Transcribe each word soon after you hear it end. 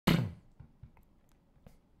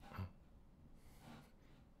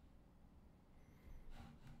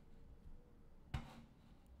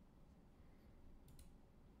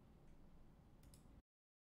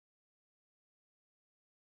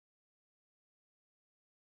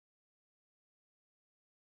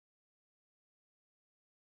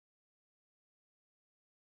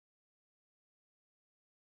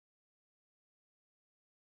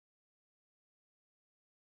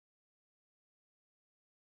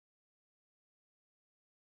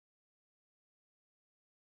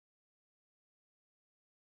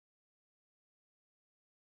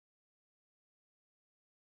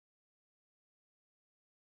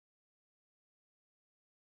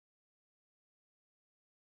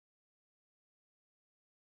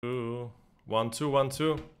Two, 1 2 1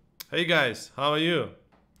 2. Hey guys, how are you?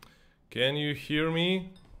 Can you hear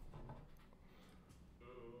me?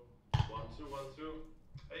 1 2 1 2.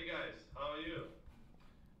 Hey guys, how are you?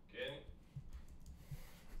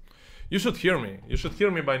 You should hear me. You should hear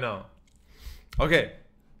me by now. Okay.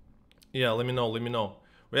 Yeah, let me know. Let me know.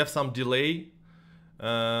 We have some delay.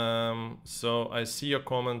 So I see your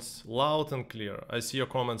comments loud and clear. I see your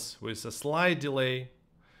comments with a slight delay.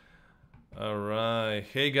 All right.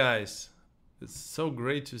 Hey guys, it's so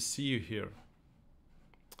great to see you here.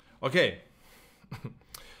 Okay.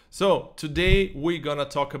 So today we're gonna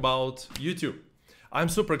talk about YouTube. I'm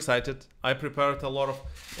super excited. I prepared a lot of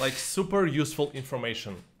like super useful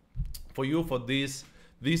information for you for these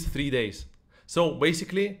 3 days. So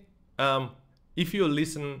basically, if you're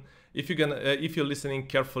listening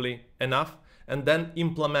carefully enough and then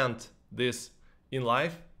implement this in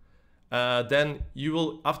life, then you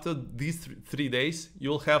will, after these 3 days,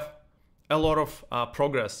 you'll have a lot of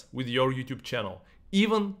progress with your YouTube channel,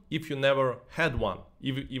 even if you never had one,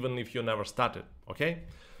 even if you never started. Okay,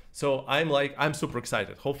 so I'm super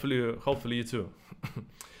excited. Hopefully you too.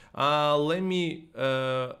 Let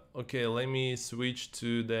me switch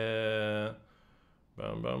to the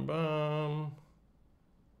bam bam bam.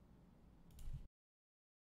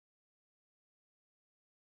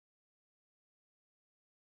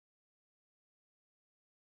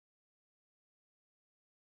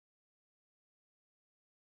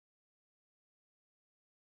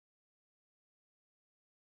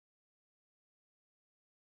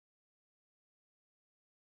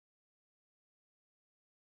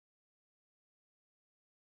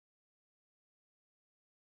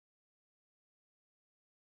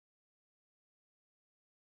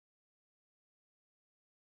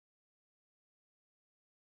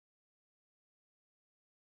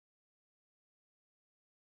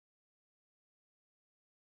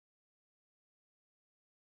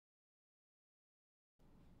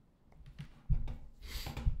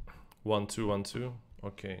 One two 1 2.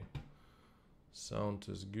 Okay, sound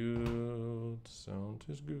is good. Sound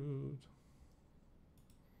is good.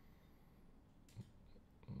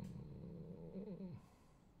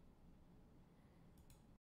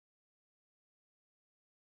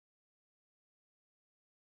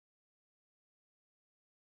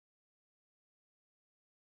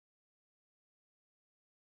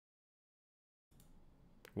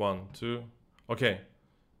 One, two. Okay,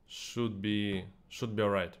 should be all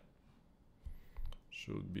right.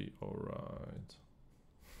 Should be all right.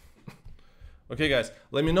 Okay, guys,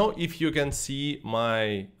 let me know if you can see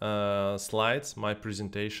my slides, my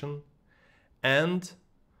presentation, and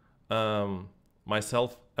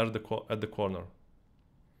myself at the corner.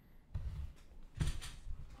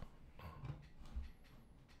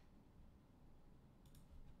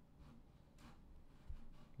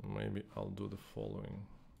 Maybe I'll do the following.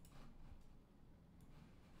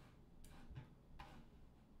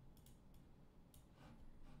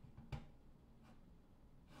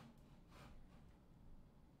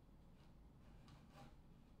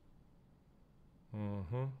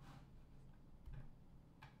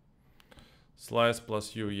 Slides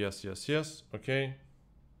plus you, yes, yes, yes. Okay.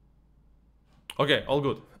 Okay, all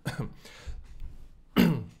good.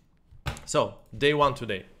 So, day 1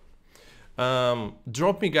 today.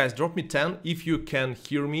 Drop me 10 if you can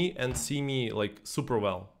hear me and see me like super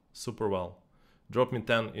well. Drop me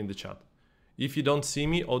 10 in the chat. If you don't see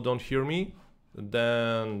me or don't hear me,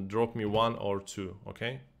 then drop me 1 or 2,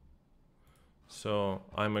 okay? So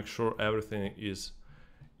I make sure everything is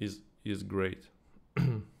great.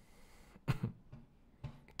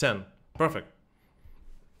 10, perfect.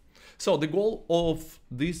 So the goal of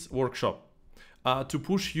this workshop, to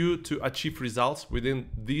push you to achieve results within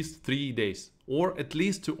these 3 days, or at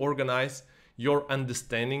least to organize your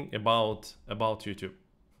understanding about YouTube.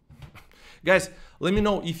 Guys, let me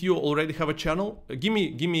know if you already have a channel. Give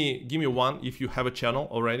me 1 if you have a channel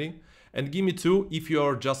already, and give me 2 if you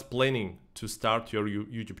are just planning to start your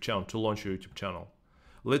YouTube channel, to launch your YouTube channel.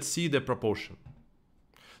 Let's see the proportion.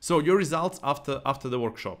 So your results after the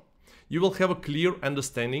workshop. You will have a clear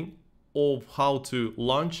understanding of how to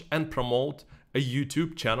launch and promote a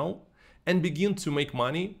YouTube channel and begin to make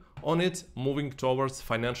money on it, moving towards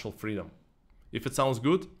financial freedom. If it sounds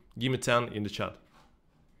good, give me 10 in the chat.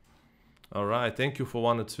 All right, thank you for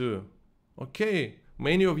 1 or 2. Okay,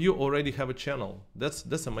 many of you already have a channel.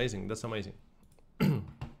 That's amazing. That's amazing.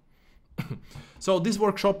 So this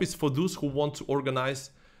workshop is for those who want to organize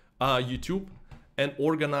YouTube and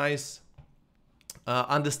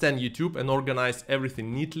understand YouTube and organize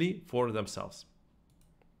everything neatly for themselves.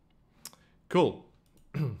 Cool.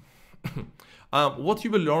 What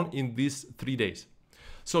you will learn in these 3 days.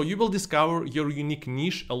 So you will discover your unique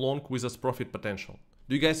niche along with its profit potential.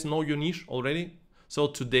 Do you guys know your niche already? So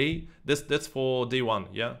today, that's for day one,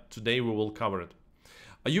 yeah? Today we will cover it.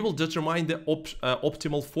 You will determine the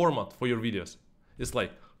optimal format for your videos. It's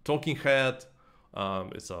like talking head,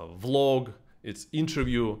 it's a vlog, it's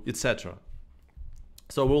interview, etc.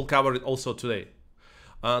 So we'll cover it also today.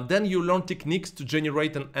 Then you learn techniques to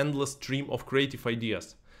generate an endless stream of creative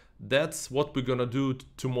ideas. That's what we're gonna do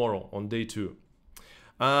tomorrow on day 2.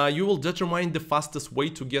 You will determine the fastest way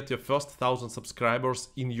to get your first 1,000 subscribers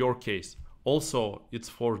in your case. Also, it's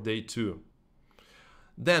for day 2.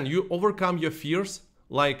 Then you overcome your fears,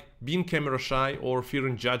 like being camera shy or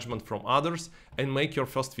fearing judgment from others, and make your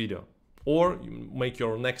first video or make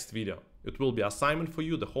your next video. It will be assignment for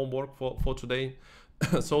you, the homework for today.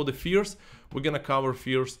 So the fears, we're gonna cover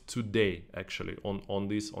fears today, actually,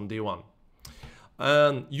 on day 1.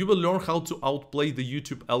 And you will learn how to outplay the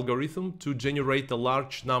YouTube algorithm to generate a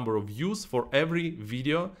large number of views for every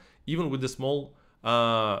video, even with a small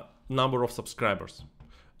number of subscribers.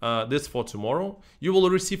 This for tomorrow. You will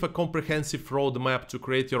receive a comprehensive roadmap to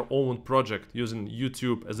create your own project using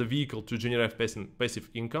YouTube as a vehicle to generate passive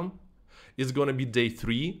income. It's gonna be day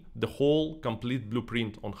 3, the whole complete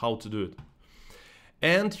blueprint on how to do it.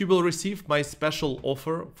 And you will receive my special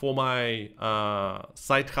offer for my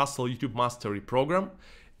Side Hustle YouTube Mastery program.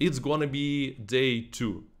 It's gonna be day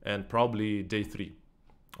 2 and probably day 3.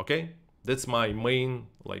 Okay, that's my main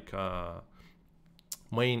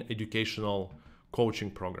main educational coaching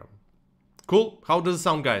program. Cool. How does it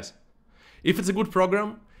sound, guys? If it's a good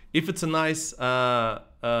program, if it's a nice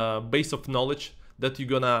base of knowledge that you're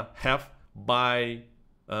gonna have by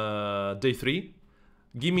day 3,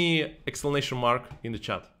 give me exclamation mark in the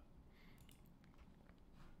chat.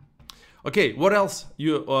 Okay, what else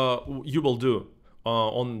you will do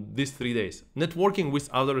on these 3 days? Networking with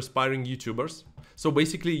other aspiring YouTubers. So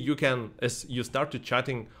basically you can, as you started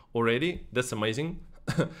chatting already, that's amazing.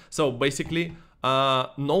 So basically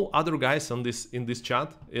no other guys in this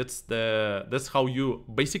chat. That's how you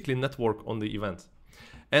basically network on the event.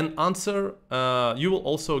 And you will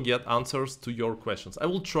also get answers to your questions. I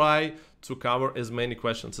will try to cover as many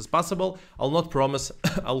questions as possible. I'll not promise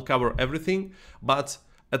I'll cover everything, but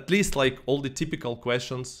at least like all the typical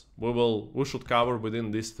questions we should cover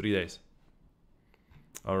within these 3 days.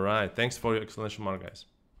 All right, thanks for your exclamation mark, guys.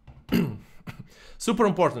 Super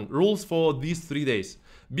important rules for these 3 days.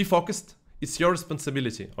 Be focused. It's your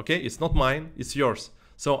responsibility, okay? It's not mine, it's yours.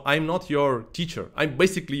 So I'm not your teacher. I'm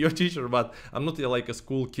basically your teacher, but I'm not like a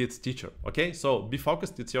school kid's teacher, okay? So be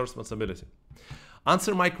focused, it's your responsibility.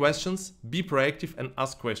 Answer my questions, be proactive and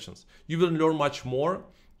ask questions. You will learn much more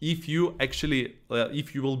if you actually,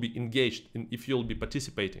 if you will be engaged, if you'll be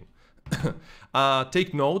participating.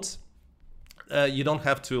 Take notes. You don't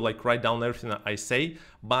have to like write down everything I say,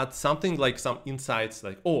 but something like some insights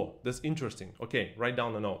like, oh, that's interesting. Okay, write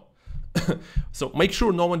down a note. So make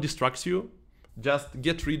sure no one distracts you. Just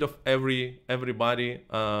get rid of everybody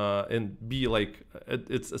and be like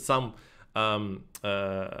it's some at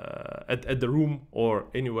the room or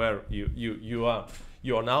anywhere you are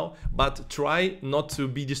now, but try not to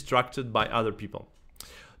be distracted by other people.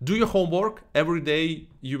 Do your homework. Every day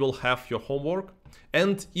you will have your homework,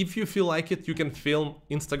 and if you feel like it, you can film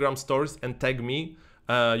Instagram stories and tag me.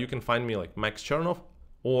 You can find me like Max Chernov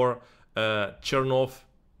or Chernov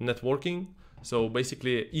Networking. So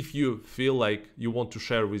basically, if you feel like you want to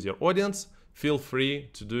share with your audience, feel free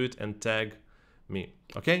to do it and tag me,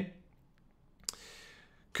 okay?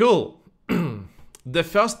 Cool. The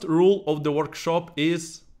first rule of the workshop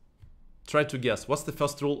is, try to guess. What's the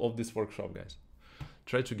first rule of this workshop, guys?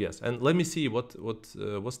 Try to guess. And let me see what's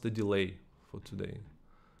the delay for today.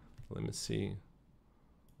 Let me see.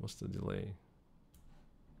 What's the delay?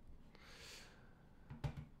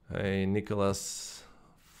 Hey, Nicholas,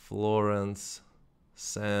 Florence,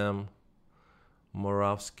 Sam,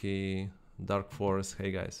 Moravsky, Dark Forest.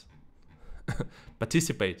 Hey guys,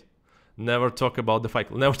 participate. Never talk about the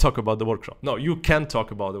fight. Never talk about the workshop. No, you can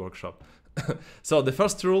talk about the workshop. So the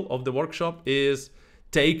first rule of the workshop is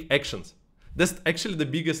take actions. That's actually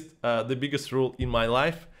the biggest rule in my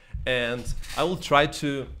life, and I will try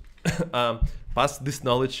to pass this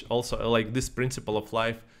knowledge also, like this principle of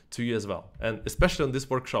life, to you as well, and especially on this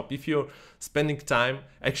workshop if you're spending time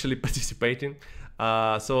actually participating.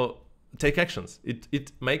 So take actions.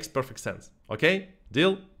 It makes perfect sense. Okay,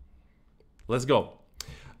 deal? Let's go.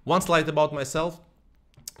 One slide about myself.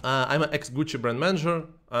 I'm an ex-Gucci brand manager.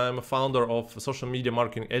 I'm a founder of a social media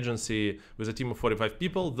marketing agency with a team of 45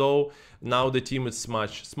 people, though now the team is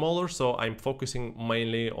much smaller, so I'm focusing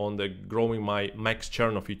mainly on the growing my Max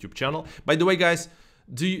Chernov YouTube channel. By the way, guys,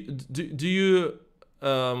 do you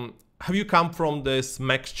have you come from this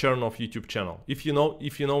Max Chernov YouTube channel? If you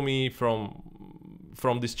know me from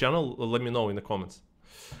this channel, let me know in the comments.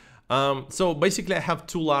 So basically, I have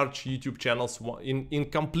two large YouTube channels in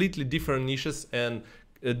completely different niches and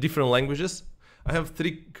different languages. I have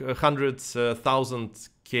 300,000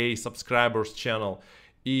 subscribers channel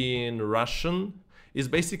in Russian. It's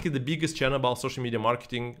basically the biggest channel about social media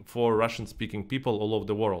marketing for Russian-speaking people all over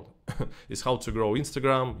the world. It's how to grow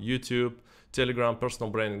Instagram, YouTube, Telegram, personal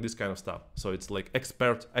branding, this kind of stuff. So it's like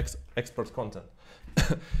expert content.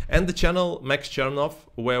 And the channel Max Chernov,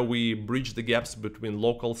 where we bridge the gaps between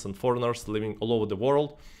locals and foreigners living all over the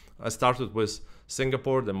world. I started with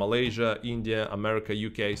Singapore, then Malaysia, India, America,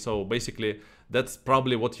 UK. So basically, that's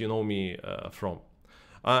probably what you know me from.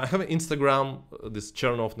 I have an Instagram, this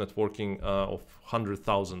Chernov networking of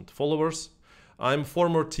 100,000 followers. I'm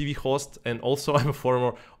former TV host, and also I'm a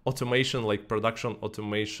former automation, like production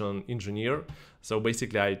automation engineer. So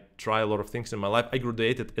basically, I try a lot of things in my life. I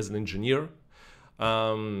graduated as an engineer.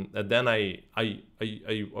 And then I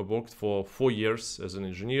worked for 4 years as an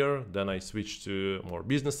engineer. Then I switched to more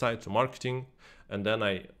business side, to marketing. And then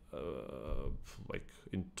I, like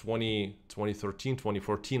in 2013,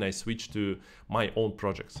 2014, I switched to my own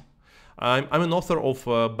projects. I'm an author of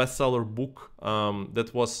a bestseller book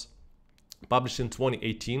that was published in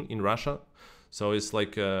 2018 in Russia. So it's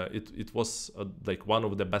like, it was like one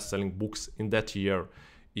of the best-selling books in that year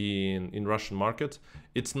in Russian market.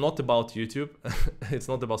 It's not about YouTube. It's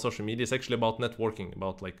not about social media. It's actually about networking,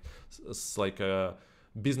 about like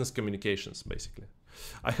business communications, basically.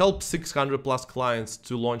 I help 600 plus clients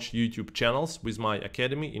to launch YouTube channels with my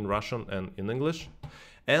academy in Russian and in English.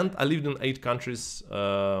 And I lived in 8 countries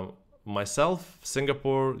myself: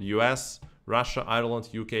 Singapore, US, Russia, Ireland,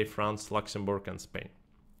 UK, France, Luxembourg, and Spain.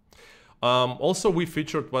 Also, we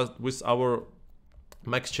featured with our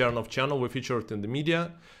Max Chernov channel, we featured in the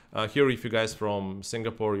media. Here, if you guys from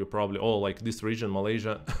Singapore, you probably all like this region,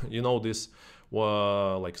 Malaysia, you know this,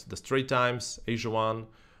 like the Straits Times, Asia One,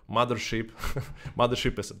 Mothership.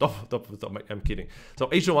 Mothership is top. I'm kidding. So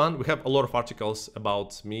Asia One, we have a lot of articles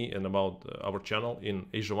about me and about our channel in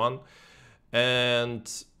Asia One, and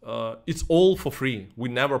it's all for free. We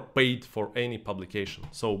never paid for any publication.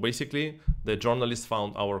 So basically, the journalists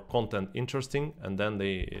found our content interesting, and then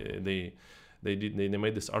they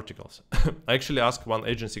made these articles. I actually asked one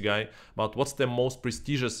agency guy about what's the most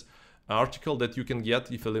prestigious article that you can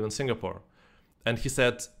get if you live in Singapore, and he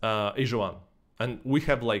said Asia One. And we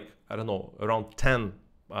have like, I don't know, around 10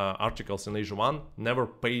 articles in Asia One, never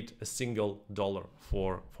paid a single dollar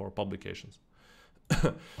for publications.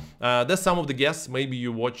 That's some of the guests. Maybe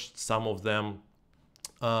you watched some of them,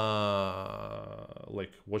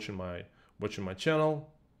 like watching my channel.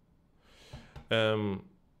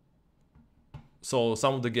 So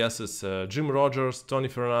some of the guests is Jim Rogers, Tony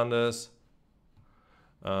Fernandez,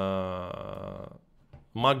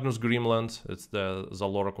 Magnus Grimland. It's the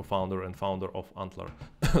Zalora co-founder and founder of Antler.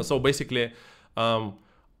 So basically, I'm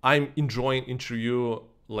enjoying interview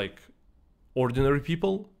like ordinary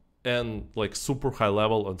people and like super high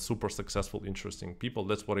level and super successful, interesting people.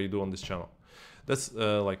 That's what I do on this channel. That's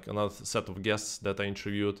like another set of guests that I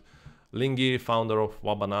interviewed. Lingy, founder of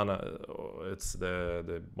Wabanana, it's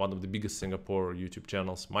the one of the biggest Singapore YouTube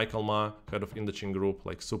channels. Michael Ma, head of Indochine Group,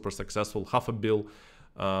 like super successful, $500 million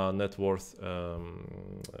net worth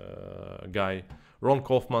guy. Ron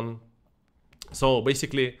Kaufman. So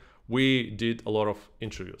basically, we did a lot of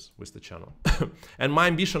interviews with the channel. And my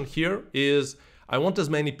ambition here is I want as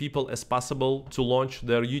many people as possible to launch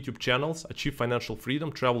their YouTube channels, achieve financial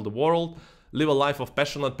freedom, travel the world, live a life of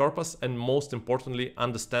passion and purpose, and most importantly,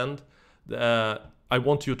 understand. I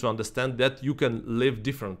want you to understand that you can live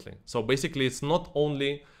differently. So basically, it's not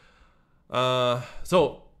only.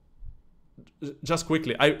 So just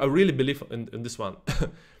quickly, I really believe in this one.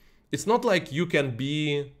 It's not like you can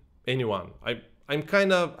be anyone. I'm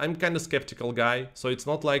kind of skeptical guy. So it's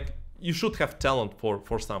not like you should have talent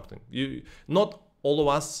for something. Not all of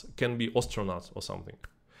us can be astronauts or something,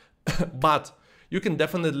 but you can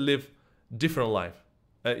definitely live different life.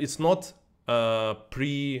 It's not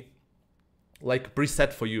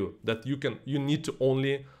preset for you that you need to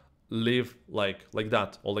only live like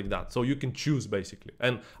that or like that. So you can choose basically.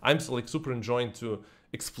 And I'm like super enjoying to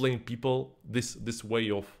explain people this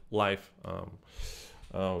way of life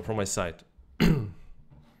from my side.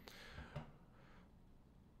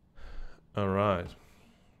 All right.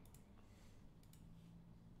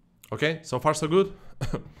 Okay, so far so good.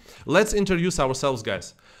 Let's introduce ourselves,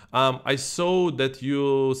 guys. I saw that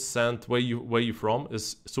you sent where you from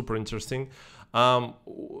is super interesting.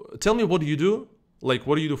 Tell me, what do you do? Like,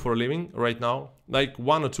 what do you do for a living right now? Like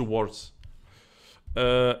 1 or 2 words.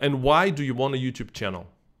 And why do you want a YouTube channel?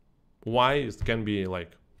 Why? It can be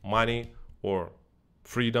like money or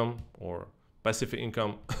freedom or passive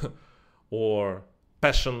income or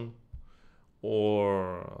passion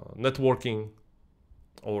or networking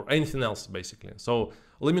or anything else, basically. So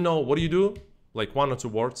let me know, what do you do? Like 1 or 2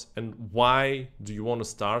 words, and why do you want to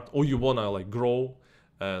start, or you want to like grow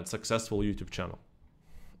a successful YouTube channel?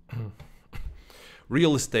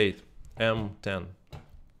 Real estate, M10.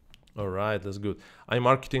 All right, that's good. I'm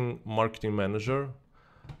marketing manager.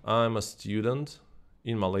 I'm a student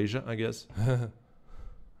in Malaysia, I guess.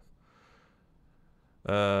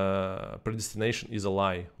 Predestination is a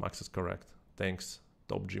lie. Max is correct. Thanks,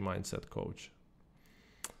 Top G Mindset Coach.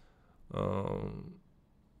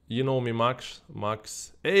 You know me, Max.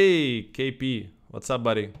 Hey, KP. What's up,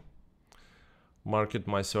 buddy? Market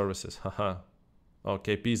my services. Haha. Oh,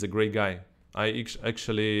 KP is a great guy. I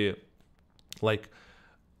actually like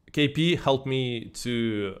KP helped me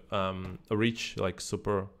to reach like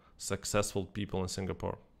super successful people in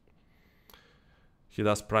Singapore. He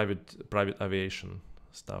does private aviation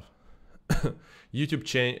stuff. YouTube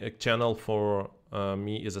channel for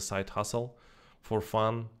me is a side hustle for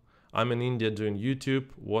fun. I'm in India doing YouTube.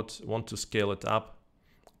 Want to scale it up.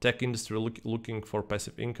 Tech industry looking for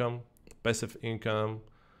passive income.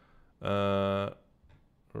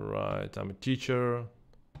 Right, I'm a teacher.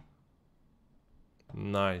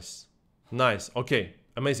 Nice. Okay,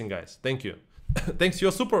 amazing, guys. Thank you. Thanks,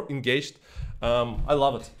 you're super engaged. I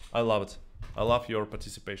love it. I love your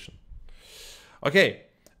participation. Okay,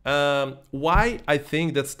 why I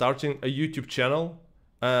think that starting a YouTube channel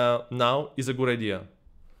now is a good idea.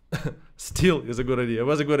 Still is a good idea. It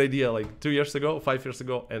was a good idea like 2 years ago, 5 years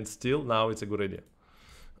ago, and still now it's a good idea.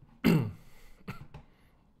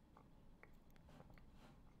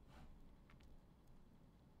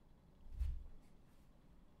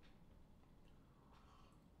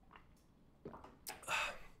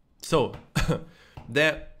 So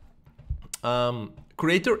the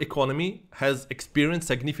creator economy has experienced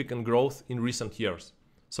significant growth in recent years.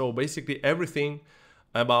 So basically everything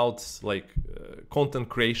about like content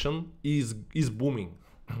creation is booming.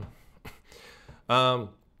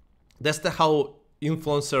 That's how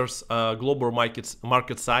influencers global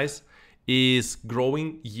market size is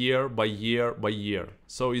growing year by year.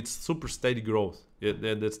 So it's super steady growth.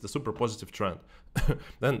 That's the super positive trend.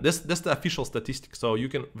 Then that's the official statistic, so you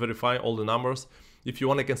can verify all the numbers. If you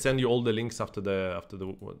want, I can send you all the links after the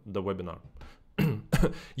webinar.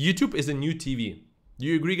 YouTube is a new TV. Do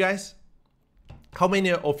you agree, guys? How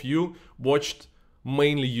many of you watched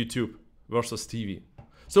mainly YouTube versus TV?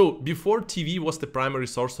 So before, TV was the primary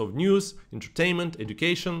source of news, entertainment,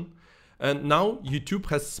 education, and now YouTube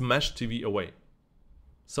has smashed TV away.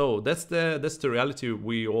 So that's the reality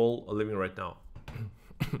we all are living right now.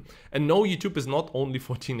 And no, YouTube is not only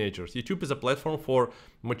for teenagers. YouTube is a platform for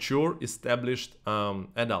mature, established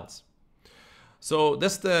adults. So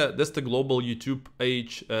that's the global YouTube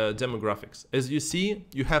age demographics. As you see,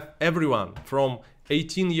 you have everyone from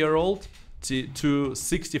 18-year-old to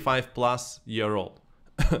 65+-year-old.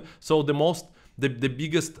 So the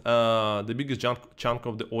biggest chunk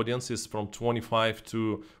of the audience is from 25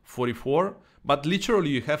 to 44. But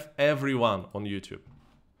literally, you have everyone on YouTube.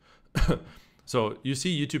 So you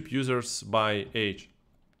see YouTube users by age.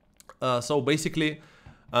 So basically,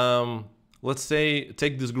 let's say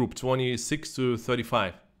take this group 26 to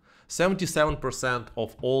 35. 77%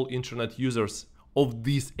 of all internet users of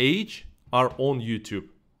this age are on YouTube.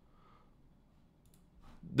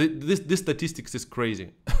 This statistics is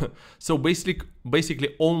crazy. So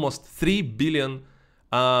basically almost 3 billion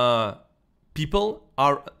people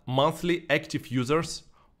are monthly active users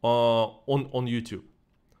on YouTube.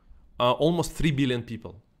 Almost 3 billion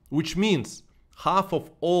people, which means half of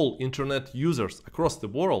all internet users across the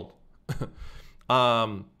world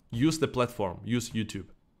use the platform, use YouTube.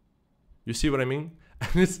 You see what I mean?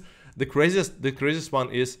 And it's the craziest one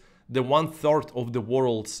is the 1/3 of the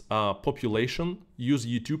world's population use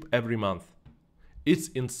YouTube every month. It's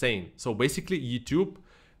insane. So basically, YouTube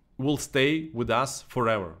will stay with us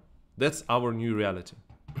forever. That's our new reality.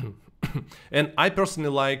 And I personally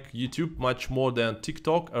like YouTube much more than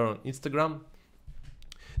TikTok or Instagram.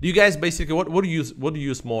 Do you guys basically what do you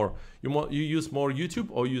use more? You use more YouTube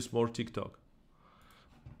or use more TikTok?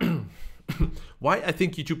 Why I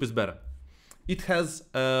think YouTube is better? It has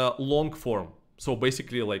a long form, so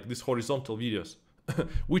basically like these horizontal videos,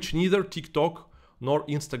 which neither TikTok nor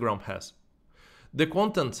Instagram has. The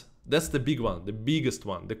content, that's the big one, the biggest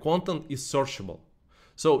one. The content is searchable.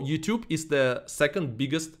 So YouTube is the second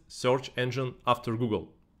biggest search engine after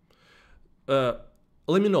Google.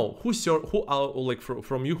 Let me know who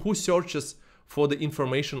searches for the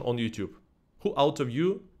information on YouTube? Who out of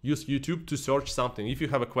you use YouTube to search something? If you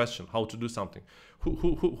have a question, how to do something,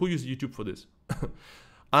 who use YouTube for this?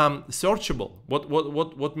 Searchable.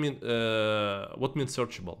 What means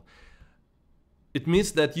searchable? It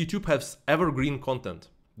means that YouTube has evergreen content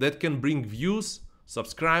that can bring views,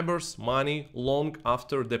 subscribers, money long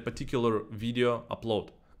after the particular video upload.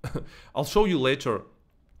 I'll show you later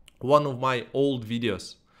one of my old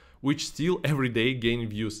videos, which still every day gain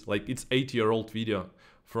views. Like it's 8-year-old video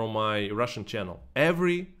from my Russian channel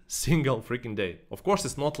every single freaking day. Of course,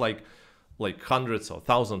 it's not like hundreds or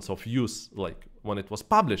thousands of views like when it was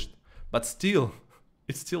published, but still,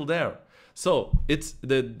 it's still there. So it's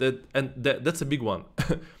that's a big one.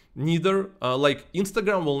 Neither like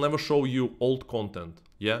Instagram will never show you old content,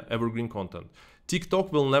 yeah, evergreen content.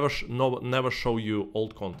 TikTok will never show you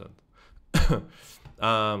old content.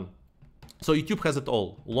 So YouTube has it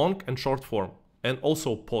all, long and short form, and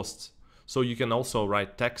also posts. So you can also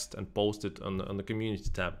write text and post it on the community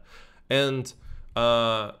tab. And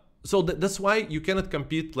so that's why you cannot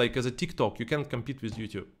compete, like as a TikTok, you cannot compete with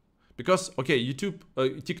YouTube. Because, okay,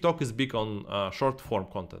 TikTok is big on short form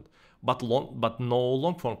content, but no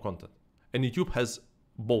long form content. And YouTube has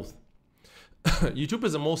both. YouTube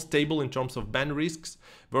is the most stable in terms of ban risks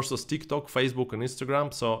versus TikTok, Facebook, and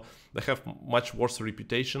Instagram. So they have much worse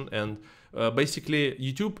reputation. And basically,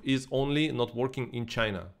 YouTube is only not working in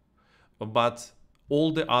China, but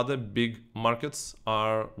all the other big markets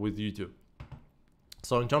are with YouTube.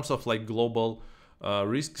 So in terms of like global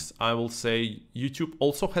risks, I will say YouTube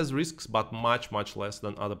also has risks, but much less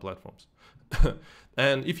than other platforms.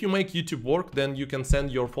 And if you make YouTube work, then you can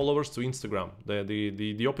send your followers to Instagram.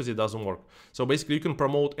 The opposite doesn't work. So basically you can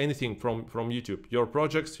promote anything from YouTube, your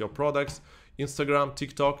projects, your products, Instagram,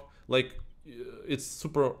 TikTok, like it's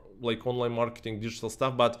super like online marketing, digital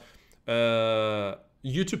stuff, but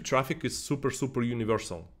YouTube traffic is super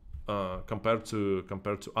universal compared to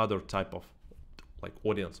other type of like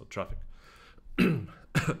audience or traffic.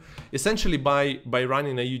 Essentially by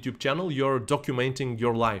running a YouTube channel, you're documenting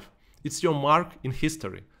your life. It's your mark in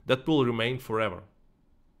history that will remain forever.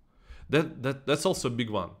 That's also a big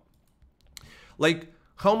one. Like,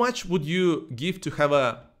 how much would you give to have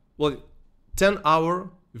a 10-hour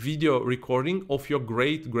video recording of your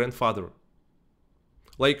great-grandfather?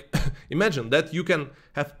 Like, imagine that you can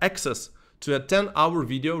have access to a 10-hour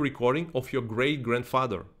video recording of your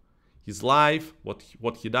great-grandfather. His life,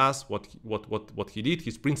 what he does, what he did,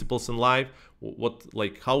 his principles in life,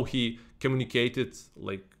 how he communicated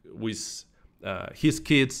like with his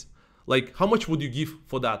kids. Like, how much would you give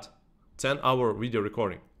for that 10-hour video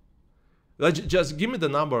recording? Just give me the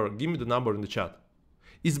number. Give me the number in the chat.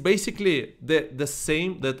 It's basically the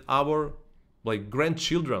same that our like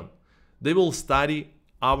grandchildren, they will study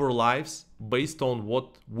our lives based on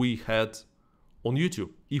what we had on YouTube,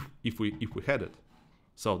 if we had it.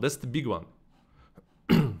 So that's the big one.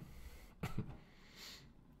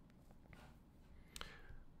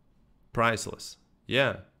 Priceless.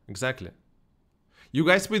 Yeah, exactly. You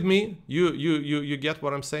guys with me? You get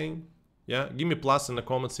what I'm saying? Yeah, give me plus in the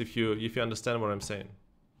comments if you understand what I'm saying.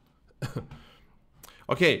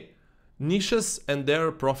 Okay, niches and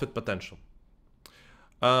their profit potential.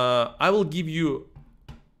 I will give you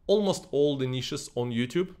almost all the niches on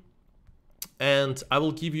YouTube. And I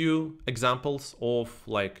will give you examples of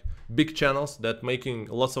like big channels that making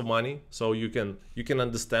lots of money, so you can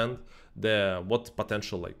understand what's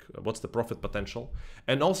the profit potential.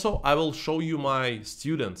 And also I will show you my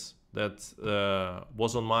students that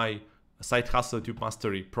was on my Side Hustle YouTube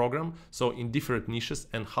Mastery program, so in different niches,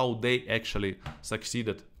 and how they actually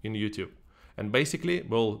succeeded in YouTube. And basically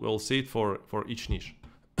we'll see it for each niche.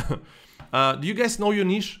 Do you guys know your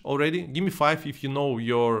niche already? Give me 5 if you know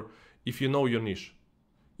your niche.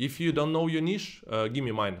 If you don't know your niche, give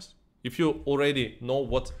me minus. If you already know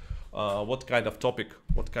what kind of topic,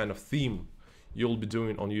 what kind of theme you'll be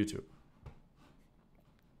doing on YouTube.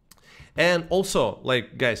 And also,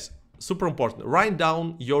 like, guys, super important, write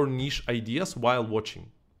down your niche ideas while watching.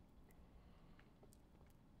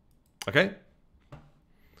 Okay?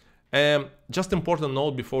 Just important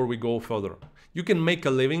note before we go further. You can make a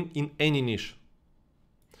living in any niche.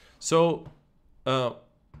 So,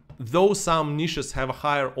 though some niches have a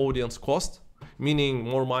higher audience cost, meaning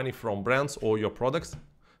more money from brands or your products,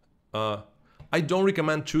 I don't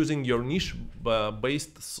recommend choosing your niche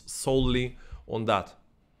based solely on that.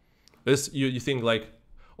 You think like,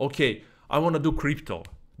 okay, I want to do crypto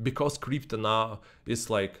because crypto now is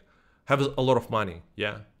like has a lot of money,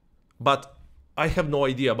 yeah, but I have no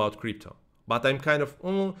idea about crypto. But I'm kind of,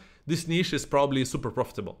 this niche is probably super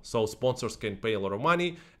profitable, so sponsors can pay a lot of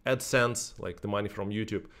money, AdSense, like the money from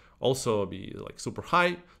YouTube, also be like super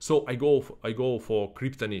high. So I go for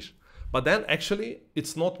crypto niche. But then actually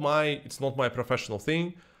it's not my professional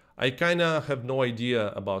thing. I kind of have no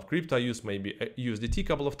idea about crypto. I use maybe USDT a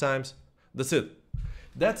couple of times. That's it.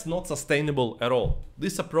 That's not sustainable at all.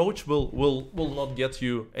 This approach will not get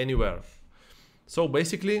you anywhere. So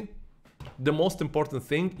basically, the most important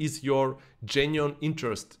thing is your genuine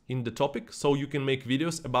interest in the topic, so you can make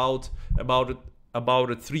videos about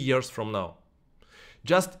it 3 years from now.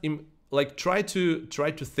 Just like try to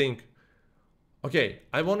think, okay,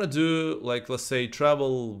 I want to do, like, let's say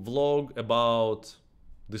travel vlog about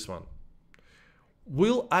this one.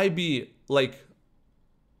 Will I be like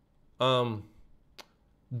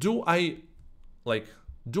do I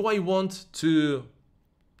want to,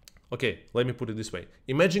 okay, let me put it this way.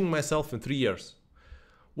 Imagine myself in 3 years.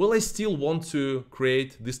 Will I still want to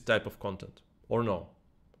create this type of content or no?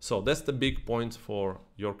 So that's the big point for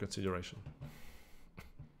your consideration.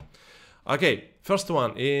 Okay, first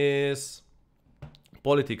one is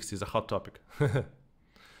politics is a hot topic.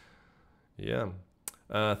 Yeah.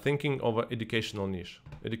 Thinking of an educational niche.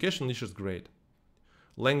 Educational niche is great.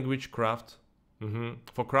 Language, craft.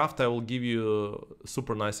 For craft, I will give you a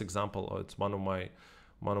super nice example. It's one of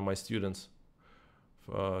my students.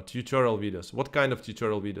 Tutorial videos. What kind of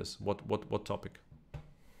tutorial videos? What topic?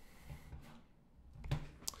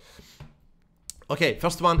 Okay,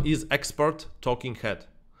 first one is expert talking head.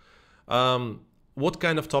 What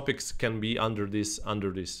kind of topics can be under this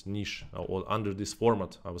niche or under this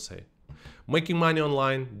format? I would say making money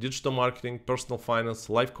online, digital marketing, personal finance,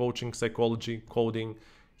 life coaching, psychology, coding,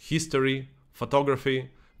 history, photography,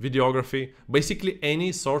 videography, basically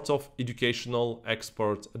any sort of educational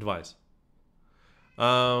expert advice.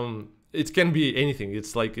 It can be anything.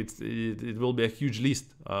 It's like it will be a huge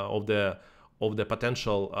list of the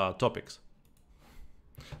potential topics.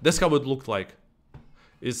 That's how it looked like.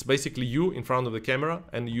 It's basically you in front of the camera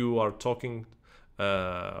and you are talking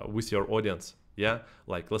with your audience. Yeah,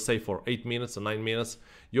 like let's say for 8 minutes or 9 minutes,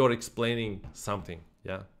 you're explaining something.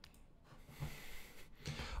 Yeah.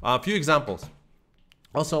 A few examples.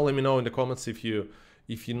 Also, let me know in the comments if you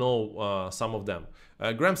know some of them.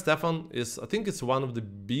 Graham Stephan is, I think it's one of the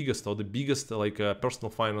biggest like personal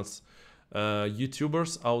finance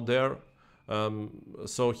YouTubers out there.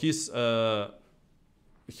 So his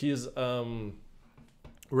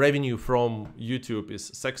revenue from YouTube is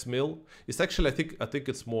 6 mil. It's actually, I think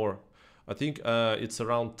it's more. I think it's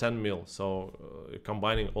around 10 mil. So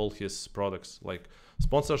combining all his products like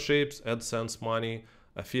sponsorships, AdSense money,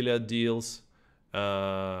 affiliate deals,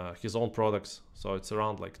 his own products. So it's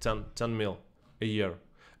around like 10 mil a year.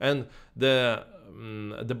 And the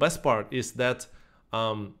best part is that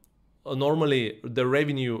normally the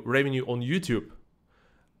revenue on YouTube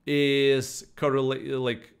is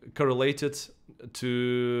correlated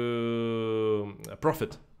to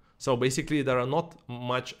profit. So basically there are not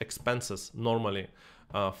much expenses normally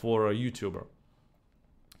for a YouTuber.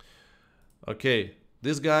 Okay,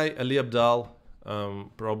 this guy Ali Abdal,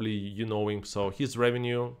 probably you know him. So his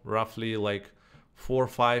revenue roughly like 4 or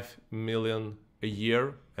 5 million a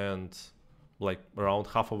year, and like around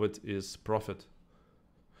half of it is profit.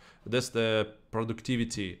 That's the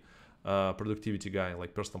productivity guy,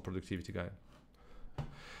 like personal productivity guy.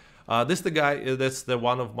 This the guy. That's the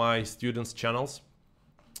one of my students' channels.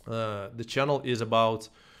 The channel is about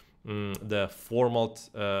the formal,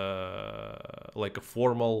 like a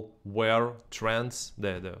formal wear trends,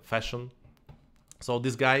 the fashion. So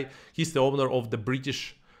this guy, he's the owner of the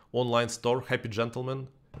British online store Happy Gentleman.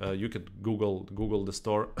 You could Google the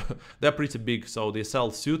store. They're pretty big, so they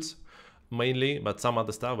sell suits mainly, but some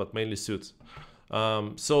other stuff, but mainly suits.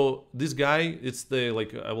 So this guy, it's the,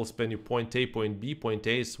 like, I will spend you point A, point B. Point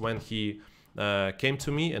A is when he came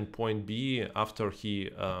to me, and point B after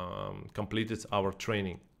he completed our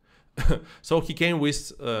training. So he came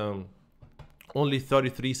with only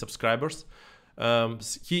 33 subscribers.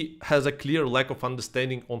 He has a clear lack of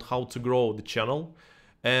understanding on how to grow the channel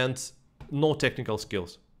and no technical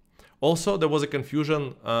skills. Also, there was a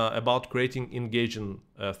confusion about creating engaging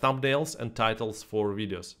thumbnails and titles for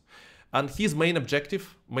videos. And his main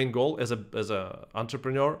objective, main goal as a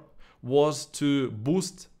entrepreneur was to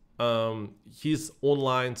boost his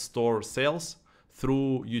online store sales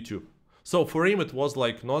through YouTube. So for him, it was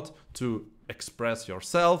like not to express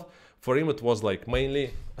yourself. For him, it was like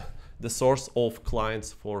mainly the source of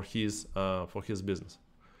clients for his business.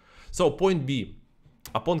 So point B,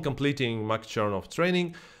 upon completing Max Chernov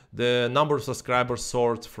training, the number of subscribers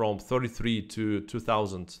soared from 33 to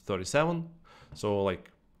 2037. So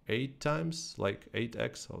like 8 times, like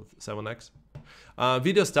 8x or 7x.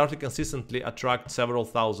 Videos started consistently attract several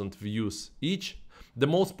thousand views each. The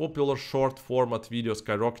most popular short format video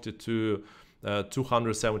skyrocketed to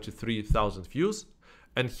 273,000 views,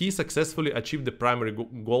 and he successfully achieved the primary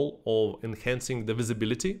goal of enhancing the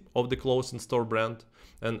visibility of the clothes and store brand.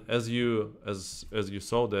 And as you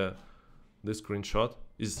saw this screenshot,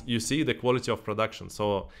 is you see the quality of production.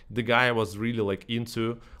 So the guy was really like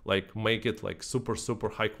into like make it like super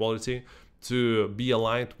high quality to be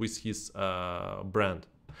aligned with his brand,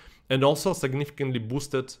 and also significantly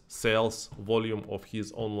boosted sales volume of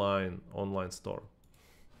his online store.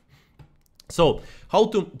 So how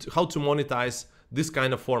to monetize this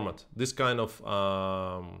kind of format, this kind of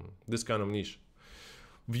niche?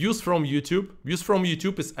 Views from YouTube. Views from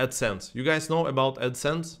YouTube is AdSense. You guys know about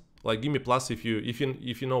AdSense? Like, give me plus if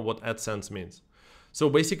you know what AdSense means. So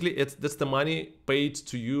basically, that's the money paid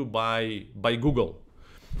to you by Google.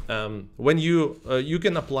 When you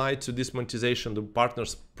can apply to this monetization, the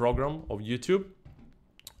partners program of YouTube,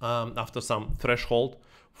 after some threshold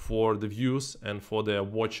for the views and for the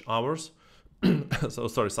watch hours. So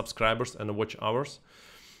sorry, subscribers and watch hours.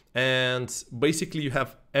 And basically, you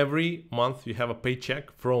have every month you have a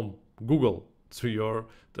paycheck from Google to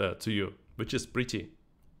you, which is pretty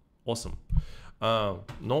awesome.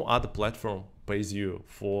 No other platform pays you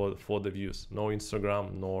for the views. No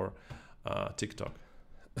Instagram nor TikTok.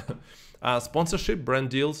 Sponsorship, brand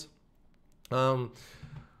deals.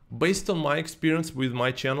 Based on my experience with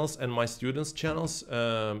my channels and my students' channels,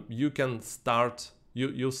 you can start.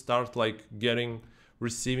 You start like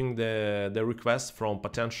receiving the requests from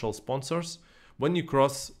potential sponsors when you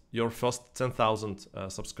cross your first 10,000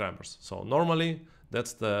 subscribers. So normally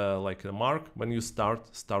that's the mark when you start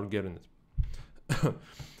getting it.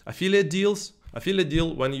 Affiliate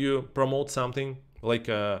deal when you promote something like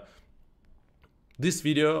this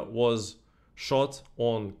video was shot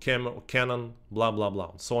on Canon blah blah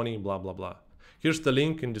blah, Sony blah blah blah. Here's the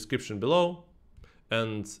link in description below,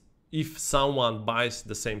 and if someone buys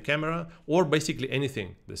the same camera or basically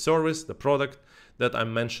anything, the service, the product that I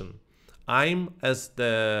mentioned, I'm as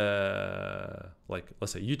the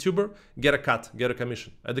let's say YouTuber, get a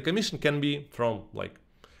commission. And the commission can be from like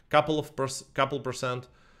couple percent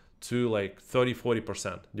to like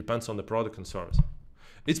 30-40%, depends on the product and service.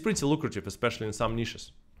 It's pretty lucrative, especially in some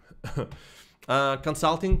niches.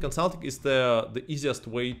 Consulting is the easiest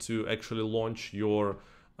way to actually launch your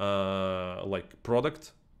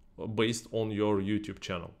product based on your YouTube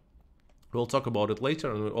channel. We'll talk about it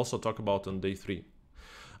later, and we'll also talk about on day 3.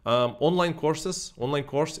 Online course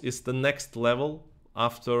is the next level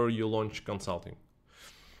after you launch consulting.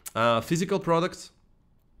 Physical products,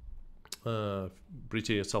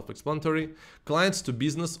 pretty self-explanatory. Clients to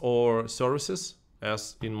business or services,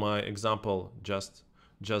 as in my example just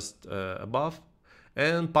above.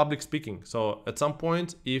 And public speaking. So at some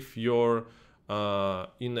point, if you're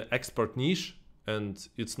in an expert niche and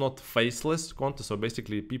it's not faceless content, so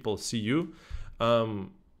basically people see you,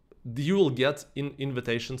 you will get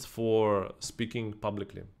invitations for speaking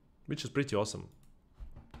publicly, which is pretty awesome.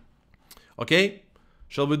 Okay,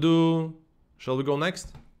 shall we go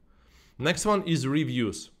next? Next one is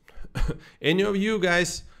reviews. Any of you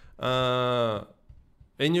guys wanna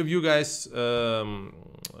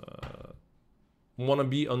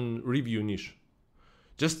be on review niche?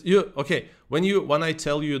 Just when I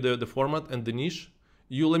tell you the format and the niche,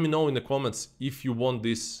 you let me know in the comments if you want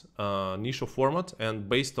this niche or format, and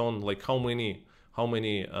based on like how many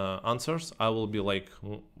answers, I will be like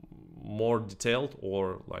more detailed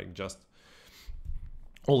or like just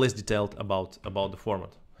or less detailed about the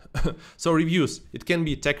format. So reviews, it can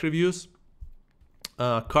be tech reviews,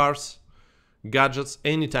 cars, gadgets,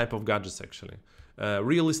 any type of gadgets actually,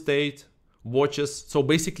 real estate, watches. So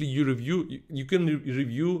basically you can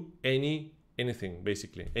review anything,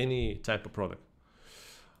 basically any type of product.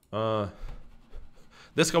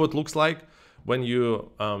 That's how it looks like when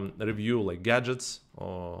you review like gadgets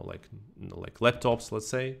or like laptops, let's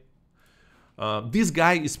say. This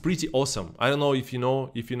guy is pretty awesome. I don't know if you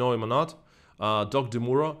know him or not. Doc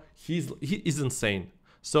Demuro, he is insane.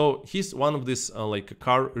 So he's one of these like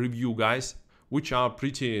car review guys, which are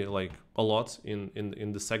pretty like a lot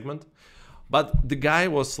in the segment. But the guy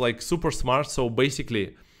was like super smart. So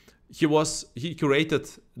basically he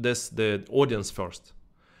curated the audience first,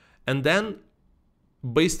 and then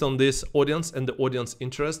based on this audience and the audience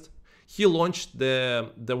interest, he launched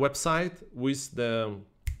the website with the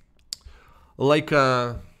like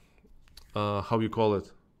how you call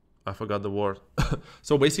it, I forgot the word.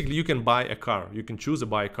 So basically you can buy a car, you can choose to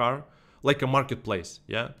buy a car, like a marketplace,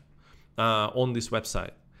 yeah, on this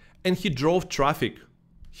website. And he drove traffic,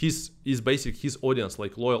 his audience,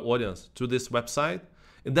 like loyal audience, to this website,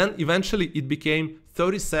 And then eventually it became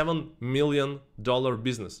 $37 million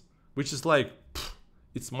business, which is like, pff,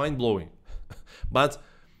 it's mind-blowing. But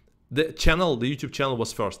the YouTube channel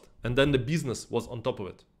was first, and then the business was on top of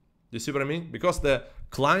it. You see what I mean? Because the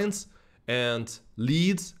clients and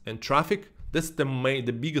leads and traffic, that's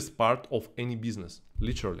the biggest part of any business,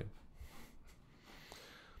 literally.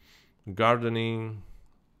 Gardening,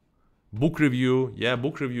 book review. Yeah,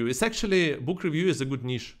 book review. It's actually, book review is a good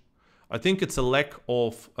niche. I think it's a lack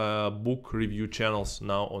of book review channels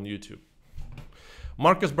now on YouTube.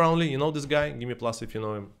 Marcus Brownlee, you know this guy? Give me a plus if you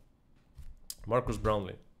know him. Marcus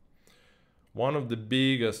Brownlee. One of the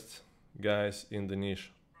biggest guys in the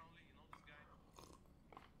niche.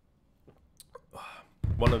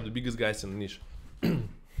 One of the biggest guys in the niche.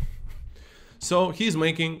 So he's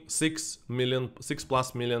making 6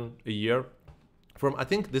 plus million a year from, I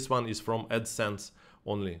think this one is from AdSense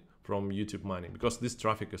only, from YouTube money, because this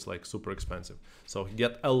traffic is like super expensive. So he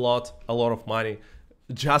get a lot of money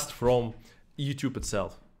just from YouTube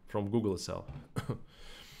itself, from Google itself.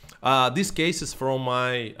 This case is from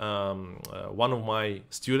my one of my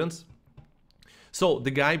students. So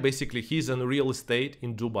the guy basically, he's in real estate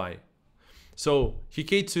in Dubai. So he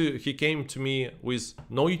came to me with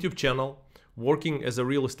no YouTube channel, working as a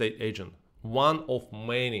real estate agent, one of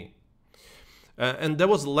many. And there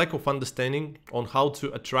was a lack of understanding on how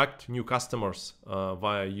to attract new customers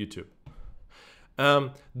via YouTube.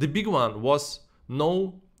 The big one was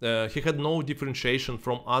he had no differentiation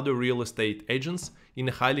from other real estate agents in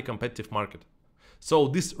a highly competitive market. So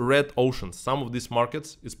this red ocean, some of these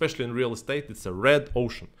markets, especially in real estate, it's a red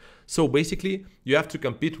ocean. So basically you have to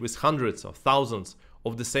compete with hundreds of thousands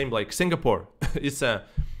of the same, like Singapore. it's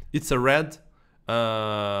a red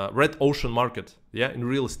ocean market, yeah, in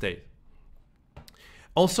real estate.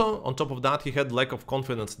 Also, on top of that, he had lack of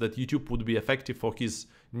confidence that YouTube would be effective for his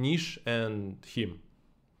niche and him.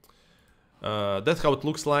 That's how it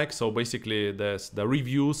looks like. So basically there's the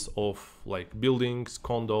reviews of like buildings,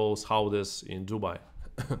 condos, houses in Dubai.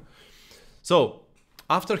 So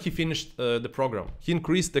after he finished the program, he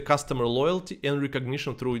increased the customer loyalty and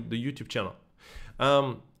recognition through the YouTube channel.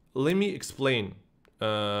 Let me explain.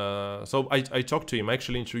 So I talked to him, I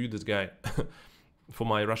actually interviewed this guy for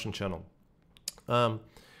my Russian channel.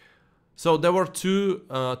 So there were two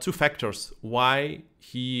factors why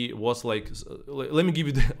he was like, let me give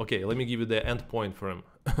you the end point for him.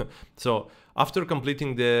 So after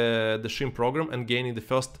completing the SHIM program and gaining the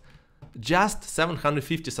first just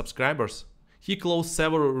 750 subscribers, he closed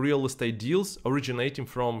several real estate deals originating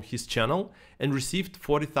from his channel and received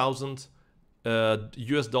 $40,000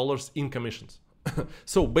 US in commissions.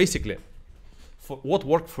 So basically, what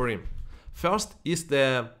worked for him? First is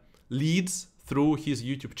the leads through his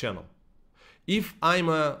YouTube channel. If I'm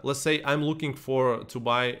let's say I'm looking to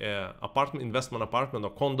buy an investment apartment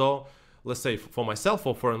or condo, let's say for myself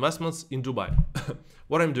or for investments in Dubai,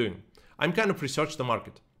 what I'm doing, I'm kind of research the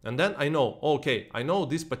market, and then I know, okay, I know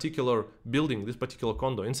this particular building, this particular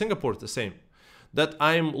condo in Singapore is the same that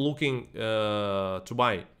I'm looking to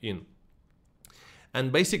buy in,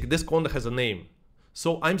 and basically this condo has a name,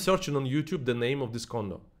 so I'm searching on YouTube the name of this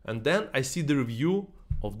condo, and then I see the review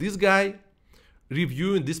of this guy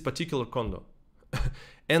reviewing this particular condo.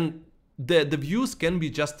 And the views can be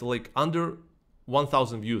just like under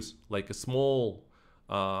 1,000 views, like a small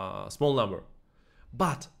number,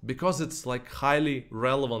 but because it's like highly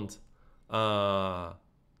relevant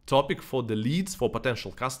topic for the leads, for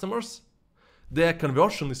potential customers, their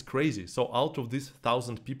conversion is crazy. So out of these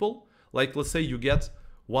 1,000 people, like let's say you get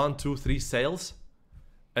 1, 2, 3 sales,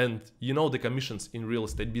 and you know the commissions in real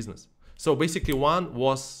estate business. So basically one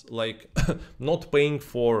was like not paying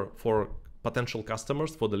for potential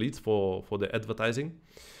customers, for the leads, for the advertising,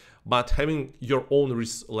 but having your own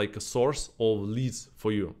like a source of leads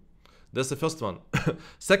for you. That's the first one.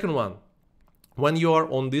 Second one, when you are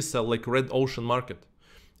on this like red ocean market,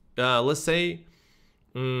 let's say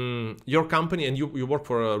your company, and you work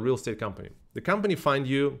for a real estate company. The company find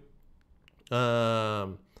you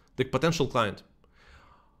the potential client,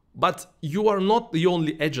 but you are not the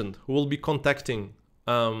only agent who will be contacting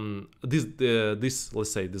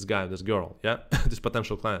let's say this guy, this girl, yeah, this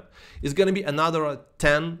potential client. It's gonna be another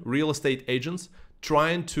 10 real estate agents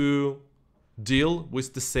trying to deal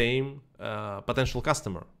with the same potential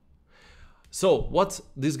customer. So what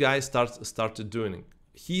this guy started doing,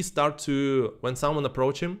 when someone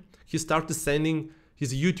approached him, he started sending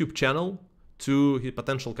his YouTube channel to his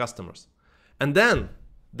potential customers. And then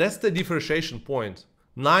that's the differentiation point.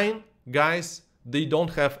 9 guys, they don't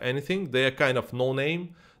have anything, they are kind of no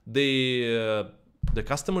name, they The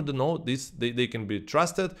customer don't know this, they can be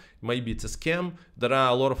trusted. Maybe it's a scam. There are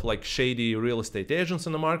a lot of like shady real estate agents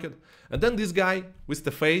in the market. And then this guy with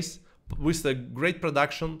the face, with the great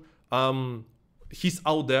production, he's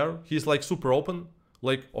out there. He's like super open.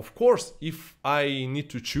 Like, of course, if I need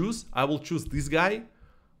to choose, I will choose this guy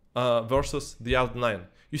versus the other 9.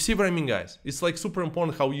 You see what I mean, guys? It's like super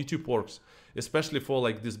important how YouTube works, especially for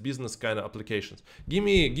like this business kind of applications. Give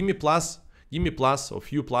me plus or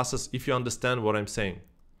few pluses if you understand what I'm saying.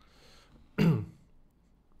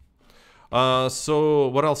 So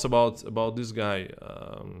what else about this guy?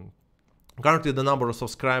 Currently the number of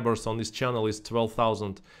subscribers on this channel is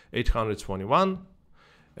 12,821,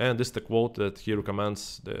 and this is the quote that he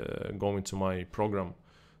recommends going to my program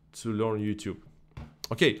to learn YouTube.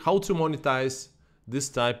 Okay, how to monetize this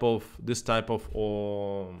type of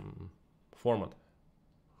format.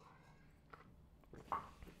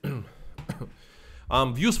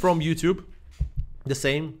 Views from YouTube, the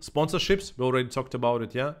same. Sponsorships, we already talked about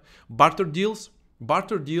it, yeah. Barter deals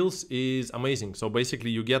is amazing. So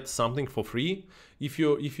basically you get something for free if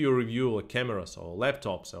you review like cameras or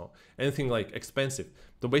laptops or anything like expensive.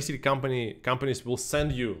 So basically companies will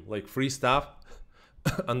send you like free stuff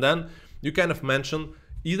and then you kind of mention,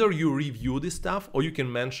 either you review this stuff or you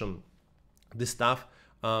can mention this stuff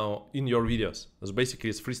in your videos. So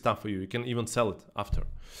basically it's free stuff for you. You can even sell it after.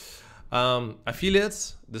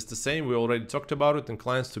 Affiliates, this is the same. We already talked about it. And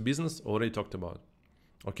clients to business, already talked about it.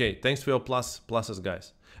 Okay, thanks for your pluses,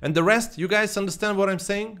 guys. And the rest, you guys understand what I'm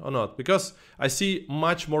saying or not? Because I see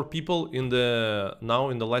much more people now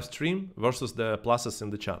in the live stream versus the pluses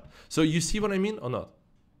in the chat. So you see what I mean or not?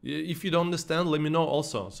 If you don't understand, let me know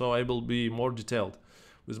also, so I will be more detailed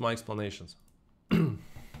with my explanations.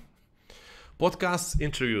 Podcasts,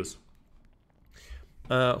 interviews.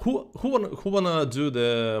 Who wanna do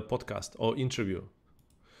the podcast or interview?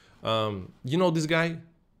 You know this guy?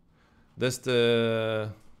 That's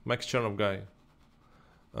the Max Chernov guy,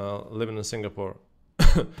 living in Singapore.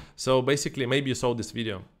 So basically, maybe you saw this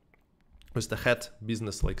video. With the head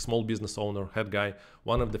business, like small business owner, head guy,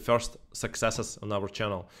 one of the first successes on our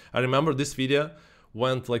channel. I remember this video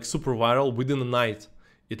went like super viral within a night.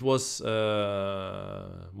 It was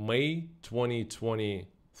May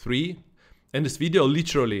 2023, and this video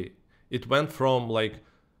literally, it went from like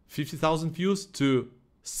 50,000 views to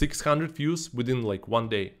 600 views within like one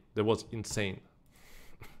day. That was insane.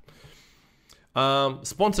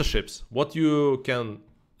 Sponsorships, what you can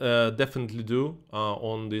definitely do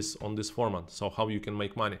on this format. So how you can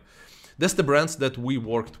make money. That's the brands that we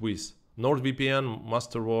worked with: NordVPN,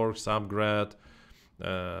 Masterworks, Upgrade,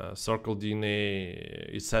 Circle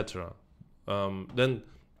DNA, etc. Then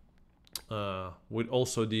we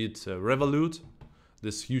also did Revolut,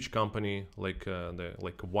 this huge company like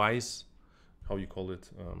Wise, how you call it,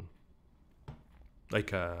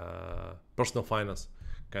 like a personal finance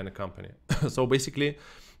kind of company. So basically,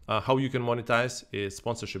 how you can monetize is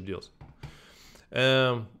sponsorship deals.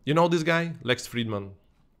 You know this guy, Lex Friedman,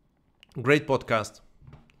 great podcast.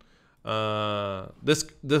 This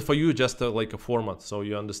for you just like a format, so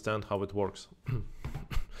you understand how it works.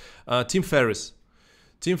 Tim Ferriss,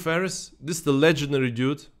 this is the legendary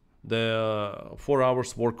dude, the 4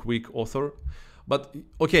 hours work week author. But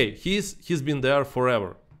okay, he's been there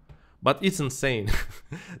forever, but it's insane.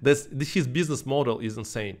 His business model is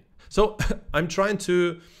insane. So I'm trying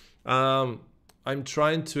to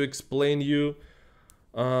explain you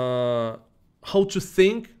how to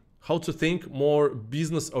think more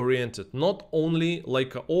business oriented, not only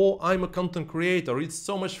like, oh, I'm a content creator, it's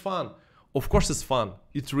so much fun. Of course it's fun.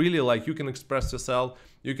 It's really like you can express yourself,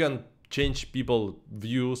 you can change people's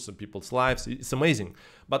views and people's lives. It's amazing.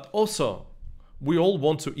 But also we all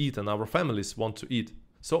want to eat and our families want to eat.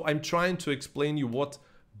 So I'm trying to explain you what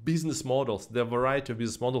business models, the variety of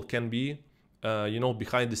business model can be, you know,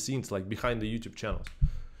 behind the scenes, like behind the YouTube channels.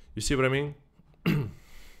 You see what I mean?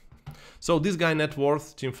 So this guy net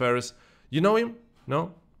worth, Tim Ferriss, you know him?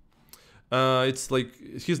 No? It's like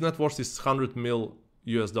his net worth is $100 million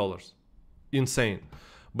US. Insane.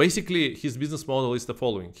 Basically, his business model is the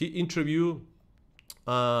following. He interviews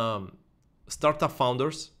startup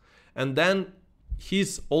founders, and then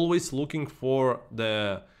he's always looking for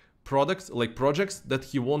the projects that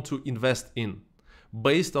he wants to invest in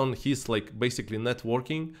based on his like basically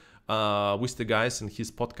networking with the guys in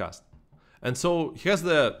his podcast. And so he has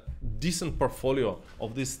the decent portfolio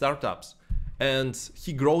of these startups, and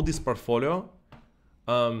he grow this portfolio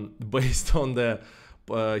based on the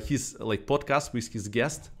his like podcast with his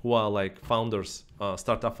guests who are like founders,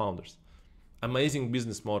 startup founders. Amazing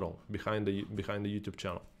business model behind the YouTube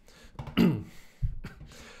channel.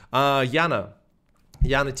 Yana,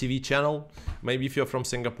 Yana TV channel. Maybe if you're from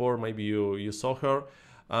Singapore, maybe you saw her.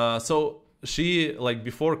 So she, like,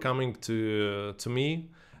 before coming to me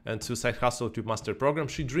and to Side Hustle YouTube Master Program,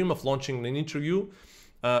 she dreamed of launching an interview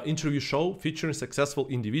show featuring successful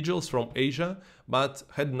individuals from Asia, but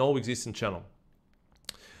had no existing channel.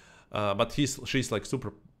 But she's like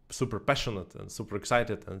super passionate and super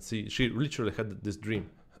excited, and she literally had this dream.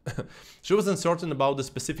 She was uncertain about the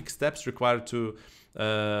specific steps required to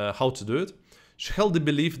how to do it. She held the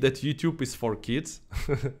belief that YouTube is for kids.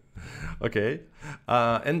 Okay,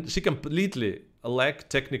 and she completely lacked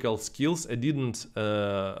technical skills and didn't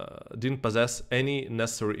possess any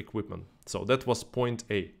necessary equipment. So that was point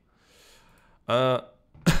A.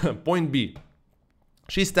 Point B.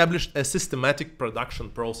 She established a systematic production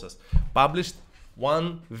process, published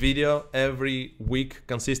one video every week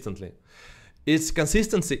consistently. Its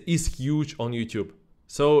consistency is huge on YouTube.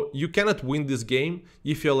 So you cannot win this game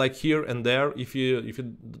if you're like here and there, if you're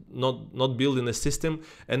not building a system,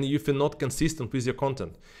 and if you're not consistent with your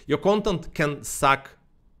content. Your content can suck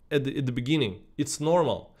at the beginning. It's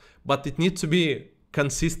normal, but it needs to be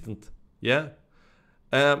consistent. Yeah.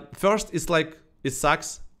 First, it's like it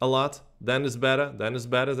sucks a lot. Then it's better. Then it's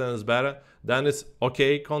better. Then it's better. Then it's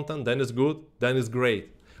okay content. Then it's good. Then it's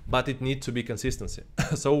great. But it needs to be consistency.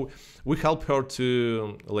 So we help her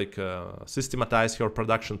to like systematize her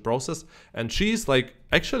production process, and she's like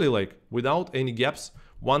actually like without any gaps,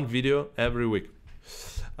 one video every week.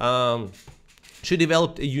 She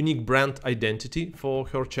developed a unique brand identity for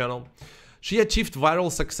her channel. She achieved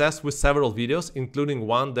viral success with several videos, including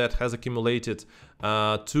one that has accumulated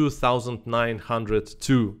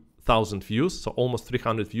 2,902,000 views, so almost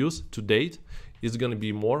 300 views to date. It's gonna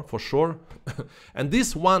be more for sure. And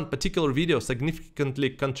this one particular video significantly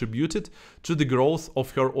contributed to the growth of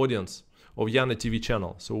her audience of Yana TV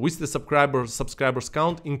channel. So with the subscribers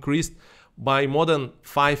count increased by more than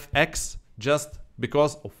 5x just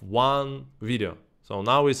because of one video. So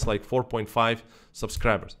now it's like 4.5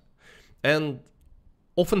 subscribers. And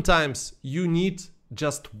oftentimes you need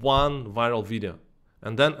just one viral video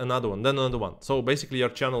and then another one, then another one. So basically your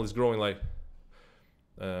channel is growing like,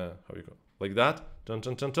 how you go? Like that, dun,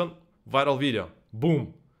 dun, dun, dun, viral video,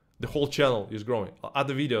 boom, the whole channel is growing.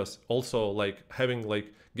 Other videos also like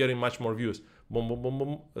getting much more views, boom, boom, boom,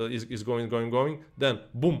 boom, is going, then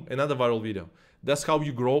boom, another viral video. That's how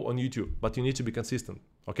you grow on YouTube, but you need to be consistent,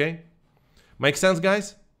 okay? Make sense,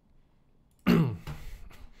 guys?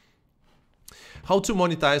 How to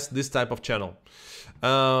monetize this type of channel?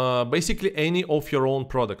 Basically any of your own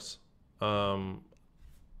products.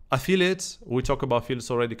 Affiliates, we talk about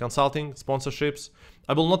affiliates already, consulting, sponsorships.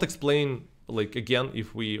 I will not explain like again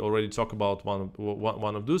if we already talk about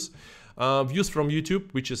one of those. Views from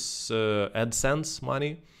YouTube, which is AdSense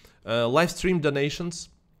money. Live stream donations.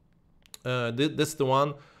 That's the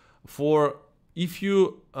one for if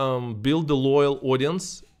you build a loyal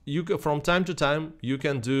audience. From time to time you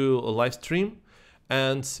can do a live stream,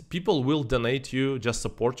 and people will donate you, just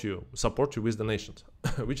support you with donations,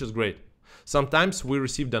 which is great. Sometimes we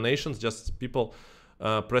receive donations, just people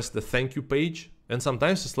press the thank you page, and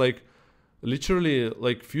sometimes it's like literally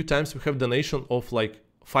like few times we have donation of like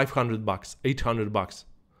 500 bucks, 800 bucks,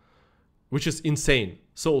 which is insane.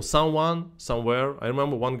 So someone somewhere, I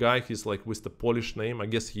remember one guy, he's like with the Polish name, I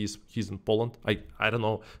guess he's in Poland, I don't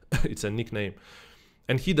know, it's a nickname,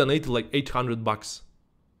 and he donated like 800 bucks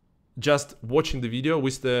just watching the video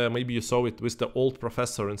with the, maybe you saw it, with the old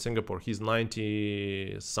professor in Singapore. He's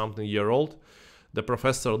 90 something year old, the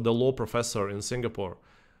law professor in Singapore,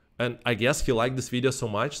 and I guess he liked this video so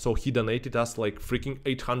much, so he donated us like freaking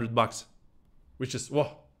 800 bucks, which is,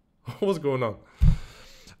 whoa, what's going on?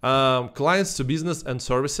 Clients to business and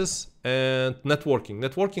services, and networking.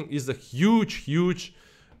 Networking is a huge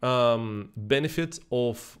benefit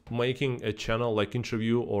of making a channel like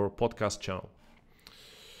interview or podcast channel.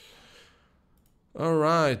 All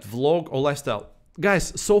right, vlog or lifestyle.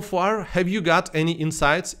 Guys, so far, have you got any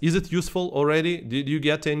insights? Is it useful already? Did you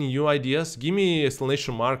get any new ideas? Give me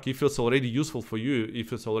exclamation mark if it's already useful for you,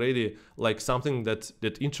 if it's already like something that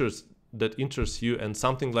interests you, and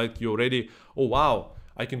something like you already, oh wow,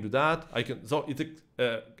 I can do that, I can, so it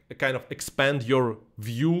kind of expand your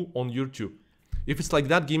view on YouTube. If it's like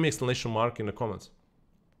that, give me exclamation mark in the comments.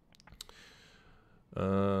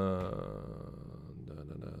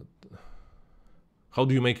 How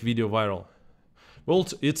do you make video viral? Well,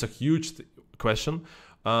 it's a huge question.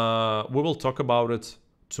 We will talk about it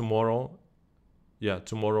tomorrow. Yeah,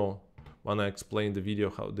 tomorrow when I explain the video,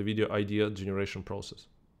 how the video idea generation process.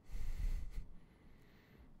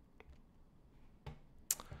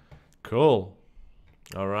 Cool.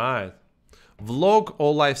 All right. Vlog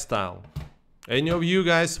or lifestyle? Any of you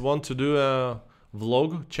guys want to do a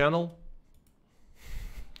vlog channel?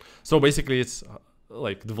 So basically it's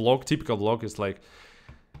like the vlog, typical vlog is like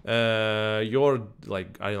you're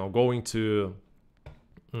like, I don't know, going to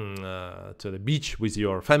the beach with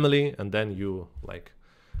your family, and then you like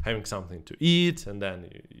having something to eat, and then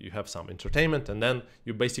you have some entertainment, and then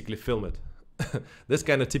you basically film it. This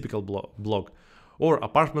kind of typical blog. Or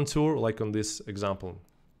apartment tour, like on this example.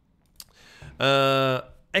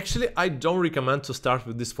 Actually, I don't recommend to start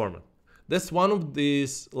with this format. That's one of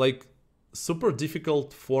these like super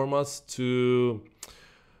difficult formats to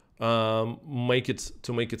make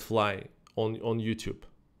it fly on YouTube.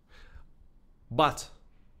 But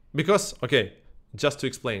because, okay, just to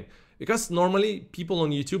explain, because normally people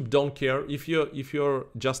on YouTube don't care if you're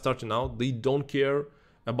just starting out, they don't care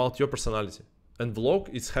about your personality. And vlog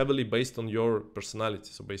is heavily based on your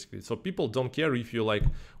personality. So basically, so people don't care if you like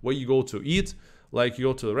where you go to eat, like you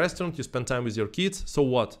go to a restaurant, you spend time with your kids. So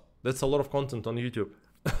what? That's a lot of content on YouTube.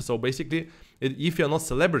 So basically, if you're not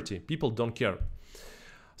celebrity, people don't care.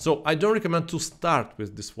 So I don't recommend to start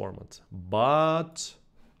with this format, but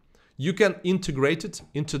you can integrate it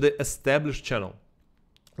into the established channel.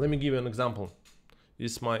 Let me give you an example.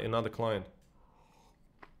 This is my another client.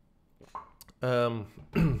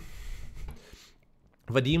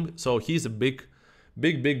 Vadim, so he's a big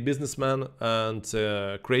businessman and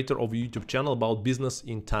creator of a YouTube channel about business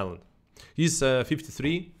in Thailand. He's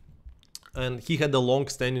 53, and he had a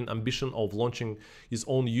long-standing ambition of launching his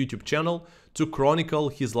own YouTube channel to chronicle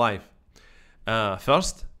his life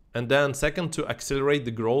first, and then second, to accelerate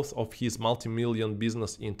the growth of his multi-million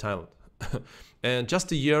business in Thailand. And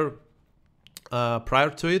just a year prior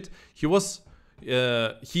to it, he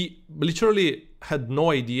literally had no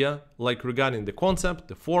idea like regarding the concept,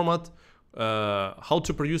 the format, how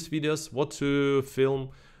to produce videos, what to film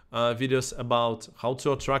videos about, how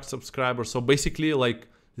to attract subscribers. So basically like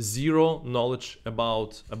zero knowledge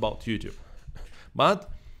about YouTube. But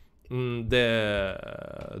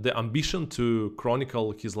the ambition to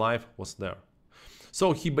chronicle his life was there.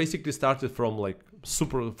 So he basically started from like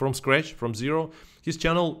from scratch, from zero. His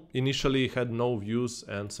channel initially had no views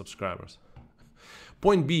and subscribers.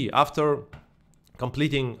 Point B, after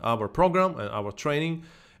completing our program and our training,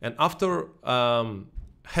 and after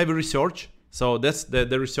heavy research, so that's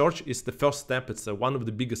the research is the first step. It's one of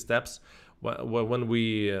the biggest steps when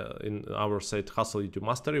we in our site Hustle YouTube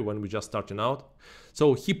Mastery, when we just starting out.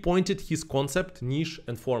 So he pointed his concept, niche,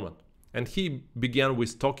 and format, and he began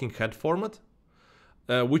with talking head format,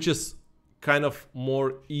 which is kind of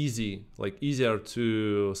more easier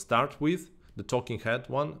to start with, the talking head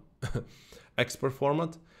one. Expert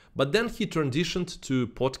format. But then he transitioned to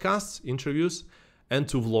podcasts, interviews, and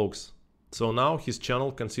to vlogs. So now his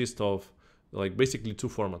channel consists of like basically two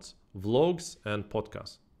formats, vlogs and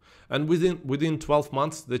podcasts. And within 12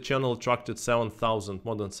 months, the channel attracted 17,000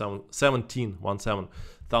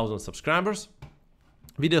 subscribers.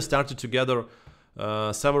 Videos started to gather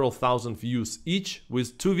several thousand views each,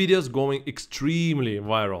 with two videos going extremely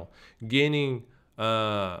viral, gaining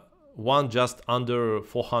one just under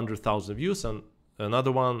 400,000 views and another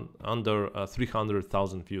one under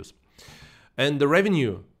 300,000 views. And the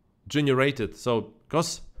revenue generated, so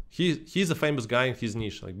because he's a famous guy in his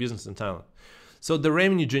niche, like business in Thailand. So the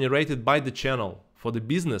revenue generated by the channel for the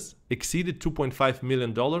business exceeded $2.5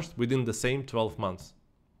 million within the same 12 months,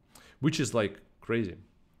 which is like crazy.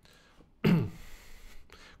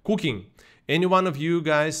 Cooking. Any one of you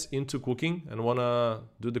guys into cooking and wanna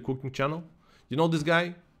do the cooking channel? You know this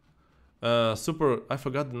guy? I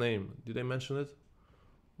forgot the name. Did I mention it?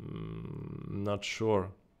 Not sure.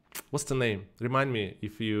 What's the name? Remind me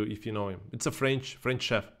if you know him. It's a French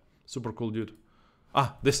chef. Super cool dude.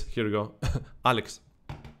 Here we go. Alex.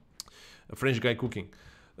 A French guy cooking.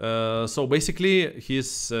 So basically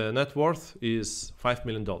his net worth is $5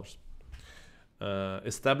 million.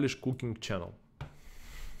 Established cooking channel.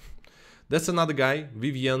 That's another guy,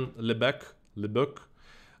 Vivian Lebec.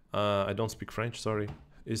 I don't speak French, sorry.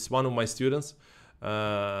 Is one of my students.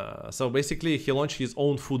 So basically he launched his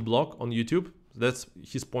own food blog on YouTube. That's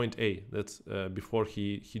his point A. That's before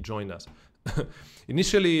he joined us.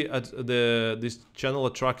 Initially this channel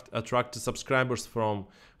attracted subscribers from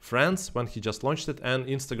France when he just launched it, and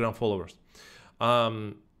Instagram followers.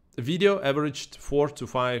 The video averaged 4,000 to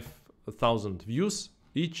 5,000 views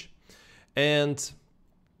each, and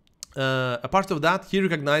a part of that, he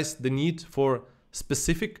recognized the need for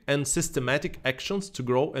specific and systematic actions to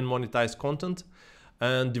grow and monetize content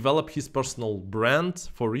and develop his personal brand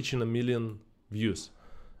for reaching 1 million viewers.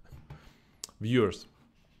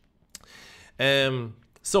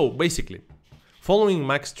 So basically, following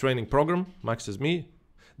Max training program, Max is me,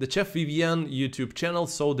 The Chef Vivian YouTube channel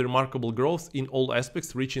saw the remarkable growth in all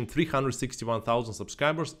aspects, reaching 361,000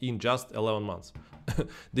 subscribers in just 11 months.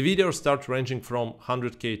 The videos start ranging from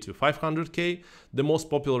 100k to 500k, the most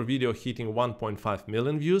popular video hitting 1.5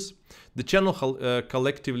 million views. The channel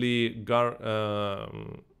collectively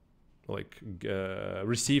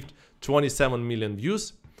received 27 million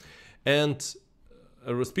views. And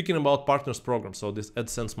speaking about partners program, so this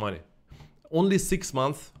AdSense money, only 6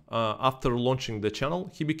 months after launching the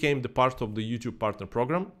channel, he became the part of the YouTube partner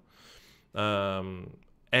program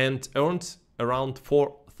and earned around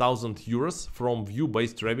 4,000 euros from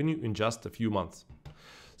view-based revenue in just a few months.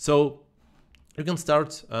 So you can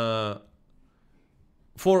start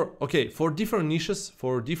for different niches,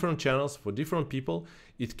 for different channels, for different people.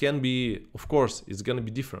 It can be, of course, it's gonna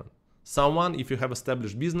be different. Someone, if you have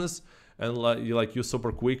established business and you're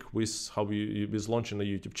super quick with how you is launching a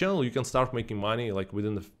YouTube channel, you can start making money like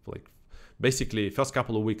within the basically first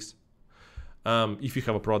couple of weeks. If you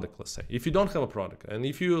have a product, let's say. If you don't have a product, and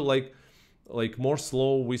if you like more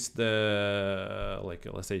slow with the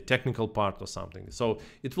let's say technical part or something, so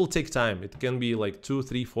it will take time. It can be like 2,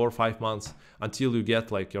 3, 4, 5 months until you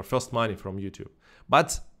get like your first money from YouTube,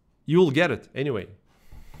 but you will get it anyway.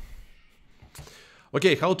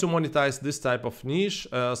 Okay, how to monetize this type of niche?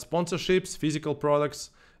 Sponsorships, physical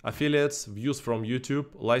products, affiliates, views from YouTube,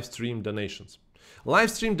 live stream donations. Live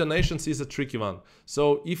stream donations is a tricky one.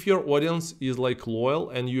 So if your audience is like loyal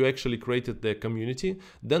and you actually created the community,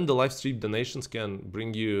 then the live stream donations can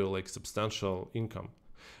bring you like substantial income.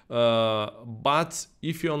 But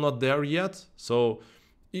if you're not there yet, so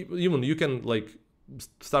even you can like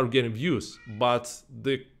start getting views, but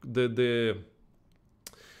the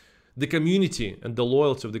community and the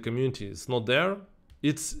loyalty of the community is not there.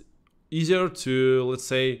 It's easier to, let's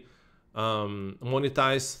say,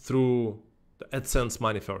 monetize through the AdSense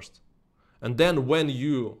money first. And then when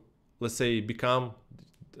you, let's say, become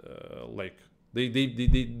like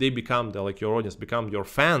they become like your audience, become your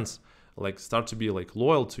fans, like start to be like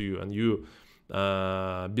loyal to you, and you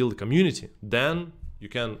build a community, then you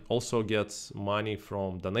can also get money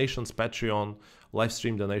from donations, Patreon, live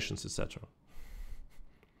stream donations, etc.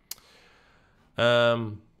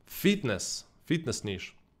 Fitness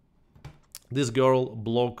niche. This girl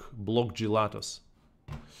blog Gelatos,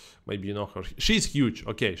 maybe you know her. She's huge.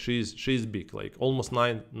 Okay, she's big, like almost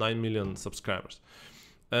 9 million subscribers.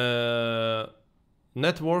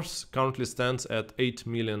 Net worth currently stands at $8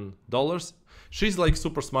 million. She's like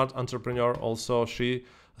super smart entrepreneur. Also, she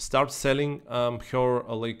starts selling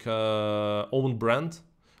her own brand,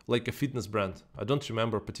 like a fitness brand. I don't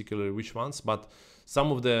remember particularly which ones, but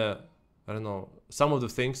some of the some of the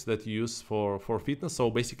things that you use for fitness. So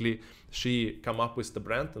basically she come up with the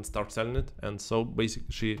brand and start selling it, and so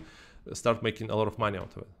basically she start making a lot of money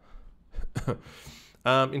out of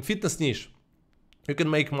it. In fitness niche, you can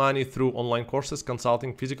make money through online courses,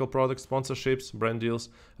 consulting, physical products, sponsorships, brand deals,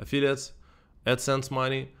 affiliates, AdSense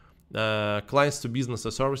money, clients to business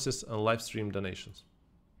or services, and live stream donations.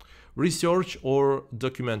 Research or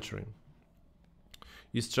documentary.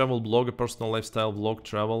 Is travel blog a personal lifestyle vlog,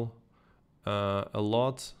 travel a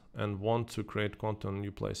lot and want to create content on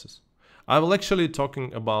new places? I will actually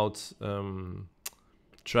talking about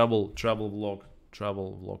travel vlog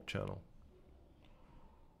channel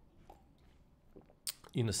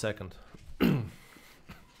in a second.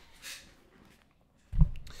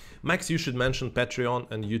 Max, you should mention Patreon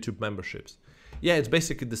and YouTube memberships. Yeah, it's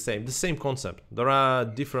basically the same concept. There are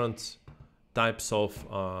different types of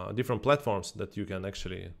different platforms that you can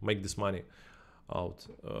actually make this money out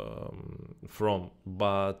from,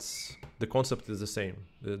 but the concept is the same,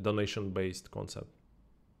 the donation based concept.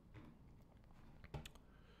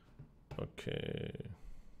 Okay.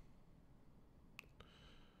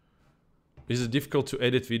 Is it difficult to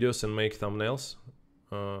edit videos and make thumbnails?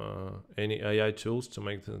 Any AI tools to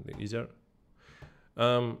make them easier?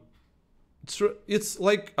 It's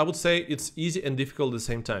like, I would say it's easy and difficult at the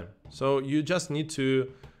same time. So you just need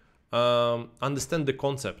to understand the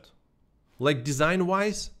concept. Like design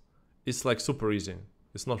wise, it's like super easy.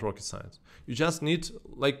 It's not rocket science. You just need,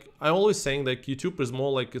 like I always saying, like YouTube is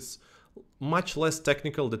more like, it's much less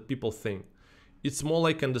technical than people think. It's more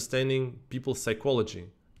like understanding people's psychology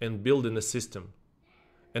and building a system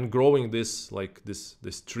and growing this, like this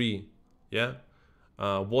tree, yeah,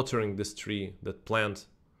 watering this tree, that plant.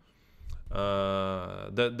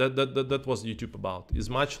 That was YouTube about. Is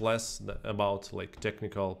much less about like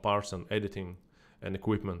technical parts and editing and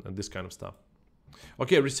equipment and this kind of stuff.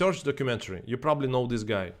 Okay, research documentary. You probably know this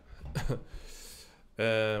guy.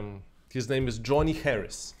 His name is Johnny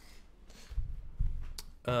Harris.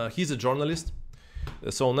 He's a journalist.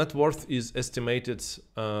 So net worth is estimated as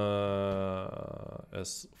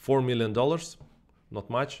 $4 million. Not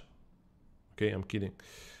much. Okay, I'm kidding.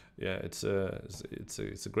 Yeah, it's a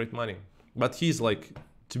great money. But he's like,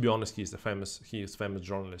 to be honest, he is famous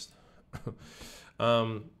journalist.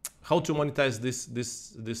 How to monetize this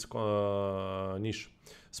niche?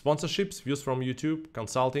 Sponsorships, views from YouTube,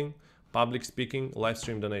 consulting, public speaking, live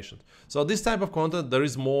stream donations. So this type of content, there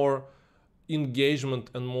is more engagement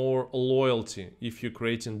and more loyalty if you're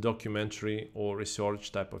creating documentary or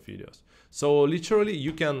research type of videos. So literally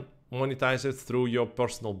you can monetize it through your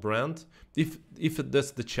personal brand if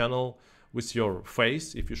that's the channel with your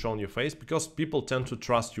face, if you show on your face, because people tend to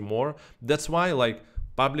trust you more. That's why like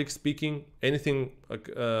public speaking, anything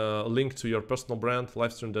linked to your personal brand,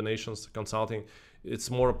 live stream donations, consulting, it's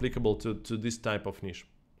more applicable to this type of niche.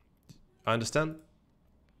 Understand?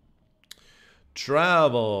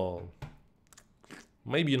 Travel.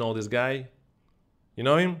 Maybe you know this guy. You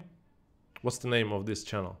know him? What's the name of this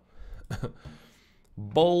channel?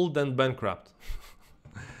 Bold and Bankrupt.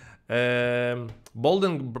 Bold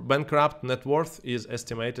and Bankrupt net worth is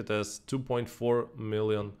estimated as $2.4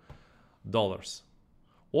 million.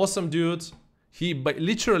 Awesome dude. He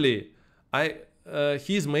literally,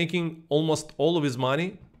 he's making almost all of his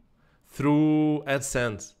money through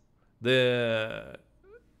AdSense.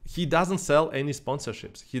 He doesn't sell any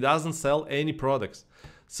sponsorships. He doesn't sell any products.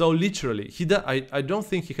 So literally, I don't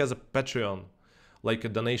think he has a Patreon, like a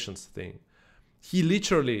donations thing. He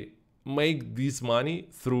literally make this money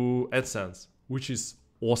through AdSense, which is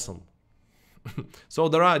awesome. So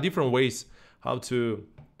there are different ways how to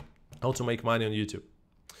make money on YouTube.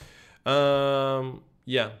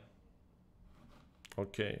 Yeah.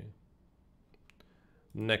 Okay.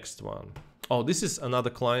 Next one. Oh, this is another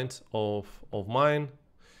client of mine.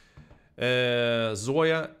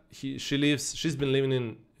 Zoya. She's been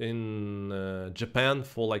living in Japan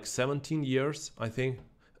for like 17 years, I think.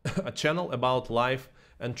 A channel about life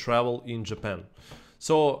and travel in Japan.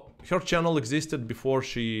 So her channel existed before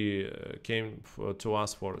she came to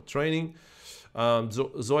us for training.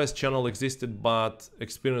 Zoya's channel existed but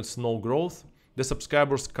experienced no growth. The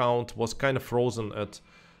subscribers count was kind of frozen at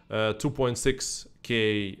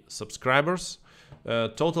 2.6k subscribers.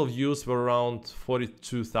 Total views were around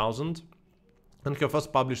 42,000. And her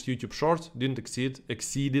first published YouTube short didn't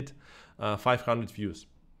exceeded 500 views.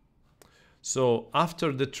 So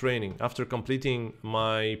after the training, after completing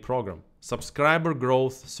my program, subscriber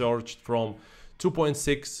growth surged from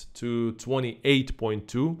 2.6 to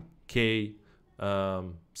 28.2k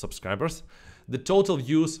subscribers. The total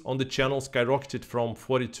views on the channel skyrocketed from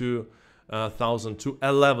 42,000 to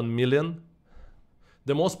 11 million.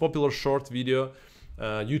 The most popular short video,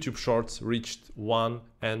 YouTube Shorts, reached 1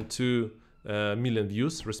 and 2 million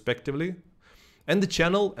views respectively. And the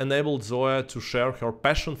channel enabled Zoya to share her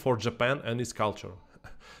passion for Japan and its culture.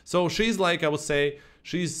 So she's like, I would say,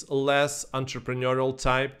 she's less entrepreneurial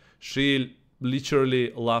type. She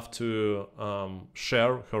literally loves to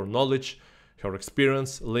share her knowledge, her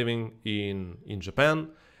experience living in Japan.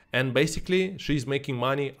 And basically, she's making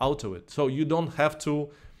money out of it. So you don't have to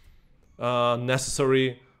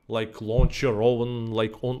necessarily like launch your own,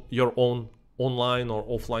 your own online or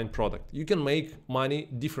offline product. You can make money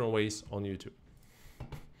different ways on YouTube.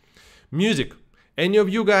 Music. Any of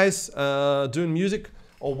you guys doing music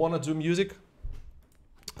or wanna do music?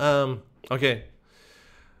 Okay.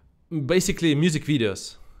 Basically, music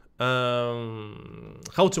videos.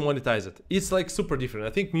 How to monetize it? It's like super different. I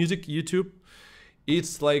think music YouTube,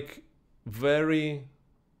 it's like very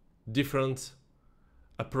different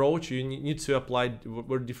approach. You need to apply a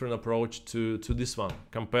very different approach to this one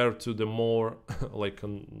compared to the more like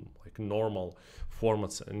normal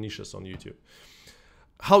formats and niches on YouTube.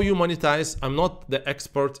 How you monetize? I'm not the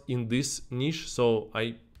expert in this niche, so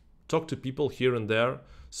I talk to people here and there.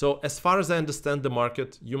 So as far as I understand the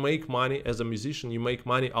market, you make money as a musician, you make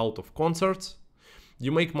money out of concerts,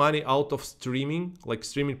 you make money out of streaming, like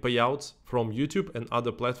streaming payouts from YouTube and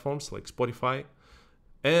other platforms like Spotify,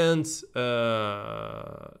 and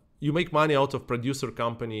you make money out of producer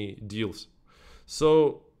company deals.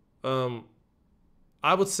 So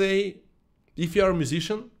I would say if you are a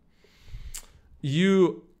musician,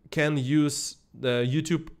 you can use the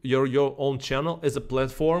YouTube, your own channel as a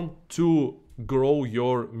platform to grow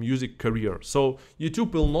your music career. So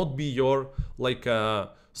YouTube will not be your like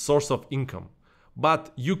source of income,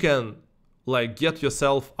 but you can like get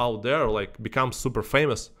yourself out there, like become super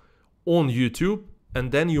famous on YouTube,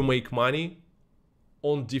 and then you make money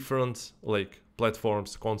on different like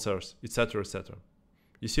platforms, concerts, etc., etc.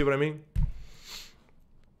 You see what I mean?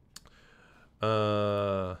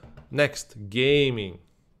 Next, gaming.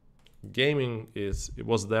 gaming it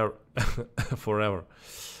was there forever.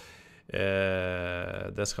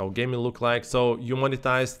 That's how gaming look like. So you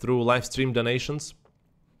monetize through live stream donations,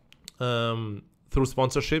 through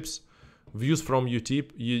sponsorships, views from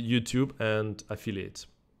YouTube and affiliates.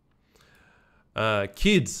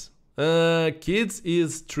 Kids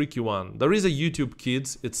is tricky one. There is a YouTube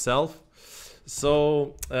Kids itself,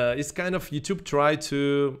 so it's kind of YouTube try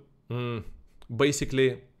to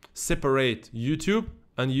basically separate YouTube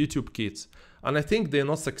and YouTube Kids, and I think they're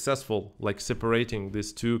not successful like separating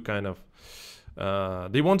these two kind of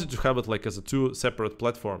they wanted to have it like as a two separate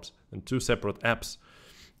platforms and two separate apps.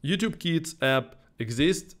 YouTube Kids app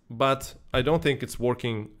exists, but I don't think it's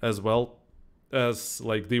working as well as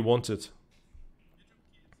like they wanted.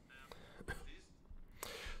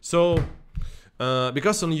 So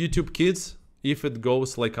because on YouTube Kids, if it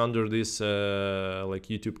goes like under this like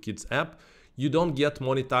YouTube Kids app, you don't get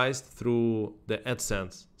monetized through the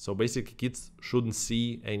AdSense. So basically kids shouldn't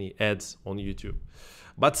see any ads on YouTube.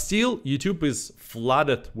 But still YouTube is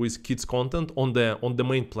flooded with kids content on the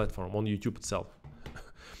main platform, on YouTube itself.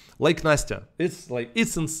 Like Nastya, it's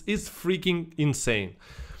freaking insane.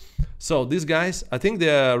 So these guys, I think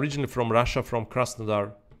they're originally from Russia, from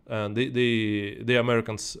Krasnodar, and they're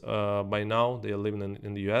Americans by now. They are living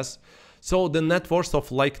in the US. So the net worth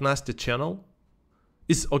of Like Nastya channel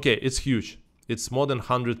is okay. It's huge. It's more than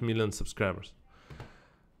 100 million subscribers.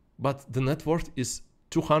 But the net worth is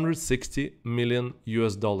 $260 million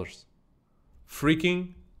US.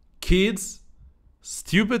 Freaking kids,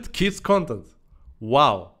 stupid kids content.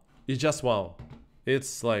 Wow. It's just wow.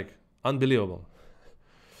 It's like unbelievable.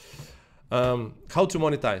 How to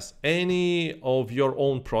monetize any of your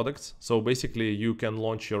own products. So basically you can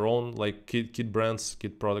launch your own like kid brands,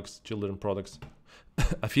 kid products, children products.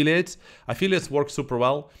 Affiliates work super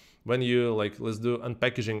well when you like, let's do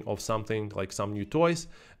unpackaging of something like some new toys,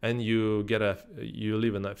 and you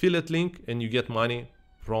leave an affiliate link and you get money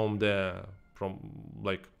from the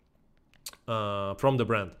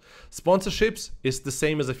brand. Sponsorships is the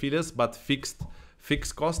same as affiliates, but fixed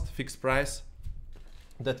cost, fixed price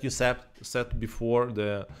that you set before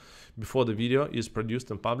the video is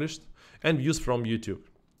produced and published, and views from YouTube.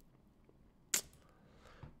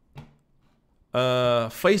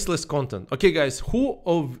 Faceless content. Okay guys,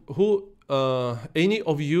 any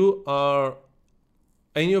of you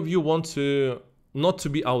want to not to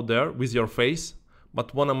be out there with your face,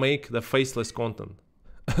 but want to make the faceless content?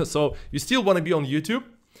 So you still want to be on YouTube,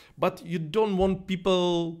 but you don't want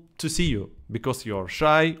people to see you because you're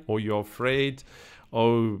shy or you're afraid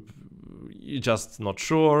or you're just not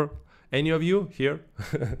sure. Any of you here?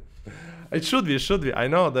 It should be. I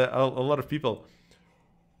know that a lot of people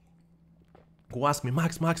who ask me,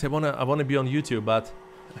 Max, I wanna be on YouTube, but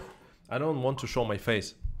I don't want to show my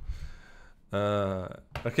face.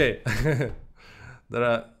 Okay.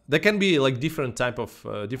 There can be like different type of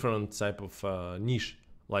niche,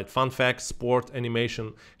 like fun facts, sport,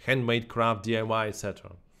 animation, handmade craft, DIY,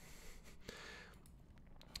 etc.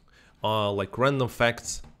 Like random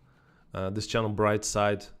facts. This channel Bright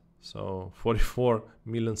Side, so 44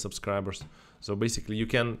 million subscribers. So basically you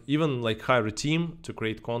can even like hire a team to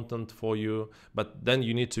create content for you, but then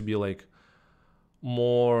you need to be like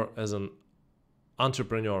more as an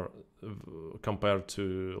entrepreneur compared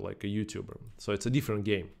to like a YouTuber. So it's a different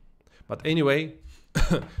game. But anyway,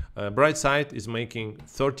 Bright Side is making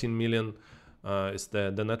 13 million.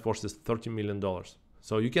 The net worth is $13 million.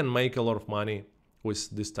 So you can make a lot of money with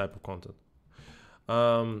this type of content.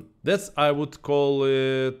 I would call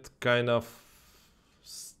it kind of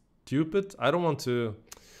stupid. I don't want to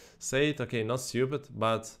say it. Okay, not stupid,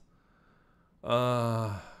 but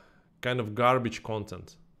kind of garbage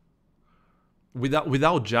content.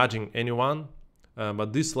 Without judging anyone,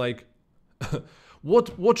 but this like,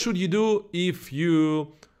 what should you do if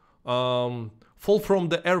you fall from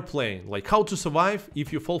the airplane? Like how to survive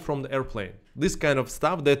if you fall from the airplane? This kind of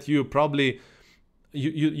stuff that you probably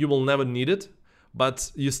you will never need it,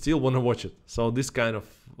 but you still want to watch it. So this kind of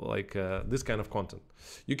like this kind of content,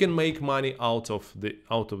 you can make money out of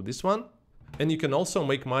this one, and you can also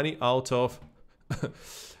make money out of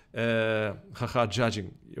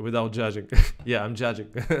judging without judging. Yeah, I'm judging.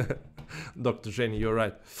 Dr. Jenny, you're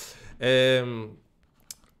right.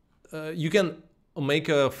 You can make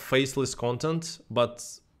a faceless content, but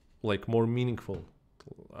like more meaningful,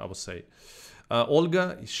 I would say.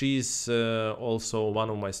 Olga, she's also one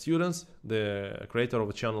of my students, the creator of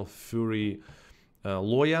the channel Fury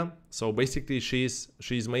Loya. So basically she's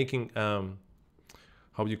making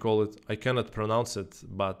how do you call it? I cannot pronounce it,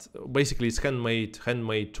 but basically it's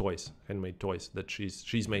handmade toys that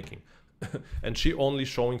she's making. And she only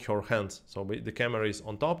showing her hands. So the camera is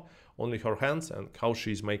on top. only her hands, and how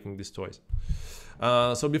she's making these toys.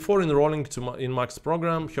 So before enrolling in Mac's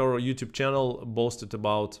program, her YouTube channel boasted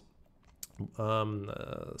about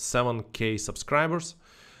 7K subscribers.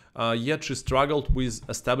 Yet she struggled with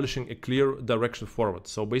establishing a clear direction forward.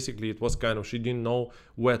 So basically it was kind of, she didn't know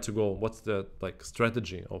where to go, what's the like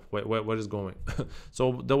strategy of where is going.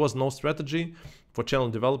 So there was no strategy for channel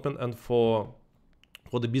development and for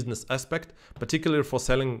the business aspect, particularly for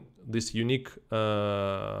selling this unique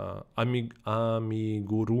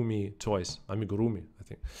amigurumi toys. Amigurumi, I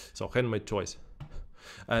think. So handmade toys.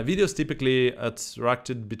 Videos typically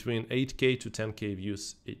attracted between 8K to 10K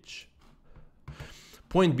views each.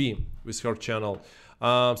 Point B with her channel.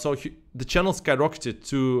 The channel skyrocketed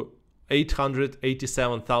to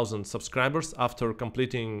 887,000 subscribers after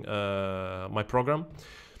completing my program,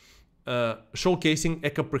 showcasing a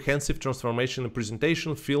comprehensive transformation in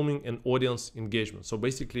presentation, filming, and audience engagement. So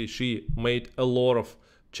basically, she made a lot of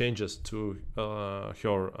changes to her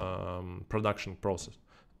production process.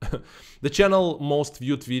 The channel most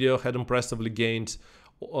viewed video had impressively gained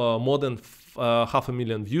more than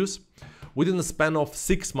 500,000 views. Within a span of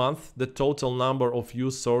 6 months, the total number of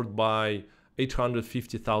views soared by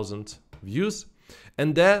 850,000 views.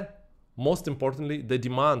 And there, most importantly, the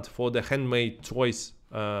demand for the handmade toys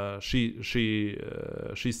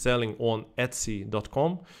she's selling on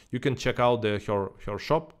Etsy.com. You can check out her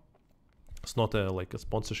shop. It's not like a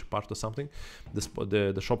sponsorship part or something.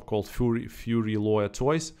 The shop called Fury Lawyer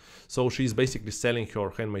Toys. So she's basically selling her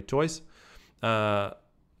handmade toys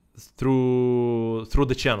through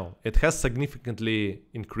the channel. It has significantly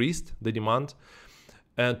increased the demand,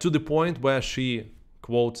 to the point where she,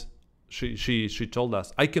 quote, she told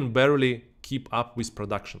us, "I can barely keep up with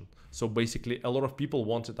production." So basically a lot of people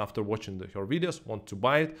wanted, after watching her videos, want to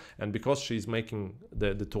buy it, and because she's making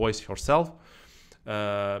the toys herself,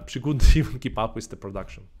 she couldn't even keep up with the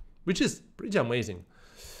production, which is pretty amazing.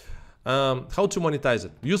 How to monetize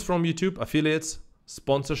it? Views from YouTube, affiliates,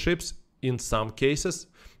 sponsorships in some cases.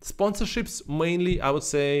 Sponsorships mainly, I would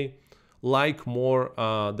say, like more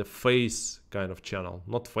the face kind of channel,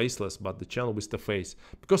 not faceless, but the channel with the face,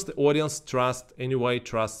 because the audience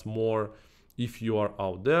trusts more if you are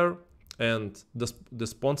out there, and the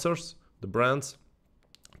sponsors, the brands,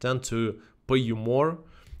 tend to pay you more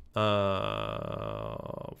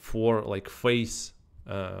for like face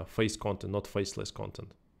content, not faceless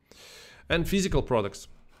content. And physical products.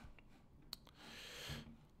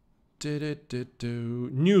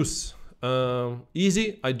 News.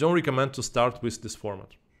 Easy. I don't recommend to start with this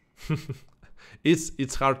format.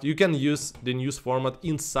 It's hard. You can use the news format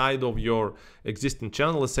inside of your existing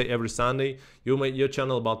channel. Let's say every Sunday you make your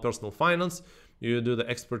channel about personal finance. You do the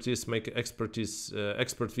expert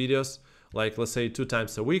videos, like let's say 2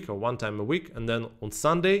 times a week or 1 time a week, and then on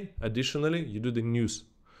Sunday additionally you do the news.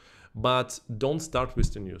 But don't start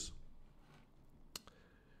with the news.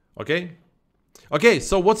 Okay,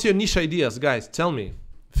 so what's your niche ideas, guys? Tell me.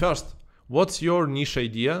 First, what's your niche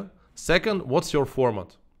idea? Second, what's your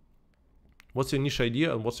format? What's your niche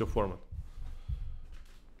idea and what's your format?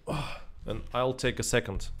 And I'll take a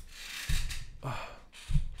second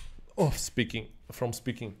of speaking.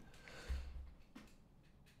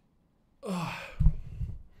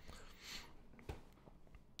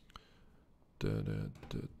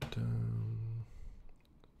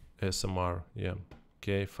 SMR, yeah.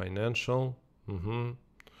 Okay, financial.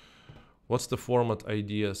 What's the format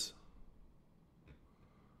ideas?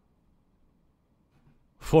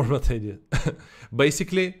 Format idea.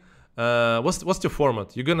 Basically, what's your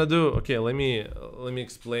format? You're gonna do, okay, let me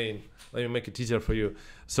explain. Let me make it easier for you.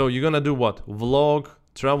 So you're gonna do what? Vlog,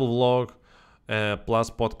 travel vlog, plus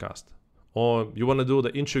podcast. Or you wanna do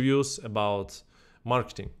the interviews about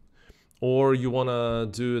marketing. Or you wanna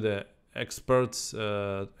do the expert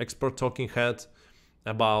talking head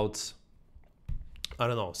about, I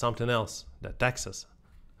don't know, something else, the taxes,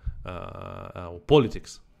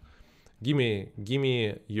 politics. Give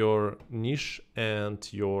me your niche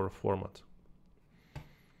and your format.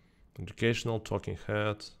 Educational, talking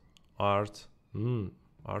head, art.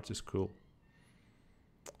 Art is cool.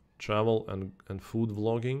 Travel and food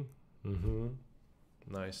vlogging.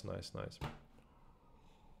 Nice.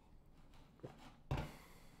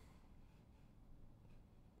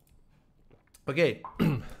 Okay.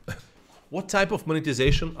 What type of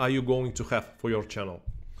monetization are you going to have for your channel?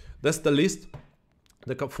 That's the list,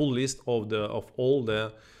 the full list of all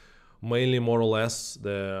the, mainly more or less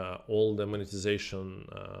all the monetization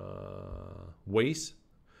ways.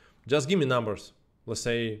 Just give me numbers. Let's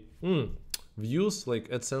say views, like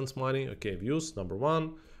AdSense money. Okay, views number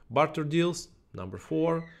 1, barter deals number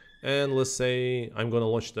 4, and let's say I'm gonna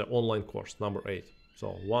launch the online course number 8.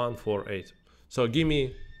 So 148. So give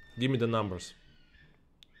me the numbers.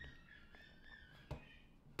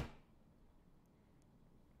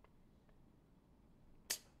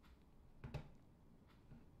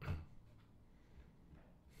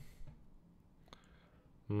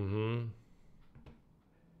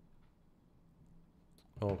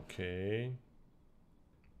 Okay.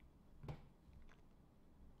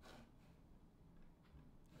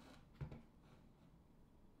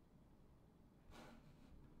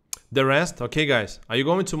 The rest, okay guys, are you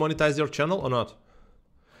going to monetize your channel or not?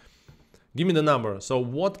 Give me the number. So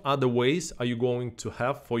what other ways are you going to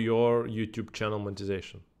have for your YouTube channel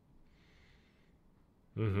monetization?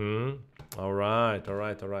 All right.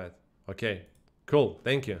 Okay, cool,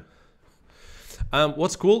 thank you.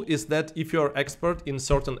 What's cool is that if you're expert in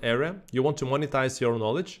certain area, you want to monetize your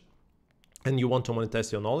knowledge,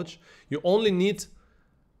 you only need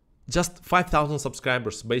just 5,000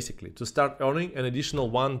 subscribers basically to start earning an additional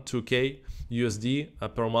 1-2k USD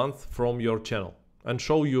per month from your channel. And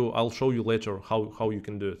I'll show you later how you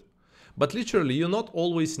can do it. But literally, you not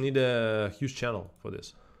always need a huge channel for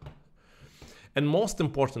this. And most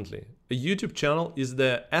importantly, a YouTube channel is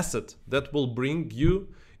the asset that will bring you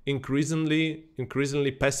increasingly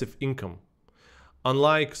passive income.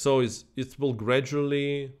 Unlike, it will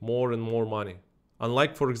gradually more and more money.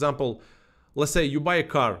 Unlike, for example, let's say you buy a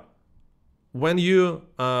car. When you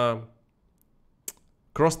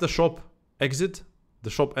cross the shop exit, the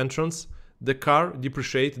shop entrance, the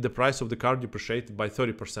price of the car depreciates by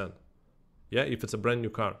 30%. Yeah, if it's a brand new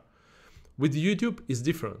car. With YouTube, it's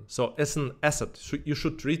different. So as an asset, you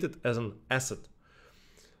should treat it as an asset.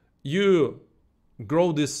 You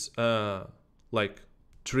grow this like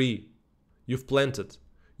tree, you've planted,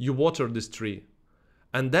 you water this tree,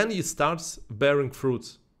 and then it starts bearing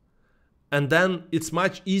fruits. And then it's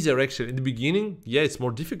much easier actually. In the beginning, yeah, it's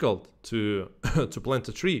more difficult to to plant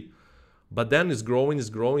a tree, but then it's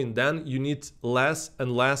growing. Then you need less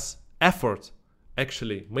and less effort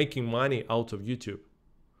actually making money out of YouTube.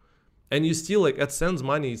 And you still, like, AdSense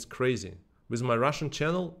money is crazy. With my Russian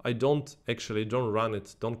channel, I don't run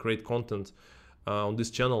it, don't create content on this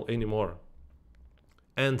channel anymore.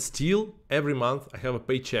 And still every month I have a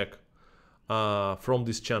paycheck from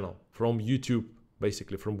this channel, from YouTube,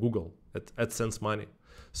 basically from Google. AdSense money.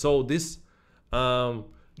 So this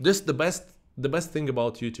the best thing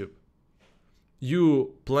about YouTube.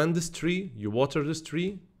 You plant this tree, you water this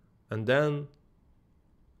tree, and then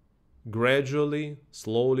gradually,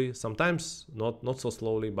 slowly, sometimes not so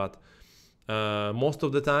slowly, but most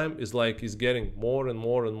of the time is getting more and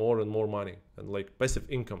more money, and like passive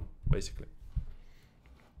income basically.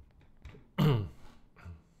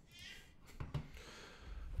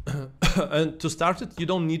 And to start it, you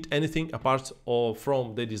don't need anything apart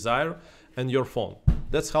from the desire and your phone.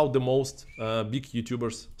 That's how the most big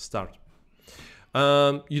YouTubers start.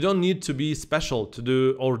 You don't need to be special to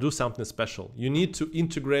do something special. You need to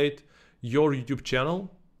integrate your YouTube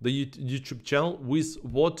channel, YouTube channel, with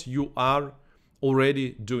what you are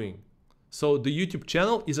already doing. So the YouTube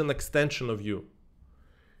channel is an extension of you.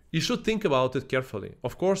 You should think about it carefully.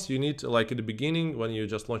 Of course, you need, like at the beginning, when you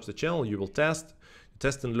just launch the channel, you will test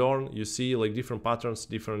and learn. You see like different patterns,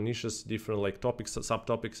 different niches, different like topics,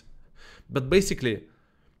 subtopics. But basically,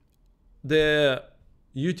 the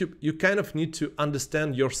YouTube, you kind of need to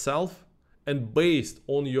understand yourself, and based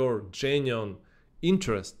on your genuine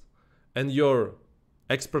interest and your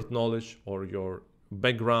expert knowledge or your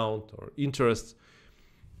background or interests,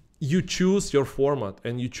 you choose your format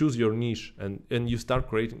and you choose your niche, and you start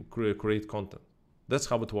create content. That's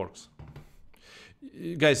how it works.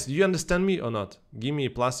 Guys, do you understand me or not? Give me a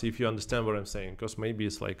plus if you understand what I'm saying, because maybe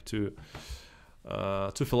it's like too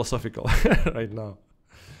philosophical right now.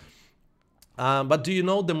 But do you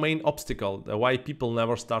know the main obstacle, why people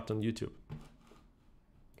never start on YouTube?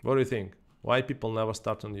 What do you think? Why people never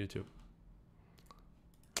start on YouTube?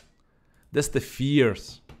 That's the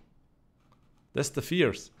fears.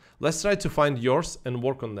 Let's try to find yours and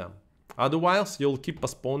work on them. Otherwise, you'll keep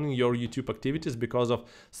postponing your YouTube activities because of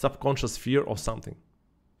subconscious fear of something.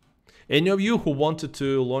 Any of you who wanted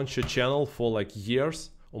to launch a channel for like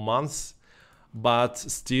years or months, but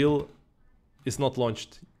still is not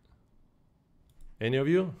launched? Any of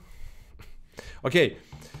you? Okay.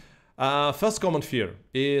 First common fear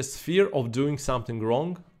is fear of doing something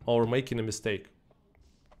wrong or making a mistake.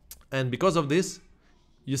 And because of this,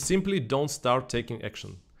 you simply don't start taking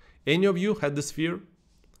action. Any of you had this fear?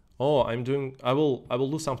 Oh, I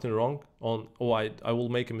will do something wrong, I will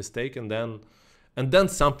make a mistake, and then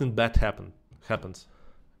something bad happens.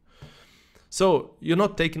 So you're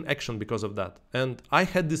not taking action because of that. And I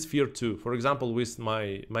had this fear too, for example, with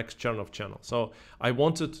my Max Chernov channel. So I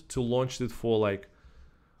wanted to launch it for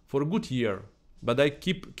a good year, but I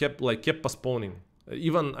kept postponing.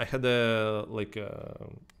 Even I had a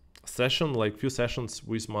session, few sessions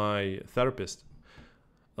with my therapist,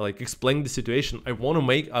 explain the situation. I want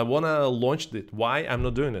to launch it. Why I'm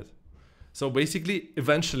not doing it? So basically,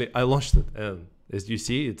 eventually I launched it, and as you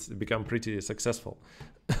see, it's become pretty successful.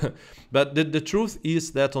 But the truth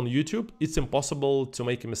is that on YouTube, it's impossible to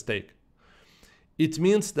make a mistake. It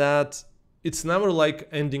means that it's never like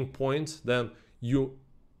ending point. Then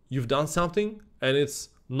you've done something and it's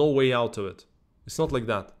no way out of it. It's not like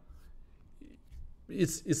that.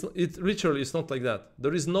 It's literally, it's not like that.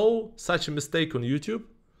 There is no such a mistake on YouTube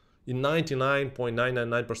in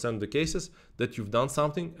 99.999% of the cases that you've done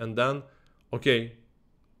something and then, okay,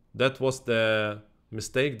 that was the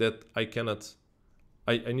mistake that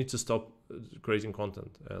I need to stop creating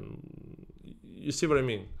content. And you see what I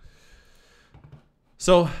mean?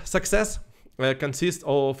 So success consists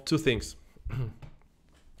of two things.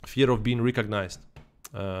 Fear of being recognized,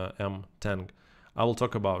 M10. I will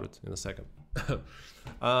talk about it in a second.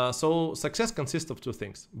 So success consists of two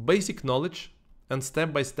things: basic knowledge and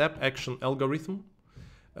step-by-step action algorithm,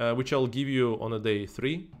 which I'll give you on a day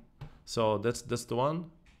 3. So that's the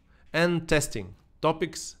one. And testing,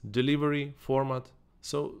 topics, delivery, format.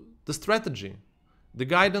 So the strategy, the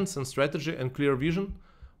guidance and strategy and clear vision,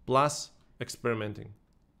 plus experimenting.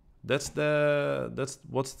 That's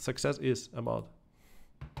what success is about.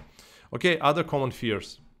 Okay, other common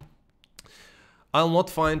fears. I'll not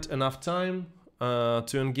find enough time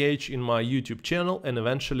to engage in my YouTube channel and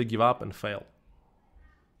eventually give up and fail.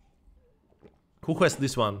 Who has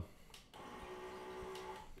this one?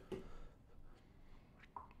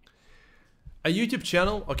 A YouTube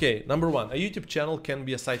channel, okay, number one, a YouTube channel can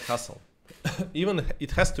be a side hustle. Even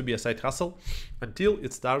it has to be a side hustle until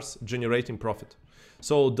it starts generating profit.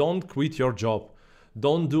 So don't quit your job.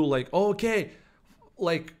 Don't do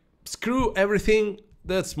screw everything.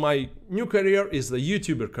 That's my new career, is the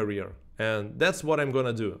YouTuber career. And that's what I'm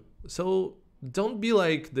gonna do. So don't be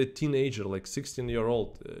like the teenager,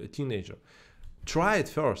 16-year-old teenager. Try it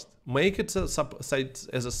first. Make it as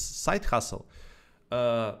a side hustle.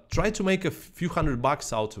 Try to make a few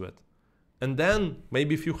 $100 out of it, and then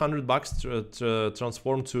maybe a few $100 to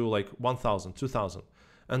transform to 1,000, 2,000,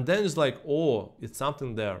 and then it's oh, it's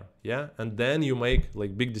something there, yeah. And then you make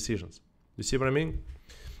big decisions. You see what I mean?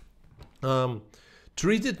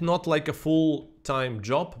 Treat it not like a full-time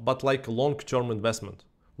job, but like a long-term investment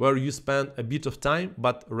where you spend a bit of time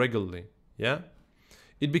but regularly, yeah.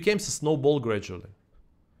 It becomes a snowball gradually,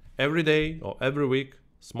 every day or every week.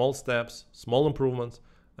 Small steps, small improvements,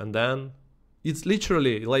 and then it's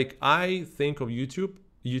literally I think of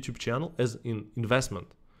YouTube channel as an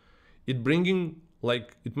investment. It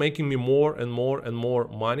making me more and more and more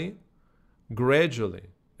money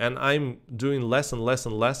gradually, and I'm doing less and less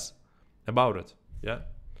and less about it. Yeah.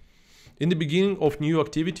 In the beginning of new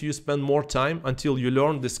activity, you spend more time until you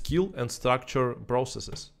learn the skill and structure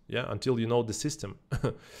processes. Yeah, until you know the system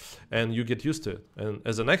and you get used to it. And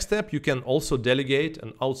as a next step, you can also delegate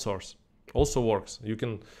and outsource. Also works. You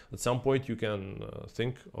can, at some point, you can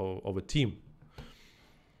think of a team.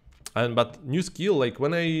 But new skill,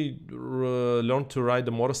 when I learned to ride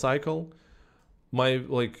a motorcycle,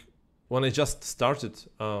 when I just started,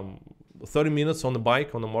 30 minutes on the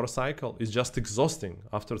bike, on a motorcycle is just exhausting.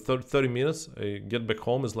 After 30 minutes, I get back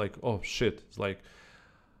home, it's oh shit. It's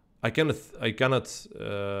I cannot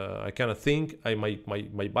think.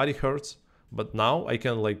 My body hurts, but now I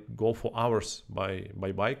can go for hours by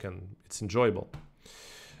bike, and it's enjoyable.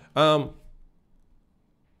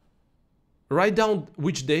 Write down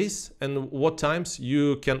which days and what times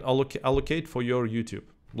you can allocate for your YouTube.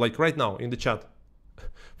 Right now in the chat.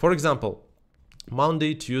 For example,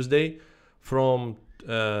 Monday, Tuesday from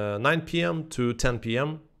 9 p.m. to 10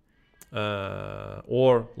 p.m.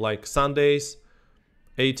 Or Sundays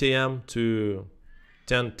 8 a.m. to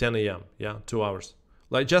 10 a.m. Yeah, 2 hours.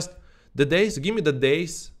 Just the days. Give me the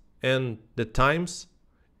days and the times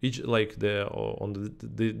each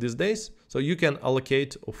these days, so you can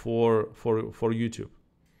allocate for YouTube.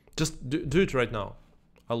 Just do it right now.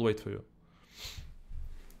 I'll wait for you.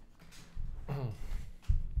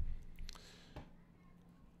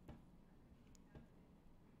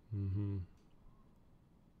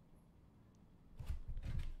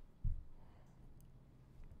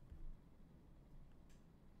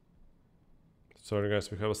 Sorry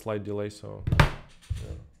guys, we have a slight delay, so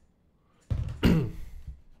yeah.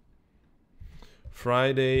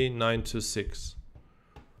 Friday 9 to 6.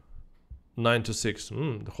 9 to 6,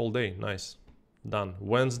 the whole day, nice. Done.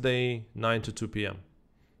 Wednesday, 9 to 2 p.m.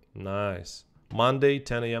 Nice. Monday,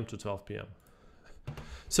 10 a.m. to 12 p.m.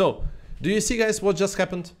 So, do you see, guys, what just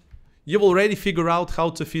happened? You've already figured out how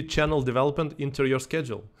to fit channel development into your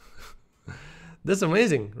schedule. That's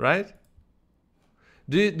amazing, right?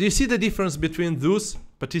 Do you see the difference between those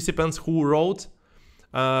participants who wrote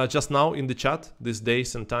just now in the chat, these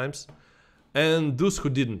days and times, and those who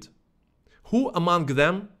didn't? Who among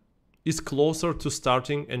them is closer to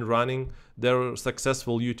starting and running their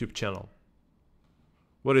successful YouTube channel?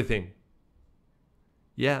 What do you think?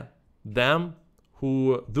 Yeah, those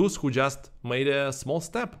who just made a small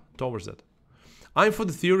step towards it. I'm for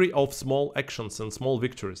the theory of small actions and small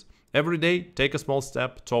victories. Every day, take a small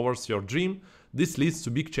step towards your dream. This leads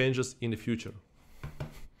to big changes in the future.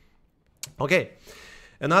 Okay,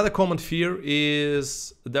 another common fear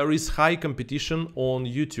is there is high competition on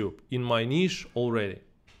YouTube in my niche already.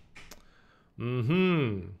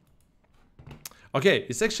 Okay,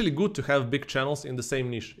 it's actually good to have big channels in the same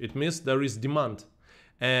niche. It means there is demand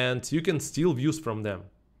and you can steal views from them.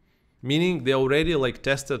 Meaning they already like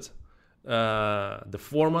tested the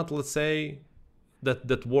format, let's say,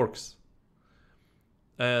 that works.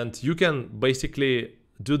 And you can basically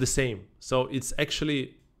do the same. So it's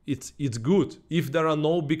actually, it's good. If there are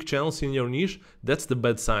no big channels in your niche, that's the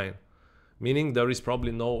bad sign. Meaning there is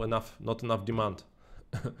probably not enough demand.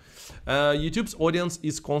 YouTube's audience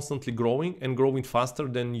is constantly growing and growing faster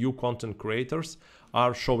than new content creators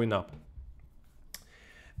are showing up.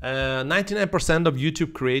 99% of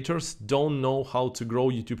YouTube creators don't know how to grow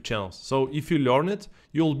YouTube channels. So if you learn it,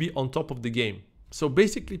 you'll be on top of the game. So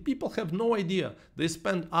basically people have no idea. They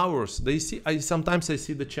spend hours. They see, sometimes I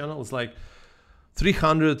see the channel is like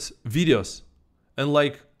 300 videos and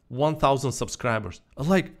like 1,000 subscribers. I'm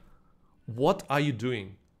like, what are you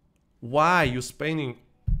doing? Why are you spending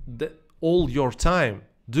all your time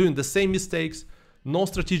doing the same mistakes? No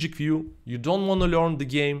strategic view, you don't want to learn the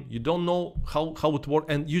game, you don't know how it works,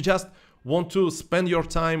 and you just want to spend your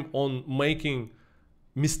time on making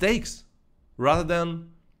mistakes rather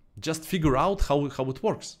than just figure out how it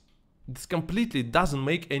works. This completely doesn't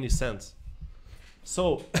make any sense.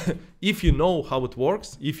 So if you know how it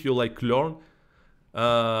works, if you like learn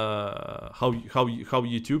how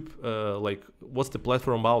YouTube, like what's the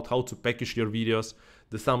platform about, how to package your videos,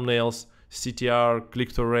 the thumbnails, CTR,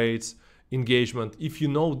 click-through rates, engagement. If you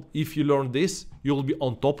learn this, you'll be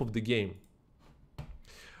on top of the game.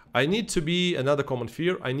 I need to be, another common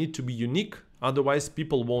fear, I need to be unique, otherwise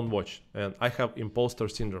people won't watch. And I have imposter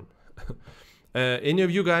syndrome. Any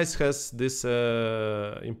of you guys has this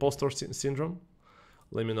imposter syndrome?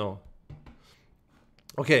 Let me know.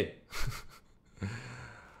 Okay.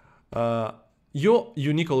 You're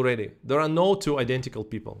unique already. There are no two identical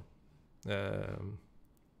people.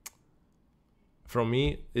 From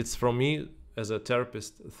me as a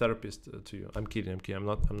therapist to you. I'm kidding. I'm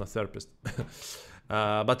not therapist.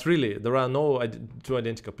 But really, there are no two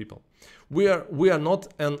identical people. We are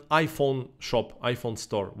not an iPhone shop, iPhone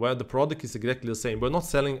store, where the product is exactly the same. We're not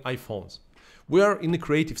selling iPhones. We are in a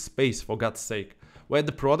creative space, for God's sake, where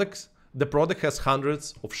the product has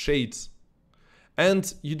hundreds of shades.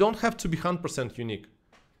 And you don't have to be 100% unique.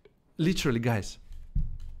 Literally, guys,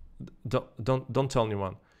 don't tell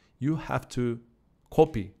anyone. You have to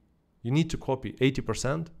copy. You need to copy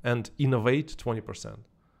 80% and innovate 20%.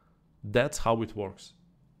 That's how it works.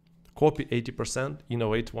 Copy 80%,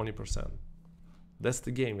 innovate 20%. That's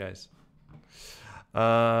the game, guys.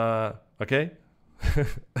 Okay.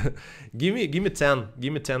 give me 10.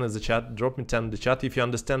 Give me 10 in the chat. Drop me 10 in the chat if you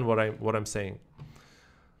understand what I'm saying.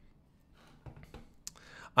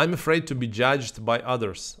 I'm afraid to be judged by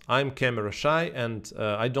others. I'm camera shy and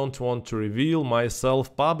I don't want to reveal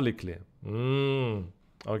myself publicly.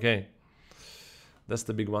 Okay. That's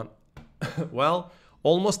the big one. Well,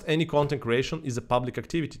 almost any content creation is a public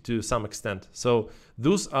activity to some extent. So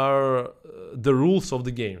those are the rules of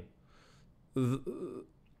the game.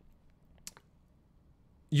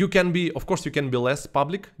 You can be, of course, you can be less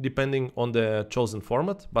public depending on the chosen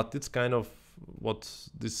format, but it's kind of what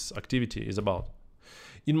this activity is about.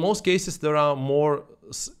 In most cases, there are more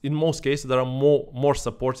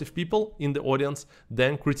supportive people in the audience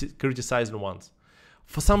than criticizing ones.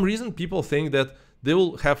 For some reason, people think that they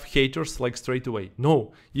will have haters like straight away.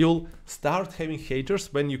 No, you'll start having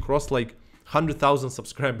haters when you cross like 100,000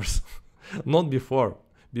 subscribers, not before.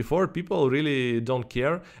 Before, people really don't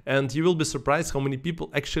care, and you will be surprised how many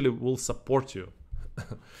people actually will support you.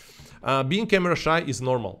 Being camera shy is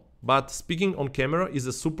normal, but speaking on camera is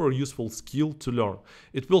a super useful skill to learn.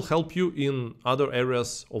 It will help you in other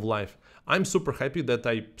areas of life. I'm super happy that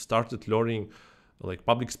I started learning like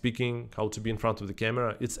public speaking, how to be in front of the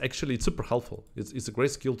camera. It's super helpful. It's a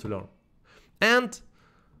great skill to learn. And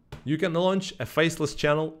you can launch a faceless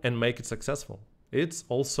channel and make it successful. It's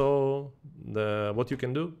also what you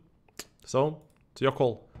can do. So it's your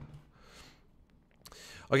call.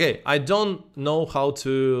 Okay, I don't know how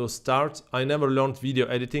to start. I never learned video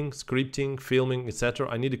editing, scripting, filming, etc.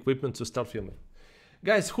 I need equipment to start filming.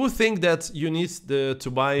 Guys, who think that you need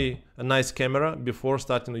to buy a nice camera before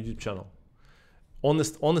starting a YouTube channel?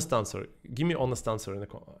 Honest answer. Give me honest answer in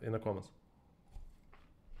the comments.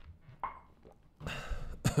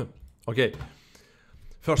 Okay.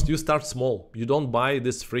 First, you start small. You don't buy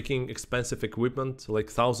this freaking expensive equipment like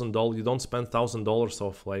 $1,000. You don't spend $1,000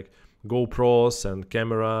 of like GoPros and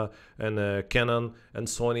camera and Canon and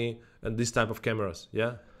Sony and this type of cameras.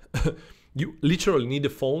 Yeah. You literally need a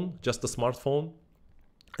phone, just a smartphone,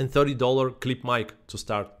 and $30 clip mic to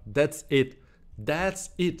start. That's it.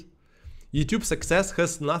 That's it. YouTube success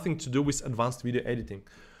has nothing to do with advanced video editing.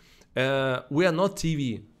 We are not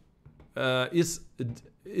TV.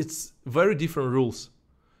 It's very different rules.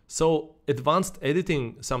 So advanced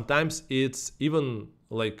editing, sometimes it's even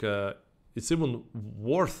like it's even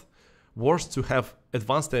worse to have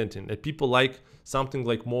advanced editing, and people like something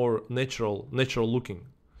like more natural looking.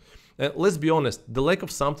 Let's be honest, the lack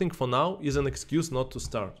of something for now is an excuse not to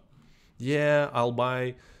start. Yeah, I'll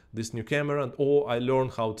buy this new camera, and I learn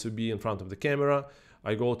how to be in front of the camera,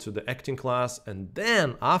 I go to the acting class, and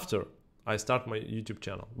then after I start my YouTube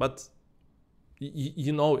channel. But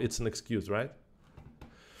you know it's an excuse, right?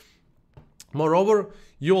 Moreover,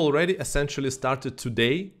 you already essentially started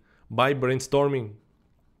today by brainstorming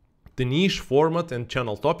the niche, format, and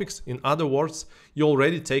channel topics. In other words, you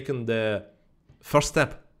already taken the first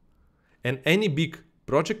step. And any big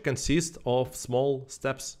project consists of small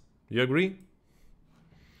steps. You agree?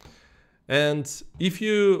 And if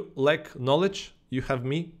you lack knowledge, you have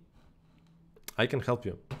me. I can help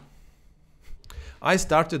you. I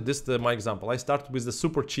started this, my example. I started with the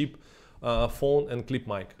super cheap phone and clip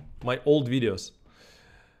mic. My old videos.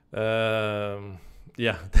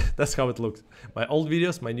 Yeah, that's how it looks. My old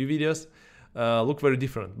videos, my new videos look very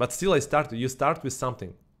different. But still, you start with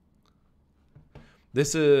something.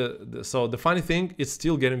 So the funny thing, it's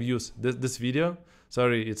still getting views. This video,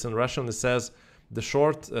 sorry, it's in Russian. It says the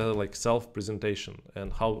short like self presentation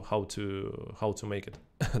and how to make it.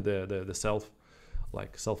 the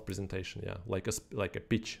self presentation, yeah, like a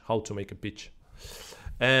pitch, how to make a pitch.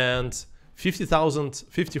 And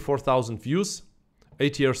 54,000 views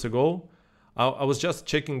 8 years ago. I was just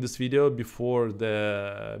checking this video before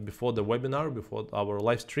the webinar, before our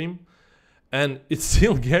live stream, and it's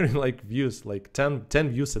still getting like views, like 10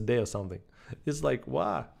 views a day or something. It's like,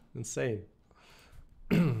 wow, insane.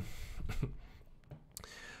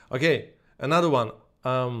 Okay, another one.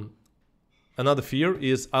 Another fear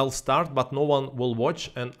is I'll start, but no one will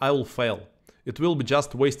watch and I will fail. It will be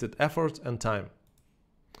just wasted effort and time.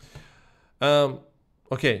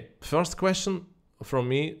 Okay, first question from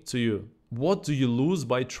me to you. What do you lose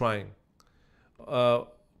by trying?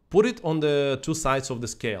 Put it on the two sides of the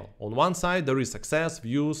scale. On one side, there is success,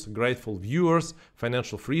 views, grateful viewers,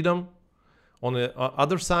 financial freedom. On the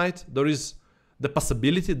other side, there is the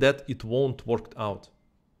possibility that it won't work out.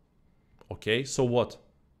 Okay, so what?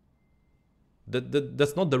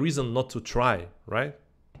 That's not the reason not to try, right?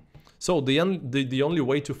 So the only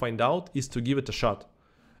way to find out is to give it a shot.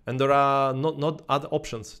 And there are not other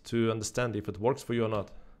options to understand if it works for you or not.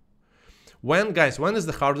 When is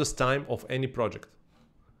the hardest time of any project?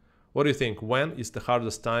 What do you think? When is the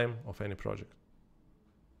hardest time of any project?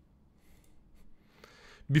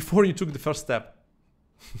 Before you took the first step.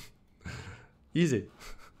 Easy.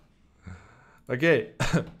 Okay.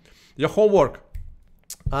 Your homework.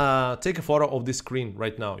 Take a photo of this screen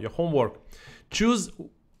right now. Your homework. Choose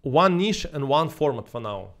one niche and one format for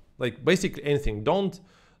now. Like basically anything. Don't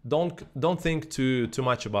think too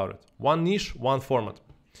much about it. One niche, one format.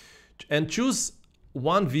 And choose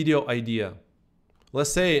one video idea.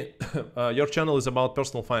 Let's say your channel is about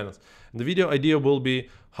personal finance. The video idea will be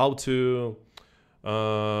how to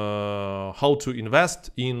invest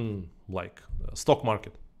in like stock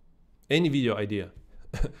market. Any video idea.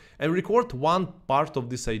 And record one part of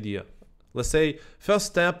this idea. Let's say first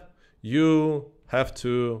step, you have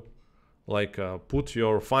to like put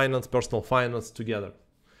your personal finance together.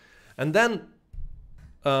 And then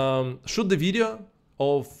shoot the video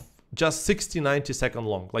of just 60-90 second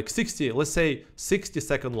long, like 60, let's say 60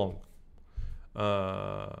 second long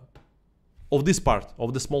of this part,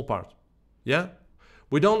 of the small part. Yeah,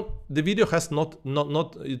 the video has not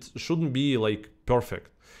it shouldn't be like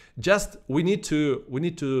perfect. Just we need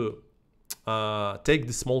to take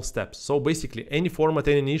the small steps. So basically any format,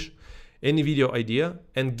 any niche, any video idea,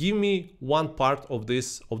 and give me one part of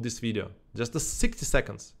this video, just 60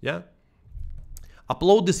 seconds. Yeah,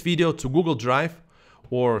 upload this video to Google Drive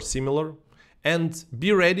or similar, and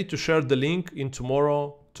be ready to share the link in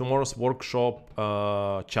tomorrow's workshop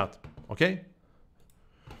chat. Okay,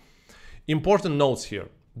 important notes here: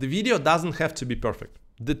 the video doesn't have to be perfect.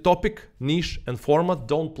 The topic, niche, and format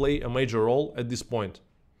don't play a major role at this point.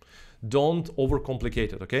 Don't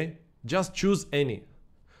overcomplicate it, okay? Just choose any.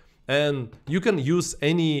 And you can use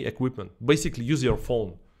any equipment. Basically, use your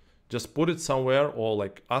phone. Just put it somewhere, or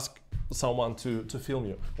like ask someone to film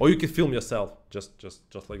you. Or you can film yourself,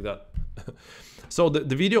 just like that. So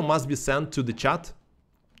the video must be sent to the chat,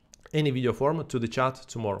 any video format, to the chat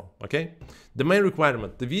tomorrow, okay? The main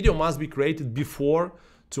requirement: the video must be created before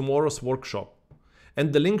tomorrow's workshop.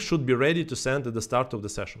 And the link should be ready to send at the start of the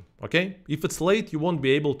session, okay? If it's late, you won't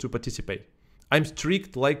be able to participate. I'm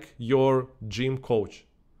strict like your gym coach,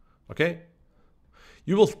 okay?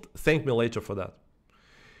 You will thank me later for that.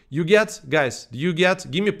 You get, guys,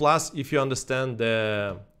 give me plus if you understand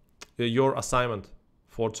your assignment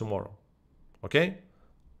for tomorrow, okay?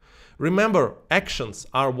 Remember, actions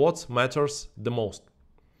are what matters the most.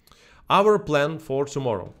 Our plan for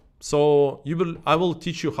tomorrow. So I will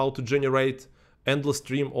teach you how to generate endless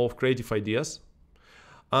stream of creative ideas,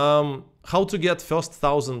 how to get first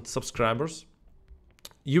 1,000 subscribers.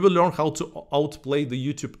 You will learn how to outplay the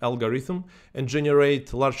YouTube algorithm and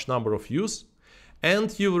generate large number of views,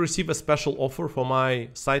 and you will receive a special offer for my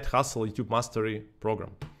Side Hustle YouTube Mastery program.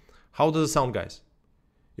 How does it sound, guys?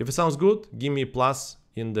 If it sounds good, give me a plus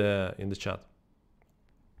in the chat.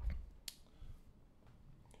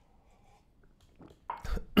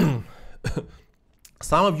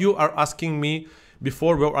 Some of you are asking me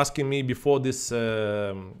before this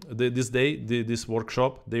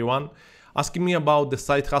workshop, day one, asking me about the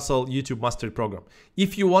Side Hustle YouTube Mastery program.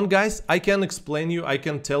 If you want, guys, I can explain you, I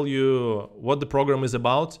can tell you what the program is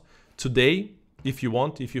about today, if you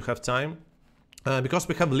want, if you have time, because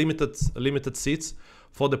we have limited seats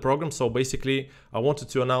for the program. So basically, I wanted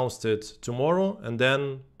to announce it tomorrow, and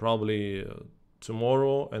then probably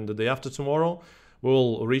tomorrow and the day after tomorrow,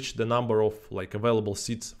 we'll reach the number of like available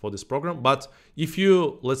seats for this program. But if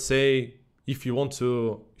you, let's say, if you want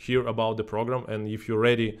to hear about the program, and if you're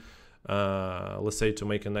ready, let's say, to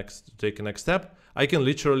take a next step, I can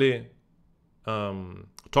literally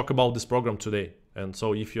talk about this program today. And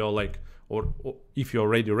so if you're like, or if you're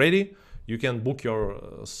already ready, you can book your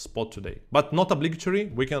spot today, but not obligatory.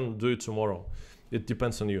 We can do it tomorrow. It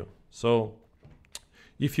depends on you. So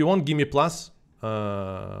if you want, give me plus.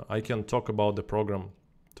 I can talk about the program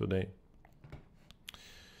today.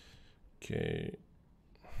 Okay.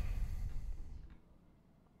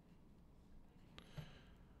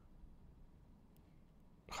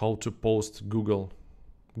 How to post Google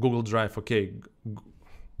Drive. Okay.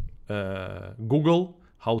 Google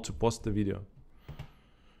how to post the video.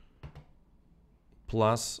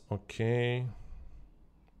 Plus, okay.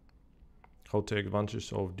 How to take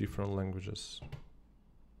advantage of different languages.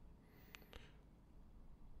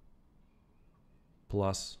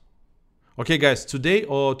 Plus. Okay, guys, today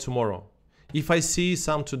or tomorrow? If I see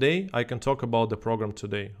some today, I can talk about the program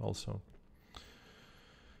today also.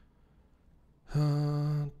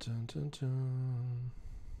 Dun, dun, dun.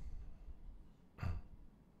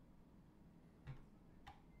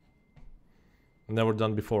 Never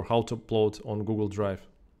done before. How to upload on Google Drive.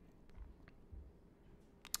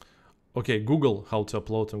 Okay, Google how to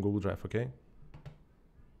upload on Google Drive, okay?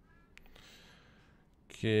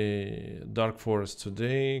 Okay, Dark Forest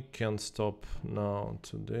today, can't stop now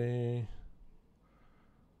today,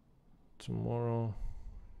 tomorrow.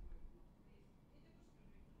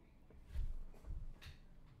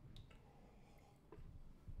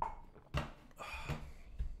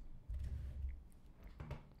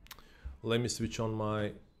 Let me switch on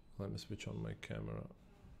my camera.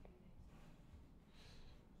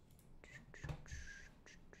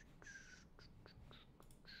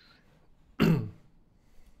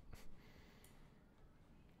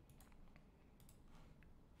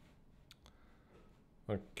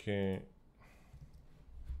 Okay.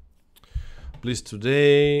 Please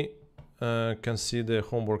today can see the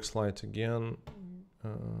homework slide again.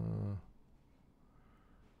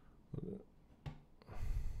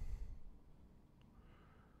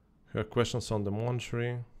 Her questions on the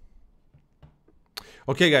monitoring.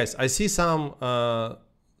 Okay, guys, I see some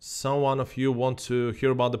one of you want to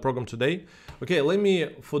hear about the program today. Okay, let me,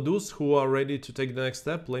 for those who are ready to take the next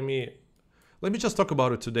step, let me just talk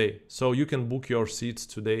about it today. So you can book your seats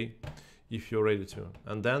today if you're ready to,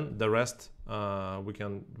 and then the rest we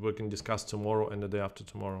can discuss tomorrow and the day after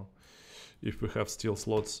tomorrow if we have still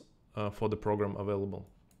slots for the program available.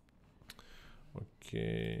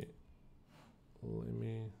 Okay, let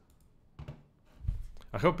me.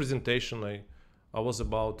 I have a presentation. I was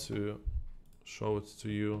about to show it to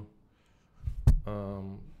you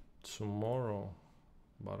tomorrow,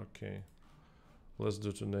 but okay, let's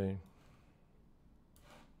do today.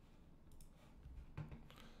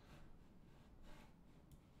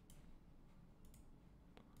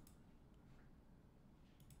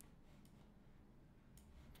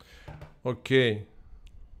 Okay.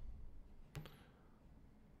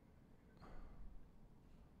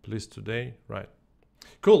 Please today, right?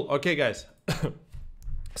 Cool. Okay, guys.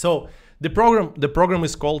 So the program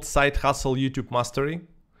is called Side Hustle YouTube Mastery.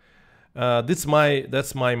 That's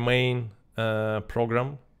my main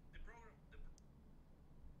program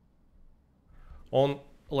on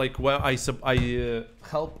like where I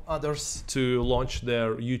help others to launch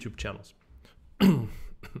their YouTube channels.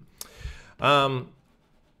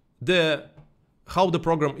 How the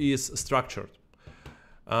program is structured.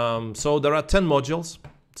 So there are 10 modules.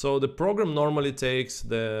 So the program normally takes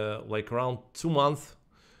around 2 months.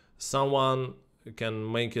 Someone can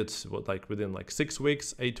make it within 6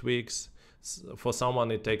 weeks, 8 weeks. For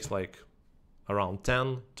someone it takes around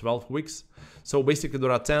 10-12 weeks. So basically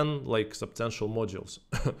there are 10 substantial modules.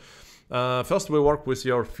 First we work with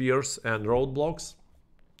your fears and roadblocks.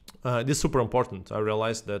 This is super important. I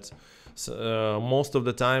realized that most of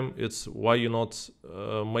the time it's why you're not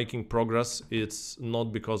making progress. It's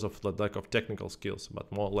not because of the lack of technical skills,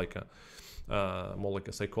 but more like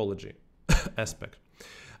a psychology aspect.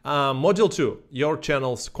 Module 2, your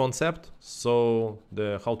channel's concept. So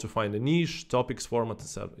how to find a niche, topics, format,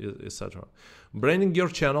 etc. Branding your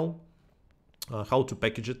channel, how to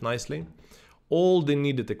package it nicely. All the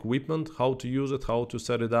needed equipment, how to use it, how to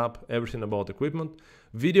set it up, everything about equipment.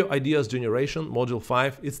 Video ideas generation, module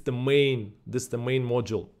 5. This is the main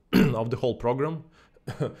module of the whole program.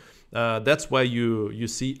 That's where you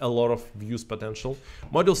see a lot of views potential.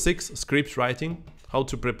 Module 6, script writing, how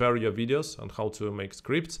to prepare your videos and how to make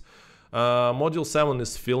scripts. Module 7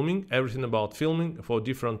 is filming, everything about filming for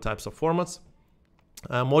different types of formats.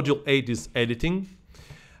 Module 8 is editing.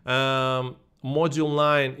 Module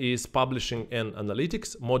 9 is publishing and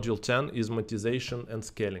analytics. Module 10 is monetization and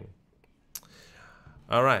scaling.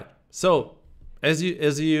 All right. So as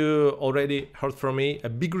you already heard from me, a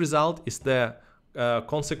big result is the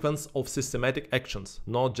consequence of systematic actions,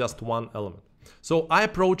 not just one element. So I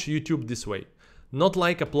approach YouTube this way, not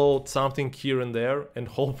like upload something here and there and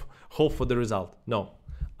hope for the result. No,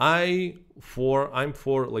 I'm for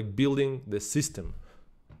building the system.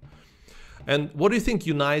 And what do you think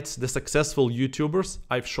unites the successful YouTubers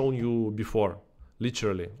I've shown you before?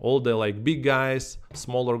 Literally, all the big guys,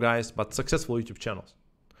 smaller guys, but successful YouTube channels.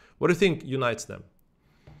 What do you think unites them?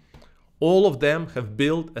 All of them have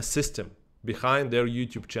built a system behind their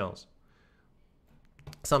YouTube channels.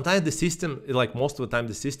 Sometimes the system, most of the time,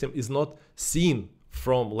 the system is not seen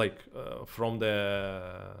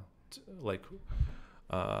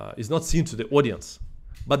is not seen to the audience,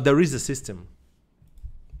 but there is a system.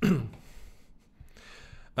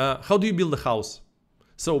 How do you build a house?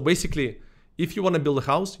 So basically, if you want to build a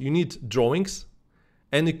house, you need drawings,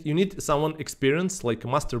 and you need someone experienced, like a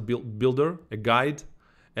master builder, a guide,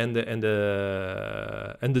 and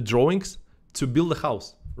the drawings to build a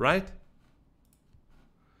house, right?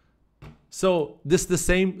 So this is the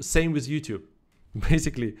same with YouTube.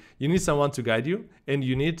 Basically, you need someone to guide you, and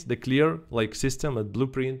you need the clear system and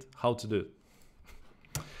blueprint how to do it.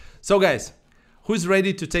 So guys, who is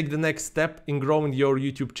ready to take the next step in growing your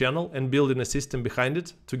YouTube channel and building a system behind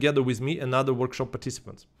it together with me and other workshop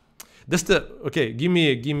participants? That's okay, give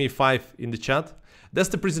me 5 in the chat. That's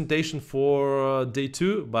the presentation for day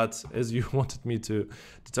 2, but as you wanted me to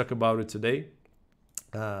talk about it today,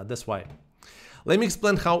 that's why. Let me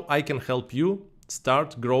explain how I can help you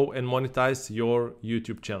start, grow, and monetize your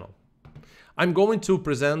YouTube channel. I'm going to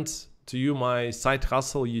present to you my Side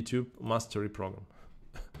Hustle YouTube Mastery Program.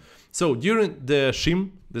 So during the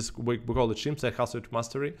SHIM, we call it SHIM, Side Hustle YouTube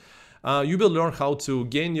Mastery, you will learn how to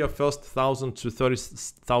gain your first 1,000 to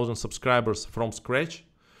 30,000 subscribers from scratch.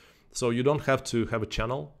 So you don't have to have a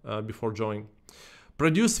channel before joining.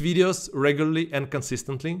 Produce videos regularly and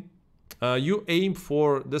consistently. You aim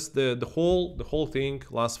for this. The whole thing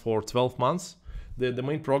lasts for 12 months. The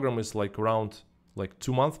main program is around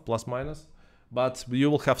 2 months plus minus, but you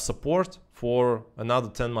will have support for another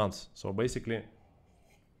 10 months. So basically,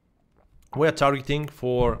 we are targeting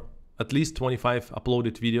for at least 25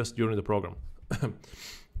 uploaded videos during the program.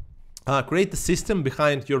 Create a system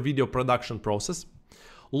behind your video production process.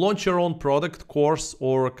 Launch your own product, course,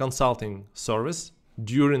 or consulting service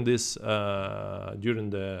during this during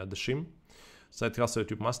the SHIM, Side Hustle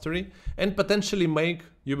YouTube Mastery, and potentially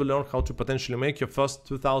you will learn how to potentially make your first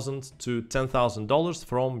 $2,000 to $10,000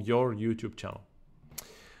 from your YouTube channel.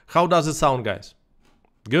 How does it sound, guys?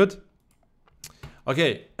 Good?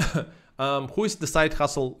 Okay. Who is the Side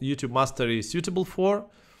Hustle YouTube Mastery suitable for?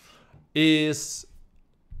 Is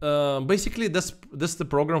basically this the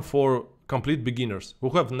program for complete beginners who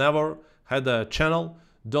have never had a channel,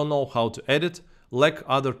 don't know how to edit, lack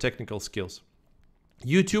other technical skills.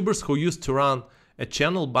 YouTubers who used to run a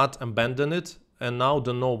channel but abandoned it and now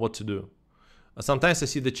don't know what to do. Sometimes I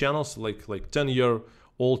see the channels like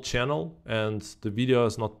 10-year-old channel and the video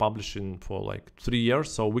is not publishing for like 3 years,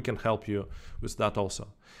 so we can help you with that also.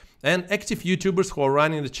 And active YouTubers who are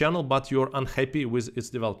running the channel but you're unhappy with its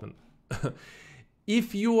development.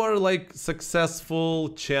 If you are like successful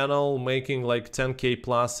channel making like 10K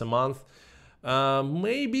plus a month,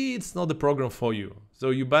 maybe it's not the program for you.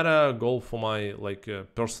 So you better go for my like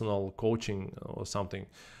personal coaching or something,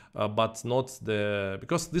 but not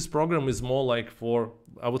because this program is more like for,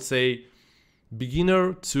 I would say,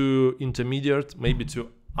 beginner to intermediate, maybe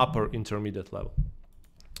to upper intermediate level.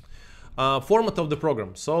 Format of the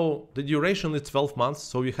program. So the duration is 12 months.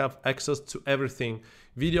 So you have access to everything,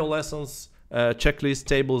 video lessons, checklists,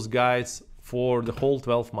 tables, guides for the whole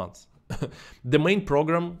 12 months. The main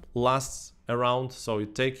program lasts around, so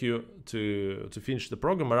it takes you to finish the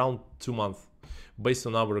program around 2 months based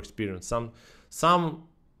on our experience. Some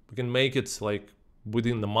we can make it like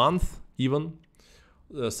within a month even.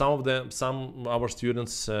 Some our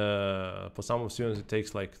students, for some of students it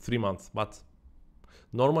takes like 3 months, but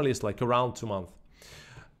normally it's like around 2 months.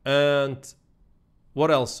 And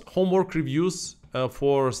what else? Homework reviews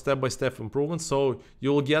for step-by-step improvements. So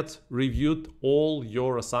you'll get reviewed all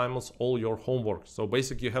your assignments, all your homework. So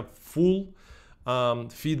basically you have full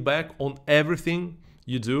feedback on everything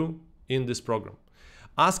you do in this program.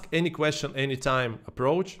 Ask any question anytime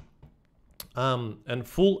approach, and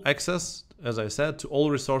full access, as I said, to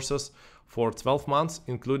all resources for 12 months,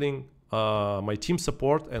 including my team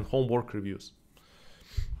support and homework reviews.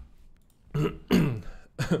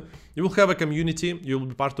 You will have a community. You will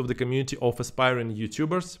be part of the community of aspiring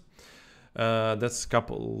YouTubers. That's a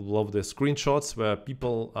couple of the screenshots where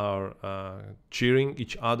people are cheering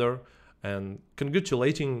each other and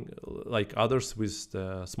congratulating like others with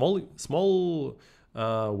the small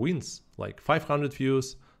wins, like 500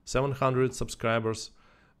 views, 700 subscribers,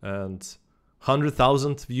 and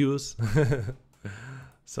 100,000 views.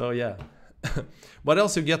 So yeah. What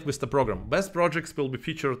else you get with the program? Best projects will be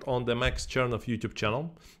featured on the Max Chernov YouTube channel,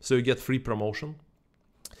 so you get free promotion.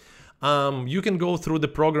 You can go through the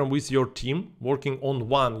program with your team, working on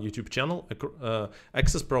one YouTube channel.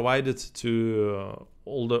 Access provided to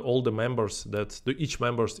all the members, each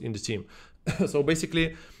members in the team. So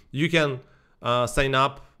basically, you can sign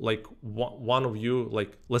up, like one of you,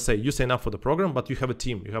 like let's say you sign up for the program, but you have a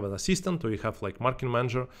team, you have an assistant, or you have like marketing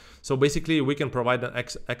manager. So basically we can provide an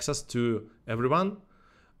access to everyone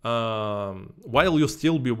while you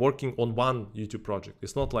still be working on one YouTube project.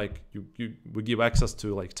 It's not like we give access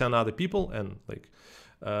to like 10 other people and like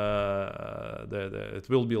it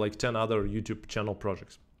will be like 10 other YouTube channel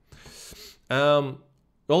projects.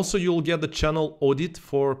 Also, you'll get the channel audit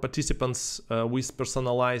for participants with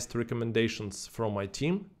personalized recommendations from my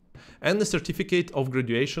team, and the certificate of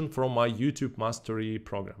graduation from my YouTube Mastery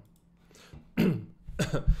program.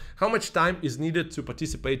 How much time is needed to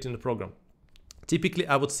participate in the program? Typically,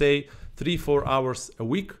 I would say 3-4 hours a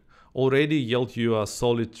week already yield you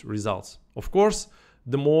solid results. Of course,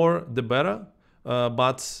 the more the better,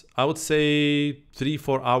 but I would say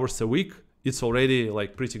 3-4 hours a week, it's already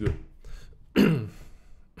like pretty good.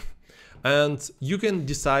 And you can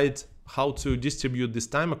decide how to distribute this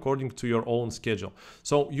time according to your own schedule.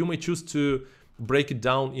 So you may choose to break it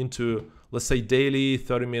down into, let's say, daily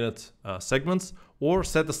 30-minute segments, or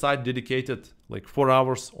set aside dedicated like 4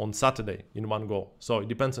 hours on Saturday in one go. So it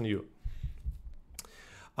depends on you.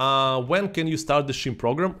 When can you start the SHIM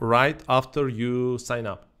program? Right after you sign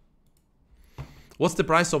up. What's the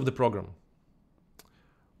price of the program?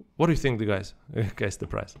 What do you think, the guys? Guess the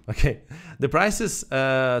price. Okay, the price is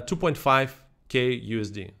 2.5K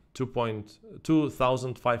USD,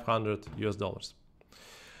 $2,500 US.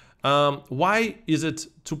 Why is it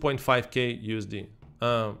 2.5K USD?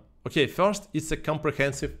 Okay, first, it's a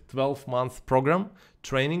comprehensive 12-month program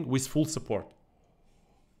training with full support.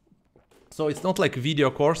 So it's not like a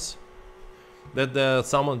video course that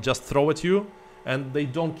someone just throw at you and they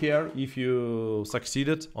don't care if you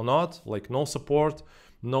succeeded or not, like no support,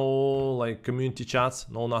 no like community chats,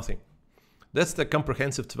 no nothing. That's the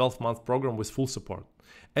comprehensive 12-month program with full support.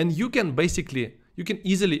 And you can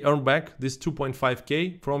easily earn back this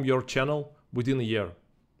 2.5K from your channel within a year.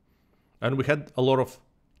 And we had a lot of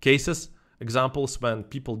cases, examples when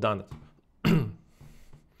people done it.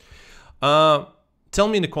 Tell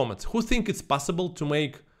me in the comments, who think it's possible to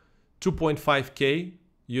make 2.5K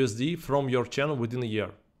USD from your channel within a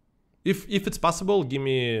year? If it's possible, give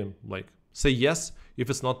me like, say yes. If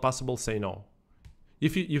it's not possible, say no.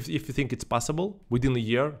 If you think it's possible within a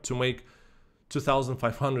year to make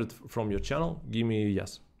 2,500 from your channel, give me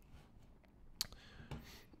yes.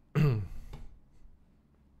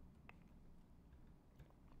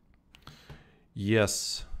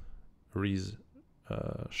 Yes, Riz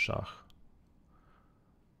Shah.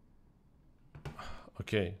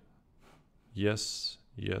 Okay. Yes.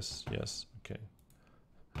 Okay.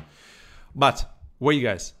 But wait,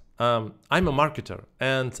 guys. I'm a marketer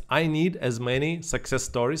and I need as many success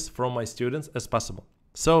stories from my students as possible.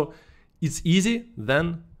 So it's easy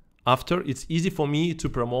then after, it's easy for me to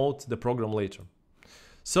promote the program later.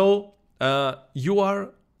 So you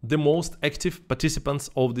are the most active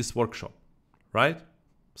participants of this workshop, right?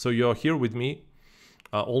 So you're here with me,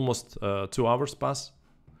 almost 2 hours pass.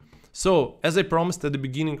 So as I promised at the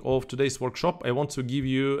beginning of today's workshop, I want to give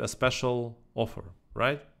you a special offer,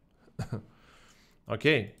 right?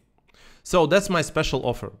 Okay. So that's my special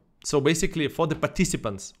offer. So basically for the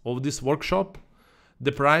participants of this workshop,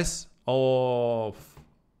 the price of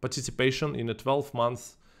participation in a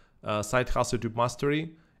 12-month side hustle YouTube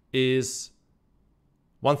mastery is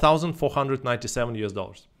 $1,497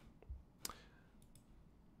 US.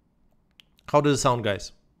 How does it sound,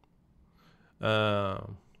 guys?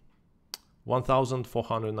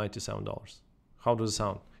 $1,497. How does it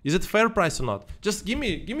sound? Is it fair price or not? Just give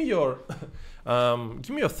me your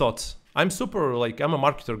give me your thoughts. I'm a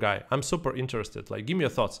marketer guy. I'm super interested. Like, give me your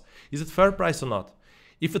thoughts. Is it fair price or not?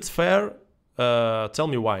 If it's fair, tell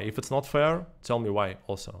me why. If it's not fair, tell me why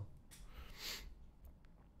also.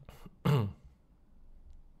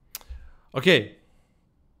 Okay.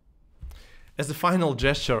 As a final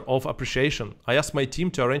gesture of appreciation, I asked my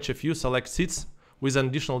team to arrange a few select seats with an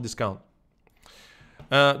additional discount.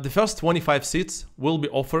 The first 25 seats will be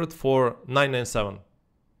offered for $997,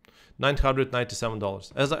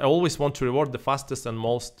 as I always want to reward the fastest and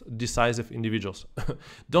most decisive individuals.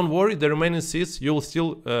 Don't worry, the remaining seats you will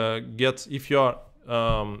still get if you are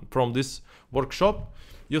from this workshop.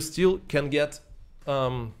 You still can get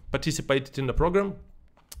participated in the program.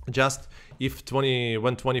 Just if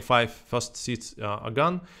when 25 first seats are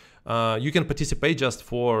gone, you can participate just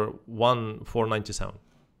for $1,497.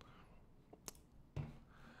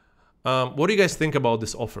 What do you guys think about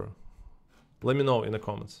this offer? Let me know in the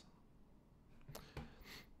comments.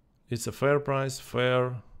 It's a fair price.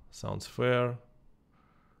 Fair. Sounds fair.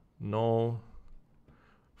 No.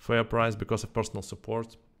 Fair price because of personal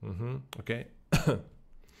support. Okay.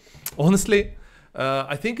 Honestly,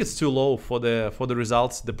 I think it's too low for the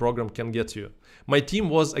results the program can get you. My team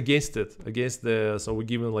was against it, so we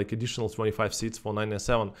given like additional 25 seats for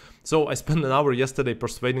 $997. So I spent an hour yesterday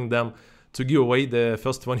persuading them to give away the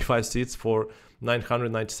first 25 seats for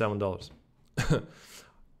 $997.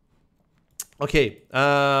 Okay,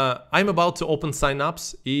 I'm about to open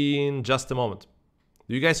signups in just a moment.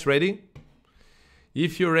 You guys ready?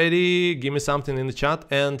 If you're ready, give me something in the chat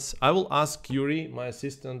and I will ask Yuri, my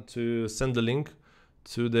assistant, to send the link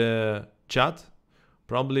to the chat.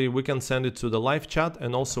 Probably we can send it to the live chat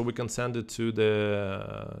and also we can send it to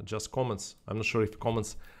the just comments. I'm not sure if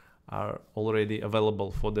comments are already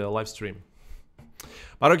available for the live stream.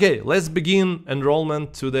 But okay, let's begin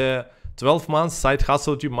enrollment to the 12-month Side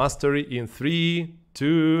Hustle YouTube Mastery in 3,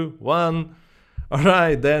 2, 1. All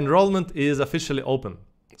right, the enrollment is officially open.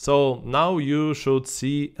 So now you should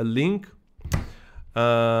see a link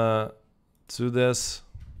to this,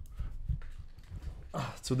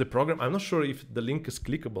 to the program. I'm not sure if the link is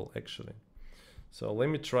clickable actually. So let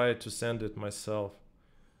me try to send it myself.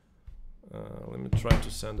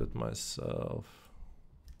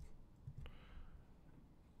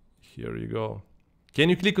 Here you go. Can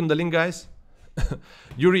you click on the link, guys?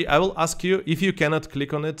 Yuri, I will ask you, if you cannot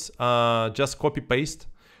click on it, just copy and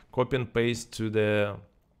paste to the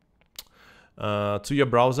to your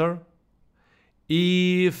browser.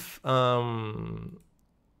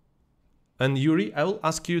 And Yuri, I will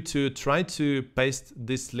ask you to try to paste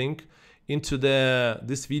this link into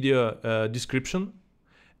this video description,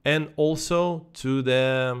 and also to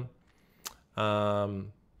the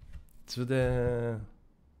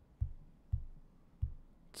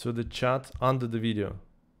chat under the video.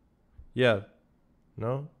 Yeah.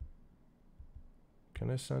 No? Can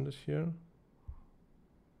I send it here?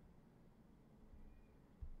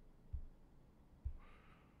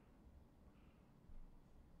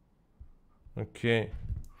 Okay.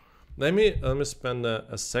 Let me spend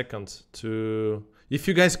a second to. If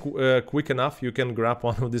you guys quick enough, you can grab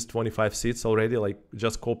one of these 25 seats already. Like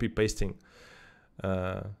just copy pasting.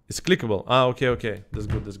 It's clickable. Ah, okay. That's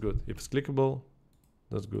good. That's good. If it's clickable,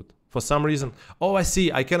 that's good. For some reason, oh, I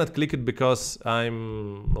see. I cannot click it because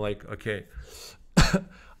I'm like, okay,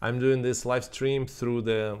 I'm doing this live stream through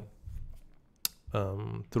the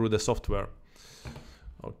software.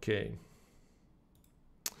 Okay.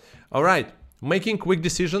 All right. Making quick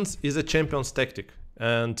decisions is a champion's tactic,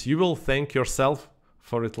 and you will thank yourself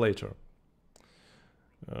for it later.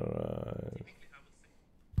 All right.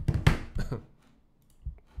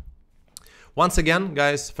 Once again,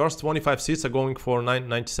 guys, first 25 seats are going for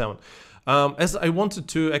 $9.97. As I wanted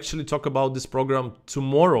to actually talk about this program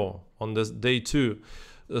tomorrow on this day 2,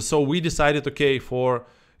 so we decided, okay, if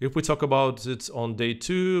we talk about it on day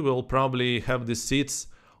 2, we'll probably have the seats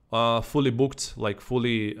fully booked, like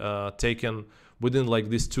fully taken within like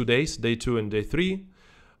these 2 days, day 2 and day 3.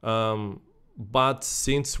 But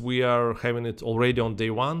since we are having it already on day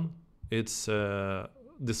 1, it's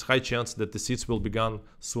this high chance that the seats will be gone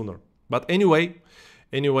sooner. But anyway,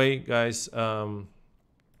 guys,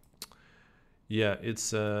 yeah,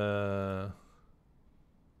 it's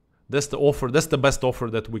that's the offer. That's the best offer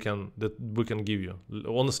that we can give you.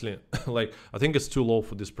 Honestly, like I think it's too low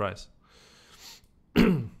for this price.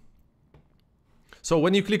 So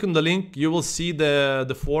when you click on the link, you will see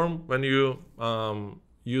the form. When you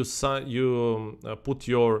put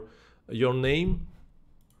your name,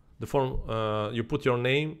 the form you put your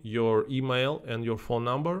name, your email, and your phone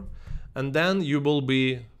number, and then you will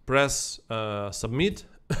be press submit.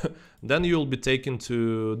 Then you will be taken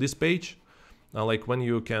to this page, like when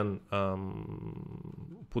you can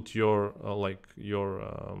put your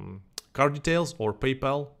card details or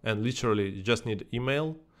PayPal, and literally you just need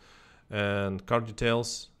email and card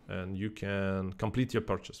details, and you can complete your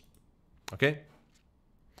purchase.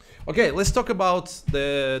 Okay, let's talk about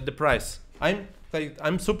the price.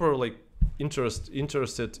 I'm super like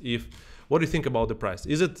interested if what do you think about the price?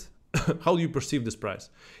 Is it how do you perceive this price?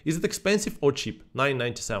 Is it expensive or cheap?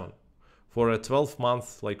 $9.97 for a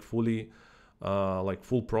 12-month like fully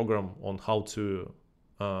full program on how to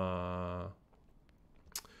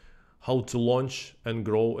launch and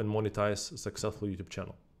grow and monetize a successful YouTube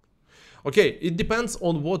channel. Okay, it depends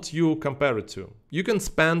on what you compare it to. You can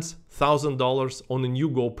spend $1,000 on a new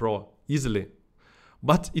GoPro easily,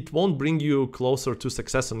 but it won't bring you closer to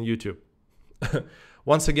success on YouTube.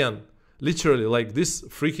 Once again, literally, like these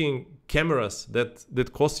freaking cameras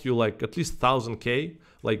that cost you like at least 1,000K,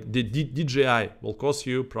 like the DJI will cost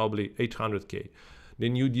you probably 800K. The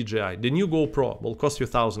new DJI, the new GoPro will cost you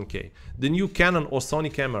 1,000K. The new Canon or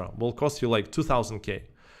Sony camera will cost you like 2,000K.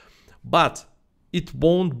 But it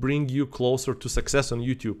won't bring you closer to success on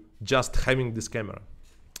YouTube just having this camera.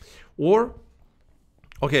 Or,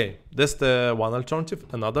 okay, that's the one alternative.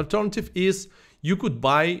 Another alternative is you could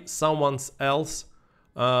buy someone else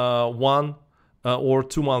 1 or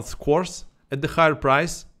 2 months course at the higher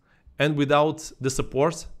price and without the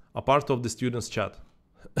support a part of the students chat.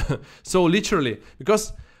 So literally,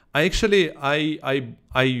 because I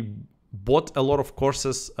bought a lot of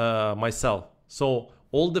courses myself. So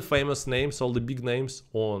all the famous names, all the big names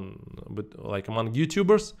like among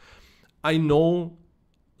YouTubers, I know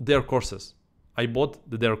their courses. I bought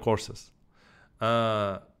their courses.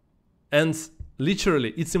 And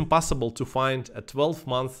literally, it's impossible to find a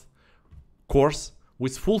 12-month course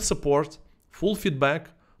with full support, full feedback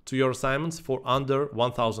to your assignments for under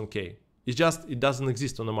 1,000K. It doesn't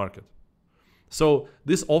exist on the market. So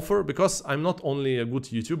this offer, because I'm not only a good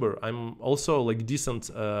YouTuber, I'm also like decent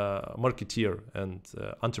marketeer and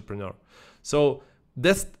entrepreneur. So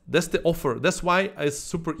that's the offer. That's why it's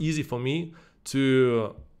super easy for me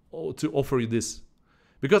to offer you this,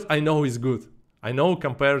 because I know it's good. I know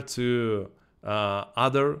compared to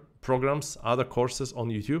other programs, other courses on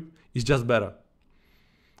YouTube, it's just better.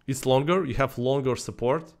 It's longer. You have longer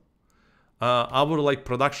support. Our like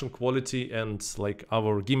production quality and like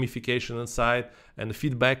our gamification inside and the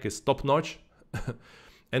feedback is top notch.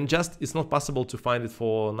 And just it's not possible to find it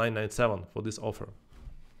for $9.97 for this offer.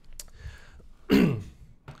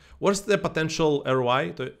 What's the potential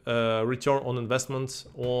ROI, return on investment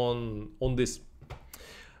on this?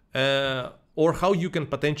 Or how you can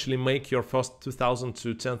potentially make your first $2,000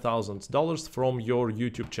 to $10,000 from your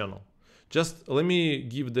YouTube channel? Just let me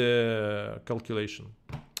give the calculation.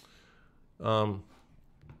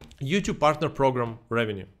 YouTube Partner Program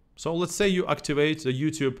revenue. So let's say you activate the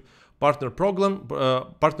YouTube partner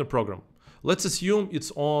program. Let's assume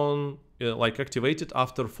it's on like activated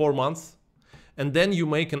after 4 months, and then you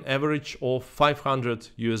make an average of 500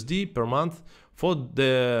 USD per month for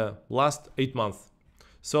the last 8 months.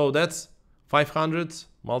 So that's 500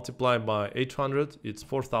 multiplied by 800, it's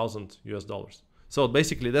 4,000 US dollars. So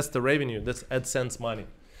basically that's the revenue, that's AdSense money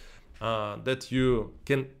that you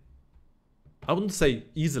can, I wouldn't say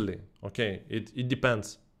easily, okay, it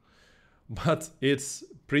depends, but it's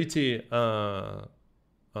pretty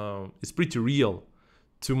real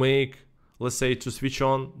to make, let's say, to switch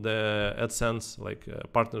on the AdSense like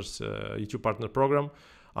partners YouTube partner program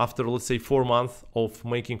after, let's say, 4 months of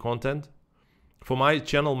making content. For my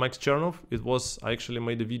channel Max Chernov, it was, I actually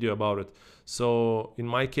made a video about it. So in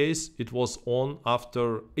my case, it was on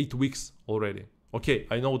after 8 weeks already. Okay,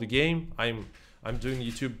 I know the game. I'm doing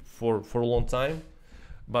YouTube for a long time,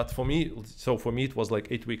 but for me, it was like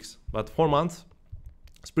 8 weeks. But 4 months,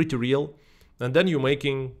 it's pretty real. And then you're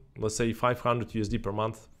making, let's say, 500 USD per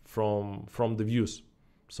month from the views.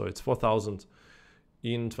 So it's 4,000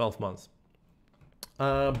 in 12 months.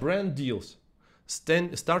 Brand deals,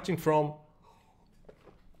 starting from,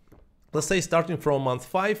 let's say, starting from month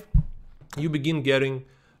 5, you begin getting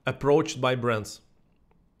approached by brands.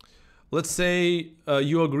 Let's say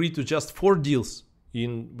you agree to just 4 deals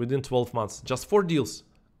within 12 months, just 4 deals.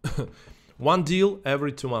 1 deal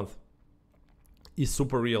every 2 months is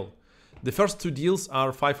super real. The first 2 deals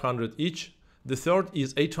are 500 each, the third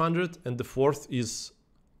is 800, and the fourth is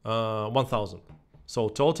 1,000. So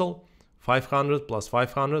total 500 plus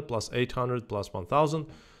 500 plus 800 plus 1,000,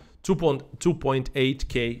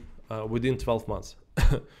 2.8K within 12 months.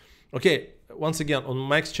 Okay, once again, on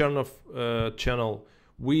Max Chernov channel,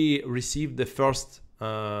 we received the first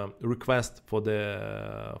request for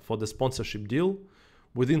the sponsorship deal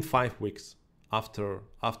within 5 weeks after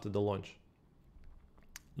the launch.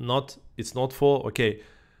 It's not for, okay,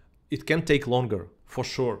 it can take longer for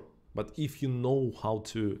sure, but if you know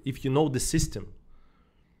if you know the system,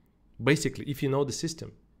 basically, if you know the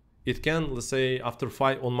system, it can, let's say, after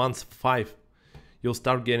on month 5, you'll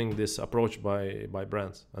start getting this approach by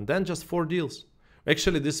brands, and then just 4 deals.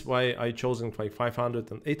 Actually, this is why I chosen like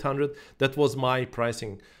 500 and 800. That was my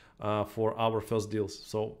pricing for our first deals.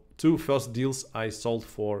 So 2 first deals I sold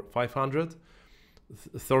for 500,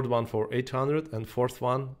 third one for 800, and fourth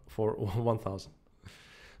one for 1,000.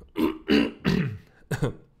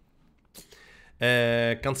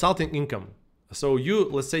 Consulting income. So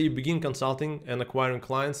let's say you begin consulting and acquiring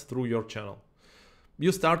clients through your channel.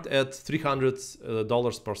 You start at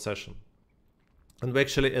 $300 per session. And we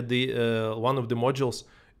actually, at the one of the modules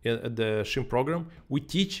at the SHIM program, we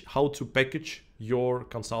teach how to package your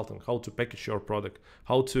consulting, how to package your product,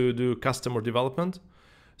 how to do customer development,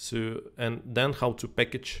 and then how to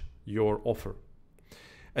package your offer.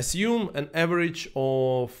 Assume an average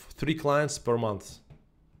of 3 clients per month.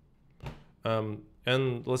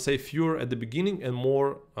 And let's say fewer at the beginning and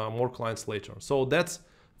more clients later. So that's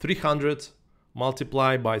 300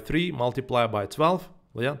 multiplied by 3 multiplied by 12.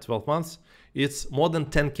 Yeah, 12 months. It's more than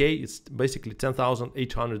 10K. It's basically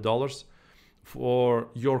 $10,800 for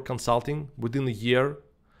your consulting within a year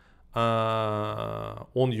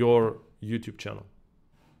on your YouTube channel.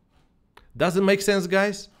 Does it make sense,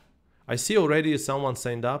 guys? I see already someone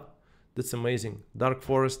signed up. That's amazing. Dark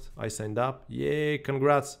Forest, I signed up. Yay,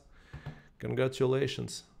 congrats.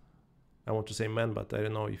 Congratulations. I want to say man, but I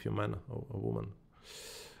don't know if you're man or a woman.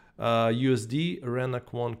 USD, Rena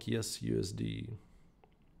Kwonk, yes, USD.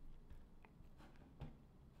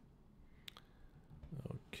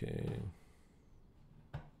 Okay.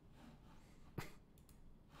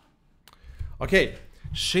 Okay,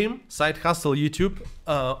 SHIM, Side Hustle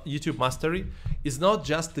YouTube Mastery, is not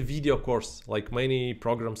just a video course like many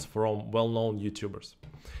programs from well-known YouTubers.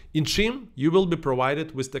 In SHIM, you will be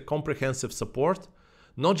provided with the comprehensive support,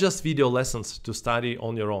 not just video lessons to study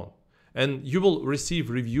on your own. And you will receive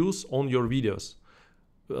reviews on your videos,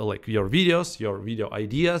 like your video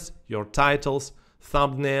ideas, your titles,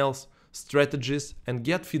 thumbnails, strategies, and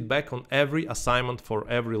get feedback on every assignment for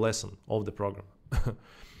every lesson of the program.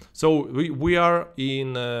 So we are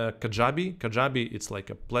in Kajabi. Kajabi, it's like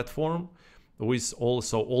a platform with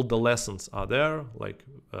also all the lessons are there, like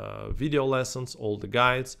video lessons, all the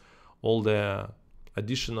guides, all the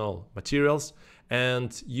additional materials,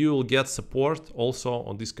 and you will get support also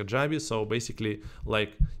on this Kajabi. So basically,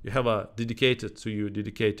 like you have a dedicated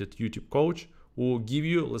YouTube coach who will give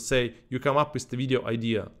you, let's say you come up with the video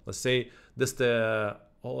idea. Let's say that's the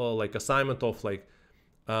like assignment of like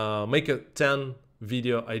make a 10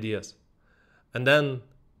 video ideas, and then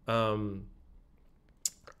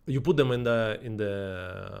you put them in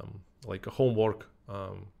the like a homework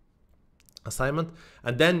assignment,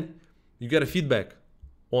 and then you get a feedback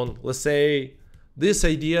on, let's say, this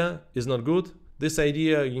idea is not good, this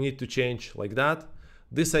idea you need to change like that,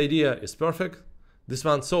 this idea is perfect, this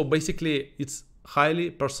one. So basically it's highly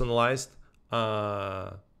personalized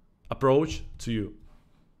approach to you.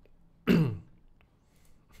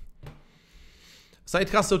 Side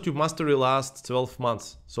Hustle Tube Mastery lasts 12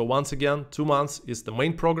 months. So once again, 2 months is the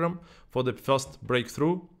main program for the first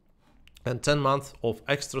breakthrough, and 10 months of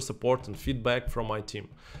extra support and feedback from my team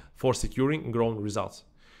for securing and growing results.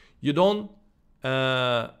 You don't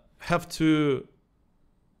have to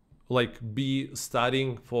like be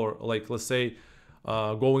studying for, like, let's say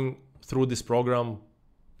going through this program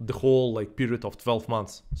the whole like period of 12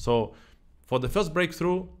 months. So for the first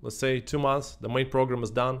breakthrough, let's say 2 months, the main program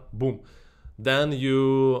is done, boom. Then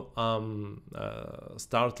you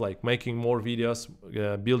start like making more videos,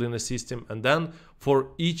 building a system, and then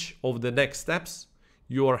for each of the next steps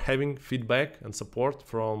you are having feedback and support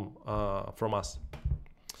from us.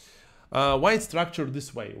 Why it's structured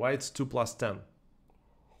this way? Why it's 2 plus 10?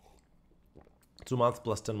 2 months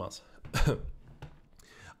plus 10 months.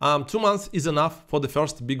 2 months is enough for the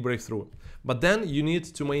first big breakthrough, but then you need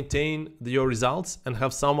to maintain your results and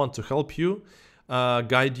have someone to help you,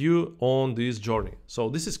 guide you on this journey. So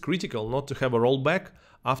this is critical, not to have a rollback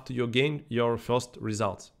after you gain your first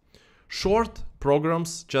results. Short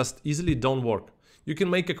programs just easily don't work. You can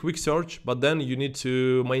make a quick search, but then you need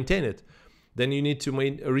to maintain it. Then you need to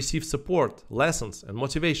receive support, lessons, and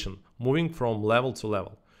motivation, moving from level to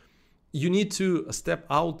level. You need to step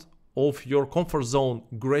out of your comfort zone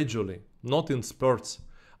gradually, not in spurts.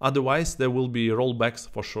 Otherwise, there will be rollbacks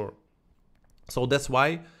for sure. So that's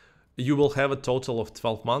why you will have a total of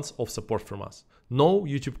 12 months of support from us. No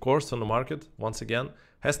YouTube course on the market, once again,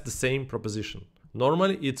 has the same proposition.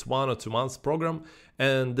 Normally, it's 1 or 2 months program,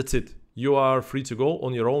 and that's it. You are free to go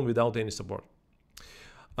on your own without any support.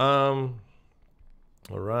 All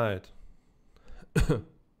right.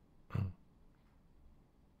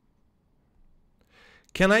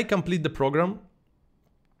 Can I complete the program?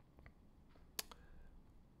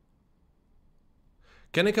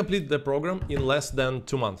 Can I complete the program in less than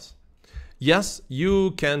 2 months? Yes,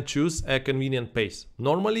 you can choose a convenient pace.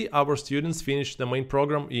 Normally, our students finish the main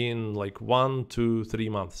program in like 1 to 3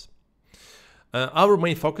 months. Our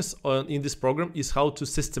main focus in this program is how to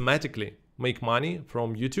systematically make money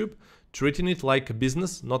from YouTube, treating it like a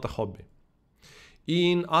business, not a hobby.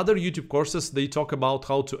 In other YouTube courses, they talk about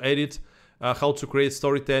how to edit, how to create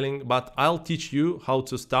storytelling, but I'll teach you how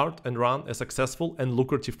to start and run a successful and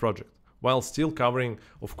lucrative project, while still covering,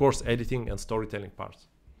 of course, editing and storytelling parts.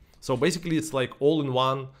 So basically, it's like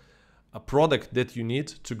all-in-one product that you need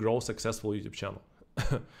to grow a successful YouTube channel.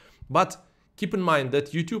 But keep in mind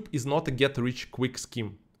that YouTube is not a get-rich-quick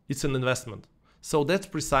scheme. It's an investment. So that's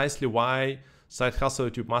precisely why Side Hustle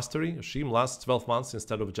YouTube Mastery scheme lasts 12 months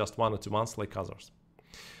instead of just 1 or 2 months like others.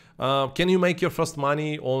 Can you make your first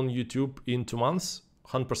money on YouTube in 2 months?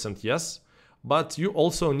 100% yes. But you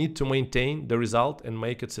also need to maintain the result and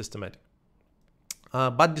make it systematic.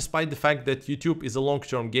 But despite the fact that YouTube is a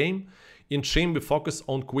long-term game, in Stream we focus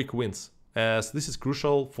on quick wins, as this is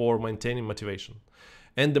crucial for maintaining motivation.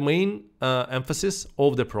 And the main emphasis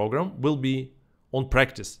of the program will be on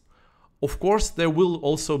practice. Of course, there will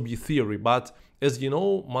also be theory, but as you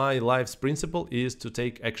know, my life's principle is to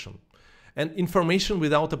take action. And information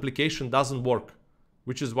without application doesn't work,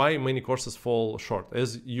 which is why many courses fall short,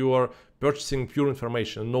 as you are purchasing pure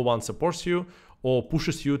information. No one supports you or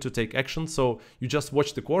pushes you to take action, so you just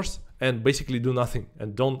watch the course and basically do nothing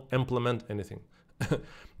and don't implement anything.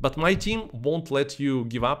 But my team won't let you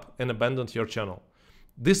give up and abandon your channel.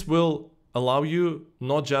 This will allow you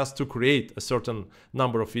not just to create a certain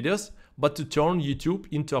number of videos, but to turn YouTube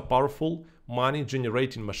into a powerful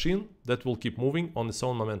money-generating machine that will keep moving on its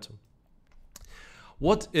own momentum.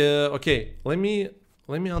 Okay, let me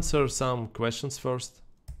answer some questions first.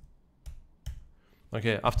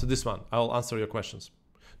 Okay, after this one, I'll answer your questions.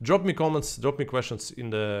 Drop me comments, drop me questions in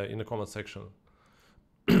the comment section.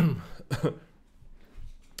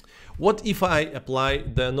 What if I apply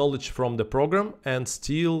the knowledge from the program and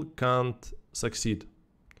still can't succeed?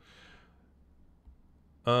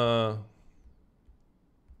 The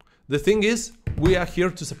thing is, we are here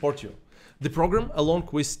to support you. The program, along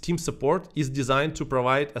with team support, is designed to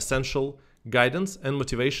provide essential guidance and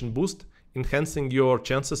motivation boost, enhancing your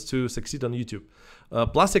chances to succeed on YouTube.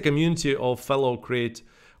 Plus, a community of fellow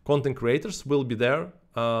content creators will be there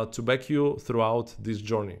to back you throughout this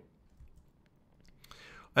journey.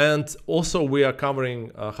 And also, we are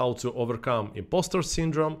covering how to overcome imposter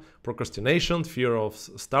syndrome, procrastination, fear of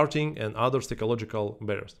starting, and other psychological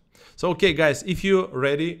barriers. So, okay, guys, if you're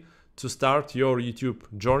ready to start your YouTube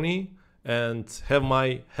journey and have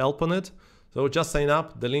my help on it. So just sign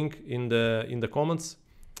up, the link in the comments,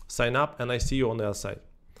 sign up, and I see you on the other side.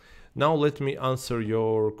 Now let me answer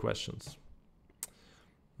your questions.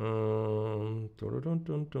 There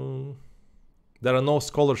are no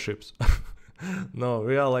scholarships. No,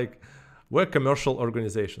 we're a commercial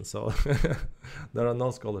organization, so there are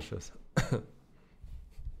no scholarships.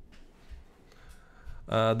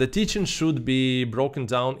 The teaching should be broken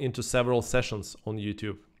down into several sessions on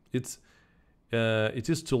YouTube. It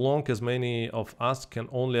is too long, as many of us can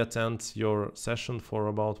only attend your session for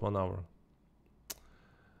about 1 hour.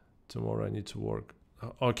 Tomorrow I need to work.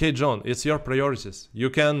 Okay, John, it's your priorities. You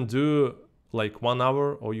can do like 1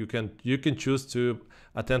 hour, or you can choose to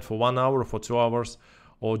attend for 1 hour, for 2 hours,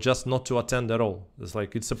 or just not to attend at all.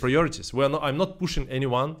 It's a priorities. I'm not pushing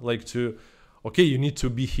anyone okay, you need to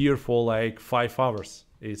be here for like 5 hours.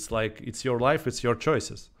 It's your life, it's your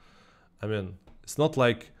choices. I mean, it's not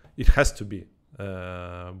like it has to be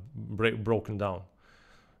broken down.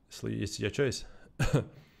 It's your choice.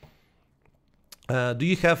 Do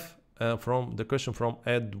you have, from the question from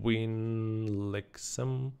Edwin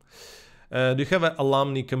Lexem, do you have an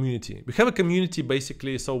alumni community? We have a community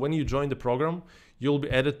basically, so when you join the program, you'll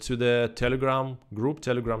be added to the Telegram group,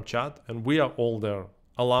 Telegram chat, and we are all there.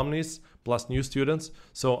 Alumnis plus new students.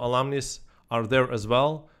 So alumnis are there as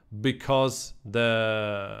well because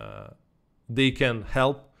they can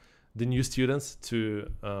help the new students to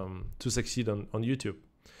succeed on YouTube.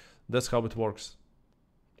 That's how it works.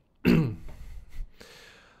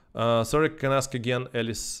 Sorry, can I ask again,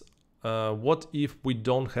 Alice? What if we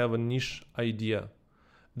don't have a niche idea?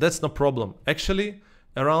 That's no problem. Actually,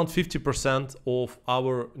 around 50% of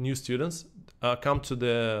our new students come to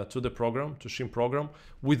the program, to SHIM program,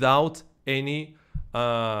 without any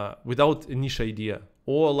without a niche idea,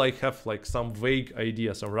 or have some vague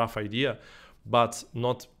idea, some rough idea, but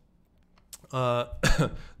not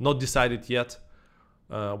not decided yet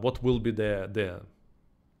what will be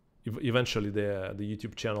eventually the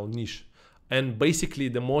YouTube channel niche. And basically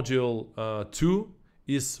the module 2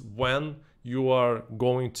 is when you are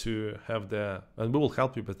going to have and we will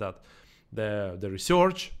help you with that, the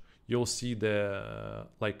research. You'll see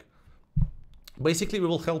basically we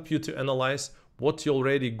will help you to analyze what you're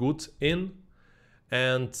already good in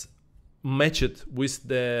and match it with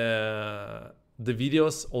the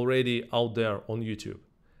videos already out there on YouTube.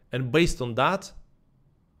 And based on that,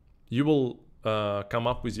 you will come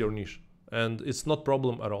up with your niche, and it's not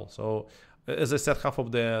problem at all. So as I said, half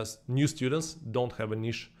of the new students don't have a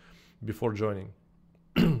niche before joining.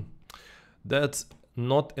 That's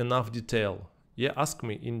not enough detail. Yeah, ask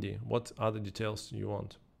me, Indy, what other details you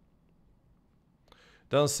want.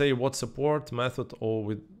 Don't say what support method or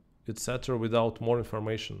with etc. without more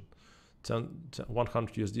information.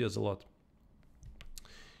 100 USD is a lot.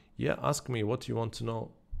 Yeah, ask me what you want to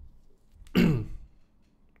know.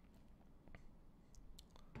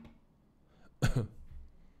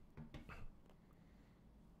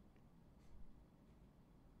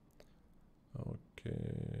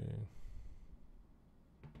 Okay.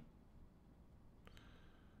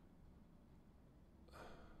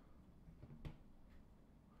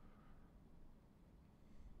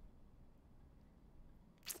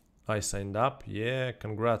 I signed up. Yeah,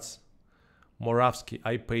 congrats. Moravsky,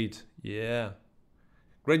 I paid. Yeah.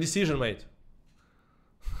 Great decision, mate.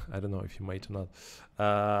 I don't know if you made or not.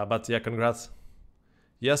 But yeah, congrats.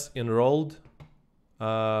 Yes, enrolled.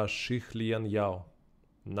 Shihlian Yao.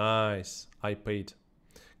 Nice. I paid.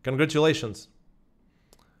 Congratulations.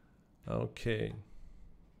 Okay.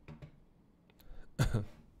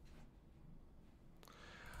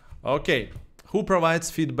 Okay. Who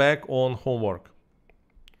provides feedback on homework?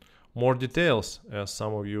 More details, as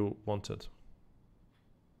some of you wanted.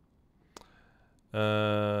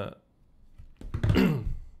 Who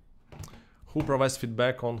provides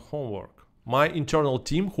feedback on homework? My internal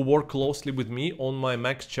team, who work closely with me on my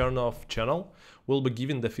Max Chernov channel, will be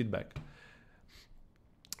giving the feedback.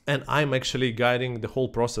 And I'm actually guiding the whole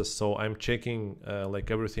process, so I'm checking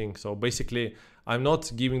everything. So basically, I'm not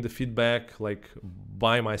giving the feedback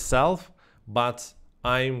by myself, but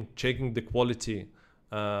I'm checking the quality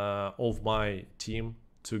of my team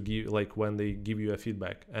to give when they give you a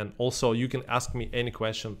feedback. And also you can ask me any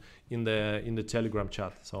question in the Telegram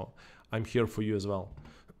chat, so I'm here for you as well.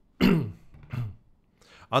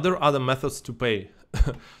 Other methods to pay.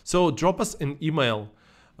 So drop us an email.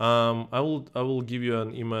 I will give you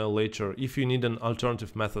an email later if you need an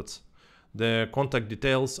alternative methods. The contact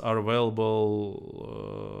details are available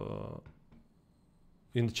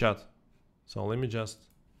in the chat. So let me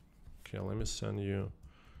send you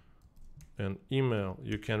an email.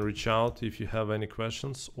 You can reach out if you have any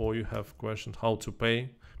questions, or you have questions how to pay.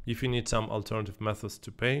 If you need some alternative methods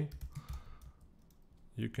to pay,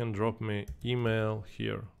 you can drop me email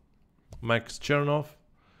here. Max Chernov,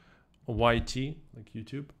 YT, like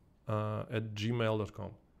YouTube, at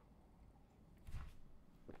gmail.com.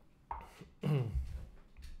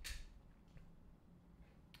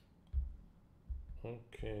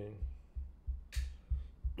 Okay.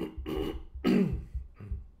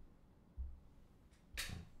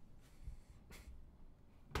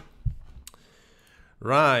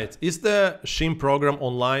 Right. Is the SHIM program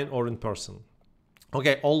online or in person?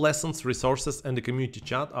 Okay, all lessons, resources, and the community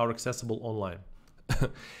chat are accessible online.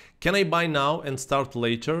 Can I buy now and start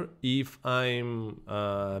later if I'm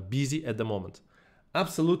busy at the moment?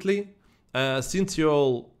 Absolutely. Since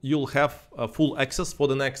you'll have full access for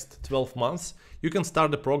the next 12 months, you can start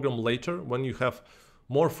the program later when you have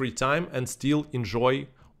more free time and still enjoy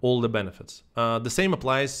all the benefits. The same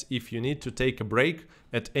applies if you need to take a break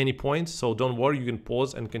at any point, so don't worry, you can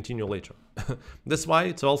pause and continue later. That's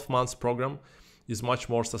why 12 months program is much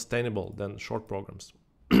more sustainable than short programs.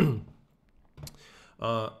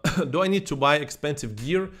 Do I need to buy expensive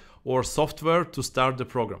gear or software to start the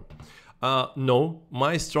program? No,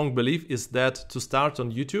 my strong belief is that to start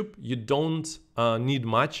on YouTube, you don't need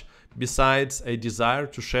much besides a desire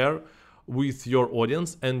to share with your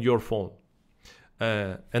audience and your phone.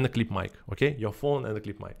 And a clip mic, okay? Your phone and a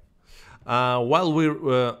clip mic. While we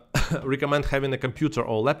recommend having a computer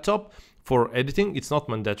or laptop for editing, it's not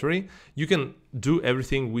mandatory. You can do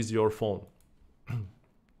everything with your phone.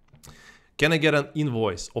 Can I get an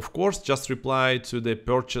invoice? Of course, just reply to the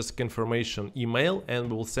purchase confirmation email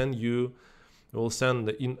and we'll send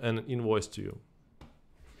an invoice to you.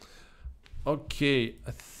 Okay,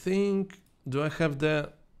 I think, do I have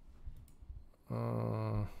the...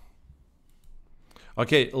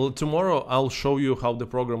 Okay, tomorrow I'll show you how the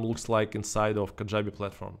program looks like inside of Kajabi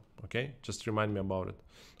platform. Okay, just remind me about it.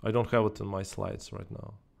 I don't have it in my slides right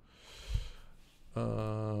now.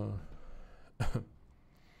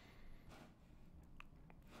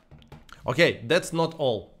 Okay, that's not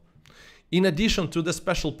all. In addition to the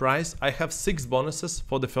special price, I have 6 bonuses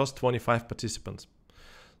for the first 25 participants.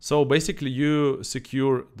 So basically you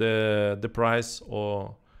secure the price,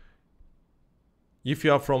 or if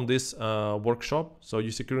you are from this workshop, so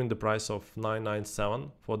you're securing the price of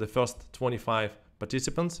 $997 for the first 25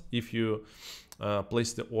 participants if you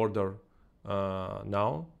place the order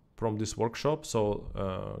now from this workshop. So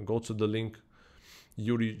go to the link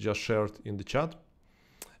Yuri just shared in the chat.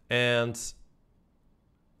 And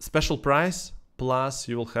special price plus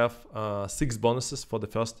you will have 6 bonuses for the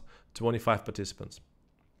first 25 participants.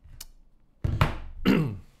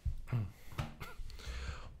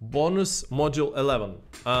 Bonus module 11,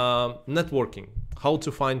 networking, how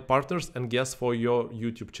to find partners and guests for your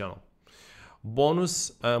YouTube channel.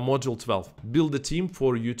 Bonus module 12, build a team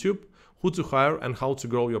for YouTube, who to hire and how to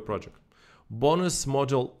grow your project. Bonus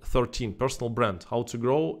module 13, personal brand, how to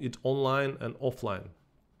grow it online and offline.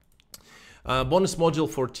 Bonus module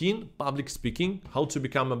 14, public speaking, how to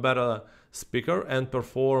become a better speaker and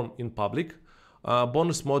perform in public.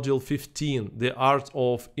 Bonus module 15, the art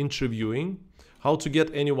of interviewing, how to get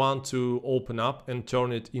anyone to open up and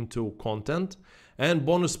turn it into content. And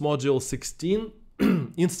bonus module 16,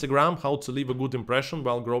 Instagram, how to leave a good impression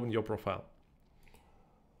while growing your profile.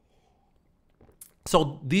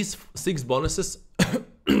 So these 6 bonuses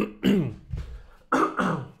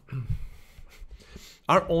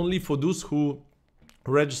are only for those who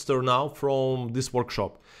register now from this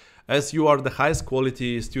workshop, as you are the highest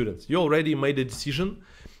quality students. You already made a decision.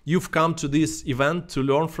 You've come to this event to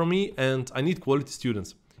learn from me, and I need quality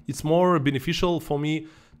students. It's more beneficial for me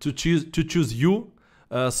to choose you,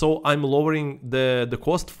 so I'm lowering the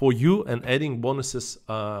cost for you and adding bonuses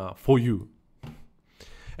for you.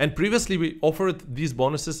 And previously we offered these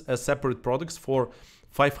bonuses as separate products for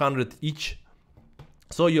 500 each,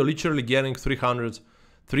 so you're literally getting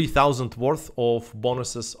 3,000 worth of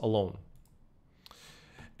bonuses alone.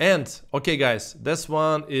 And okay guys, this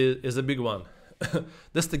one is a big one.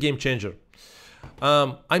 That's the game changer.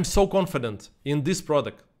 I'm so confident in this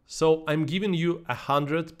product, so I'm giving you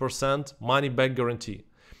 100% money back guarantee.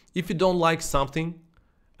 If you don't like something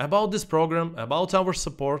about this program, about our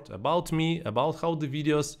support, about me, about how the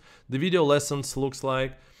video lessons looks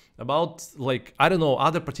like, about, like, I don't know,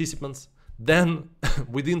 other participants, then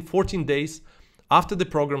within 14 days after the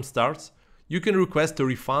program starts, you can request a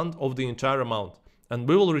refund of the entire amount and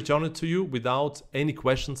we will return it to you without any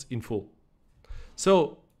questions in full.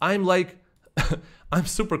 So I'm like, I'm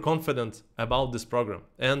super confident about this program,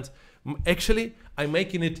 and actually I'm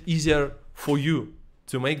making it easier for you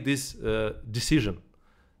to make this decision.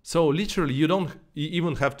 So literally you don't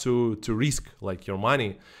even have to risk like your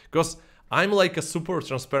money, because I'm like a super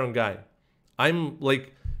transparent guy. I'm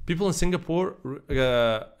like, people in Singapore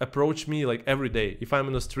approach me like every day. If I'm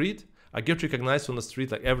in the street, I get recognized on the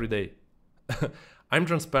street like every day. I'm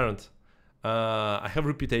transparent. I have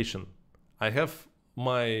reputation. I have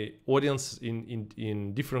my audience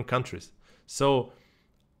in different countries. So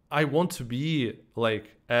I want to be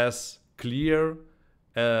like as clear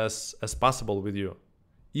as possible with you.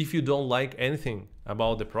 If you don't like anything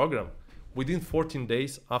about the program, within 14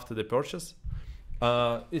 days after the purchase,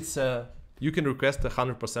 you can request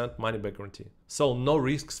 100% money back guarantee. So no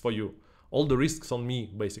risks for you. All the risks on me,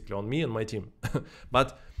 basically, on me and my team.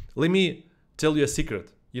 But let me tell you a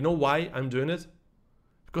secret. You know why I'm doing it?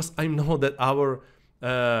 Because I know that our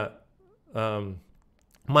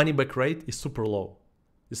money back rate is super low.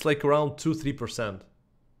 It's like around 2-3%.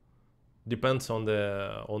 Depends on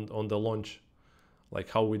the launch, like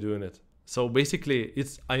how we're doing it. So basically,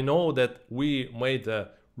 I know that we made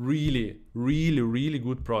a really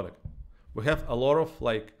good product. We have a lot of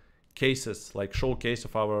like cases, like showcase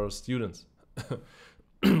of our students.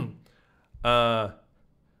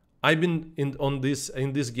 I've been in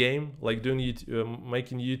this game, like doing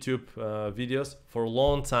making YouTube videos for a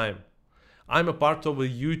long time. I'm a part of a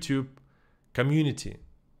YouTube community,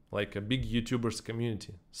 like a big YouTubers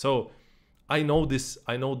community. So I know this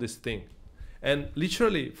thing, and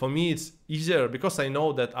literally for me it's easier because I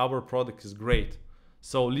know that our product is great.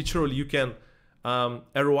 So literally you can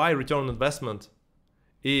ROI, return on investment,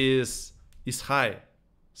 is high.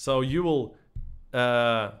 So you will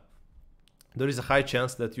there is a high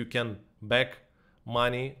chance that you can back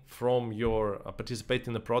money from your participate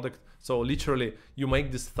in the product. So literally you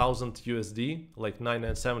make this 1,000 USD, like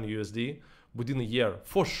 997 USD within a year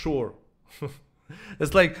for sure.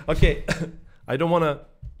 It's like, okay, I don't want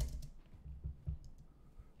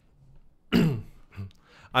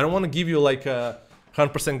to give you like a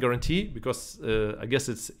 100% guarantee because I guess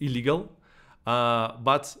it's illegal,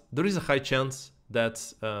 but there is a high chance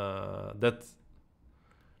that that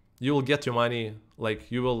you will get your money,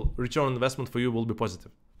 like you will return on investment for you will be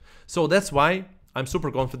positive. So that's why I'm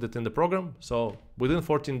super confident in the program. So within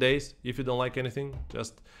 14 days, if you don't like anything,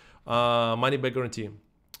 just money back guarantee,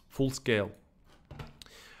 full scale.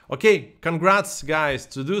 Okay, congrats guys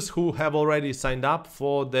to those who have already signed up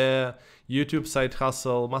for the YouTube Side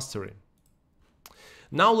Hustle Mastery.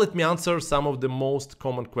 Now let me answer some of the most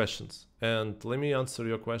common questions, and let me answer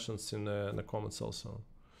your questions in the comments also.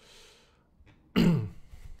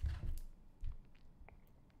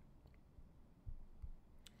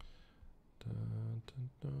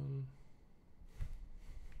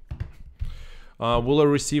 Will I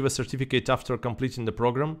receive a certificate after completing the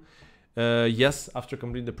program? Yes, after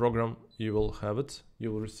completing the program, you will have it.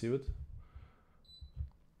 You will receive it.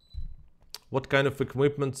 What kind of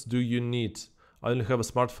equipment do you need? I only have a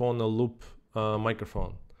smartphone, a loop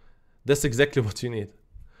microphone. That's exactly what you need.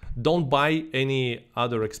 Don't buy any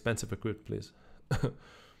other expensive equipment, please.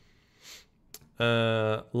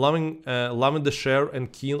 Loving the share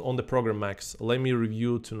and keen on the program, Max. Let me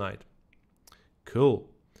review tonight. Cool.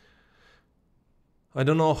 I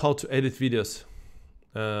don't know how to edit videos.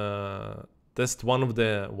 That's one of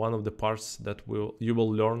the parts that you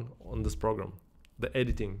will learn on this program, the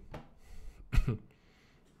editing.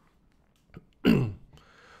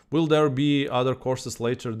 Will there be other courses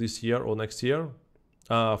later this year or next year?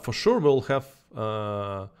 For sure,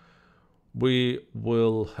 we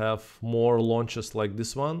will have more launches like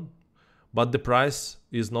this one, but the price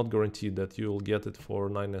is not guaranteed that you will get it for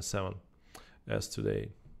 997 as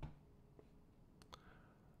today.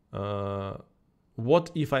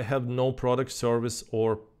 What if I have no product, service,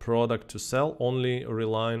 or product to sell, only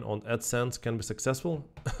relying on AdSense can be successful?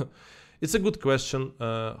 It's a good question,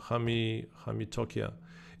 Hami Tokia.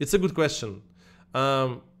 It's a good question.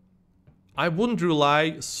 I wouldn't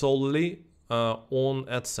rely solely on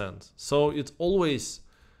AdSense. So it's always,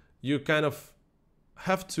 you kind of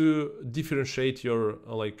have to differentiate your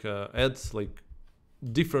ads, like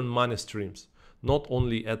different money streams, not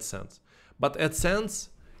only AdSense. But AdSense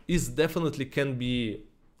is definitely can be,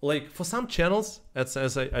 like for some channels, as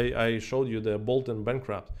I showed you, the Bold and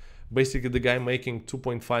Bankrupt, basically the guy making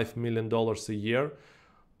 $2.5 million a year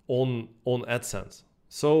on AdSense.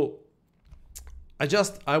 So I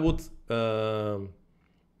would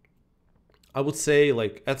say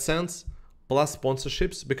like AdSense plus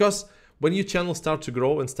sponsorships, because when your channel start to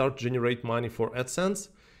grow and start to generate money for AdSense,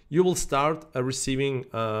 you will start receiving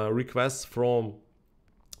requests for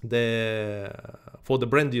the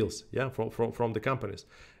brand deals, yeah, from the companies,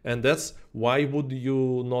 and that's why would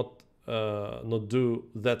you not not do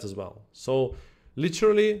that as well. So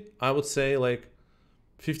literally, I would say like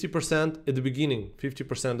 50% at the beginning,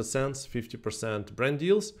 50% AdSense, 50% brand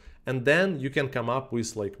deals, and then you can come up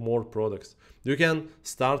with like more products. You can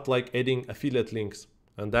start like adding affiliate links,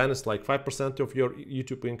 and then it's like 5% of your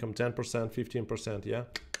YouTube income, 10%, 15%, yeah,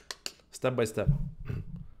 step by step.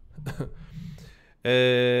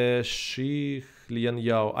 Shi Lian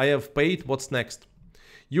Yao, I have paid. What's next?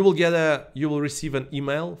 You will receive an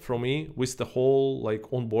email from me with the whole like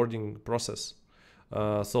onboarding process.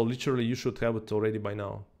 So literally, you should have it already by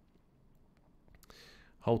now.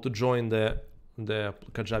 How to join the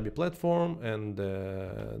Kajabi platform and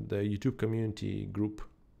the YouTube community group.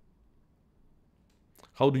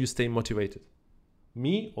 How do you stay motivated?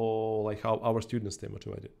 Me, or like how our students stay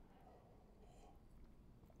motivated?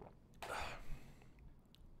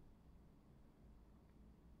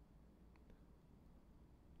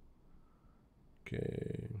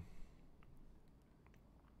 Okay.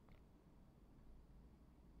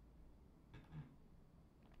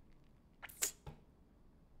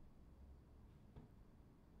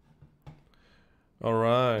 All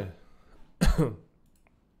right.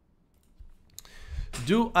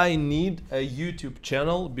 Do I need a YouTube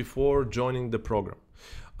channel before joining the program?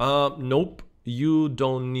 Nope, you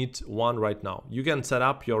don't need one right now. You can set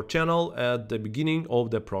up your channel at the beginning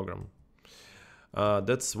of the program.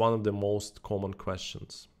 That's one of the most common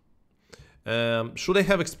questions. Should I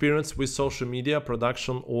have experience with social media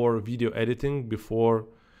production or video editing before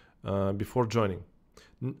joining?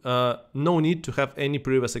 No need to have any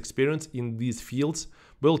previous experience in these fields.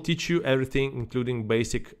 We'll teach you everything, including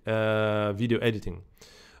basic video editing,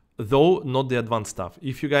 though not the advanced stuff.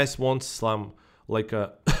 If you guys want some like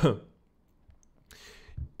a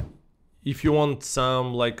if you want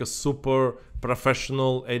some like a super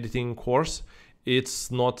professional editing course,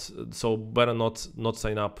 it's not, so better not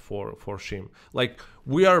sign up for Shim. Like,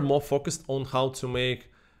 we are more focused on how to make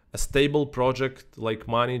a stable project, like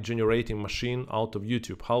money generating machine out of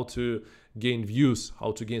YouTube, how to gain views,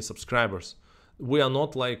 how to gain subscribers. We are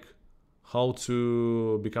not like how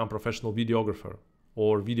to become professional videographer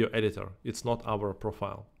or video editor. It's not our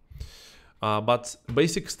profile. But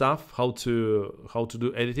basic stuff, how to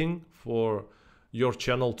do editing for your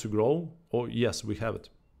channel to grow, oh yes, we have it.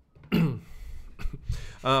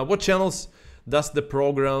 What channels does the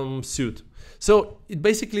program suit? So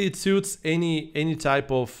it suits any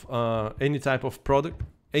type of product,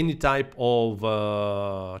 any type of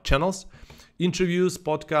channels: interviews,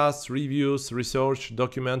 podcasts, reviews, research,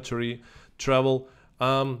 documentary, travel.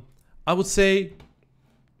 I would say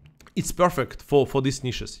it's perfect for these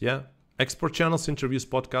niches. Yeah, export channels, interviews,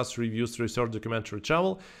 podcasts, reviews, research, documentary,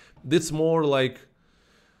 travel. That's more like,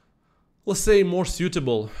 let's say, more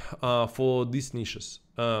suitable for these niches.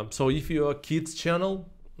 So if you're a kids channel,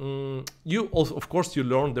 you also, of course, you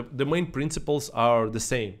learn the main principles are the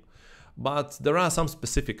same, but there are some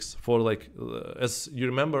specifics for, like, as you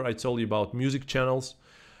remember, I told you about music channels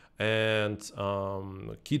and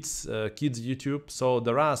kids YouTube. So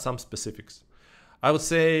there are some specifics. I would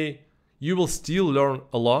say you will still learn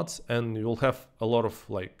a lot, and you will have a lot of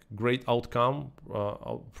like great outcome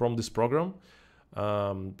from this program,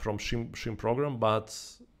 from Shim program. But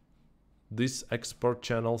these expert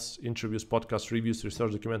channels, interviews, podcasts, reviews,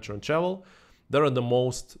 research, documentary, and travel, they are the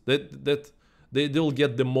most they'll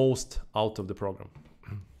get the most out of the program.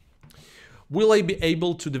 Will I be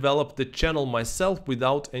able to develop the channel myself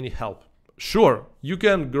without any help? Sure, you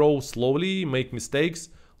can grow slowly, make mistakes,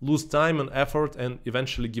 lose time and effort, and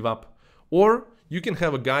eventually give up. Or you can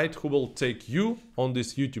have a guide who will take you on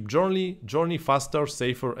this YouTube journey faster,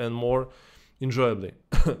 safer, and more enjoyably.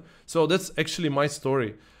 So that's actually my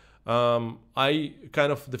story. I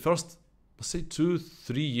kind of, the first, let's say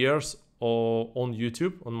 2-3 years on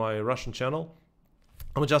YouTube, on my Russian channel,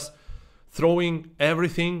 I'm just throwing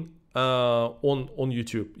everything on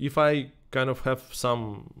YouTube. If I kind of have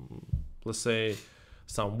some, let's say,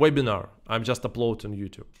 some webinar, I'm just upload on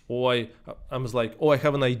YouTube. Or I was like, oh, I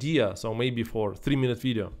have an idea, so maybe for 3-minute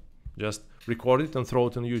video, just record it and throw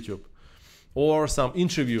it on YouTube. Or some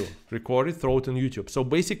interview, record it, throw it on YouTube. So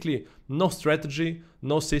basically, no strategy,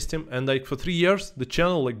 no system, and like for 3 years, the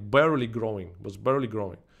channel was barely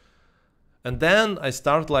growing. And then I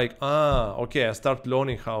start like, okay, I start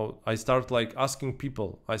learning how, I start like asking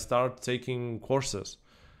people, I start taking courses,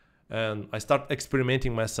 and I start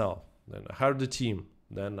experimenting myself. Then I hired a team.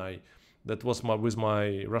 Then that was with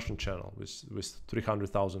my Russian channel with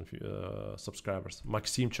 300,000 subscribers.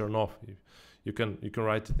 Maxim Chernov, you can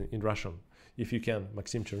write it in Russian if you can,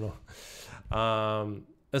 Maxim Chernov.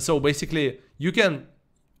 And so basically, you can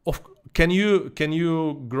can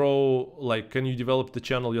you grow, like, can you develop the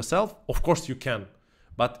channel yourself? Of course you can,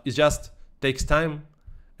 but it just takes time,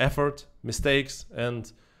 effort, mistakes,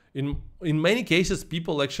 and in many cases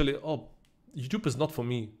people actually, oh, YouTube is not for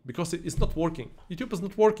me because it's not working. YouTube is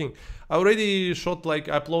not working. I already shot, like,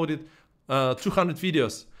 I uploaded 200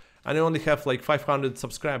 videos and I only have like 500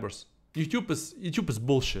 subscribers. YouTube is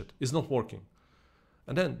bullshit. It's not working.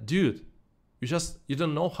 And then, dude, you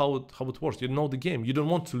don't know how it works. You don't know the game. You don't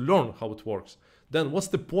want to learn how it works. Then what's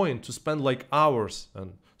the point to spend like hours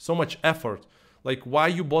and so much effort? Like, why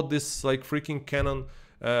you bought this like freaking Canon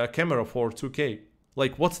camera for 2K?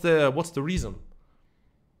 Like, what's the reason?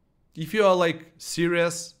 If you are like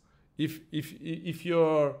serious, if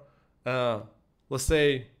you're let's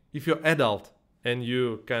say if you're adult and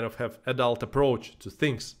you kind of have adult approach to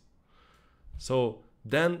things, so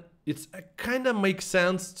then it's kind of makes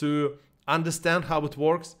sense to understand how it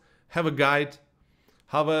works, have a guide,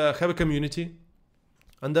 have a community,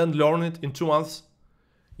 and then learn it in 2 months.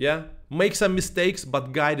 Yeah, make some mistakes,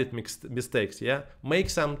 but guided mistakes. Yeah, make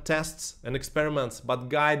some tests and experiments, but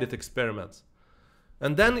guided experiments.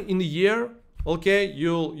 And then in a year, okay,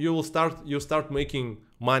 you'll start making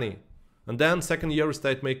money. And then second year you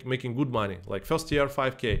start making good money. Like first year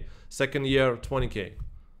 5K, second year 20K,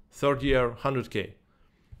 third year 100K.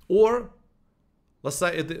 Or let's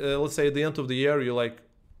say at the end of the year you're like,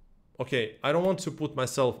 okay, I don't want to put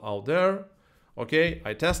myself out there. Okay,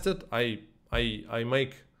 I tested, I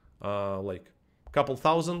make like a couple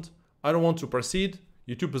thousand. I don't want to proceed.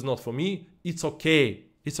 YouTube is not for me. It's okay.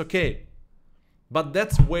 It's okay. But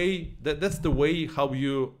that's the way how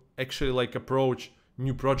you actually like approach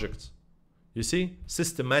new projects. You see,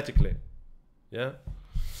 systematically. Yeah.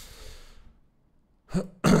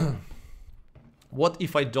 What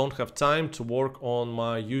if I don't have time to work on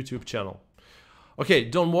my YouTube channel? Okay,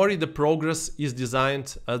 don't worry. The program is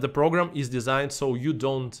designed so you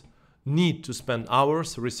don't need to spend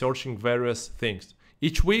hours researching various things.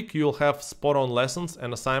 Each week you'll have spot-on lessons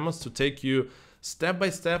and assignments to take you step by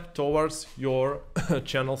step towards your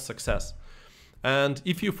channel success. And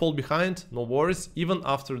if you fall behind, no worries. Even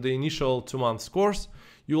after the initial 2 months course,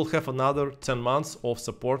 you will have another 10 months of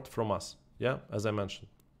support from us. Yeah, as I mentioned.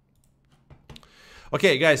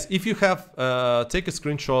 Okay, guys, if you have take a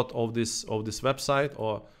screenshot of this website,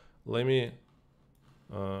 or let me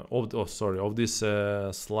of this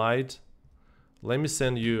slide. Let me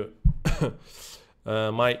send you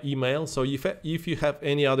my email. So if you have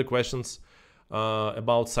any other questions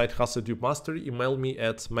about Side Hustle YouTube Mastery, email me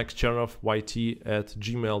at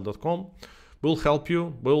maxchernovyt@gmail.com. We'll help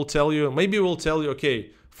you. We'll tell you. Maybe we'll tell you.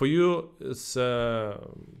 Okay, for you, it's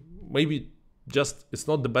maybe just it's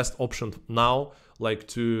not the best option now, like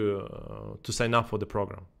to sign up for the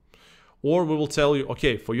program. Or we will tell you,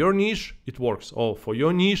 okay, for your niche it works. Or for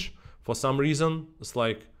your niche, for some reason, it's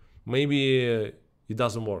like maybe it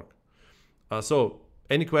doesn't work. So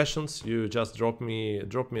any questions, you just drop me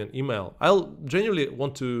an email. I'll genuinely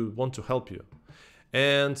want to help you.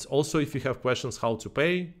 And also, if you have questions how to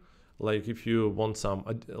pay, like if you want some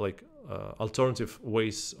alternative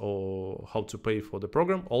ways or how to pay for the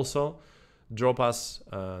program, also drop us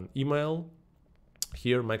an email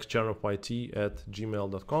here,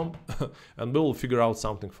 maxchernovyt@gmail.com, and we'll figure out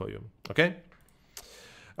something for you. Okay.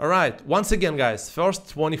 All right. Once again, guys, first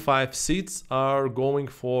 25 seats are going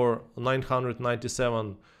for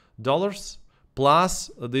 $997. Plus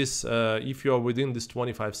this, if you are within these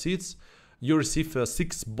 25 seats, you receive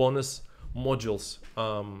 6 bonus modules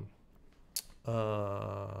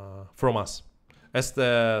from us as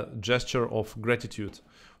the gesture of gratitude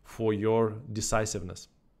for your decisiveness.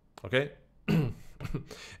 Okay.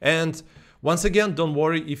 And once again, don't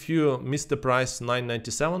worry if you miss the price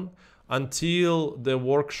 $997 until the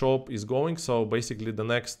workshop is going. So basically the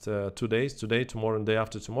next 2 days, today, tomorrow, and day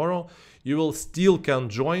after tomorrow, you will still can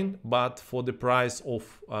join, but for the price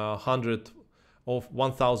of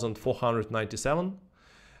 $1,497.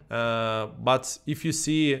 But if you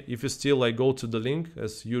still like go to the link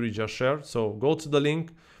as Yuri just shared, so go to the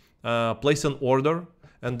link, place an order,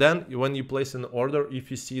 and then when you place an order,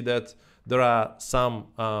 if you see that there are some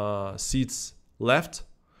seats left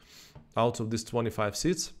out of these 25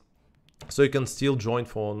 seats, so you can still join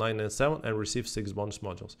for $997 and receive 6 bonus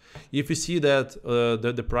modules. If you see that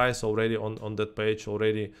the price already on that page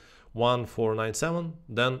already $1,497,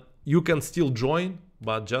 then you can still join,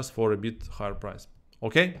 but just for a bit higher price.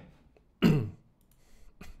 Okay.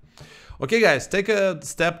 Okay, guys, take a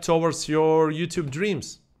step towards your YouTube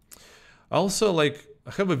dreams. Also, like,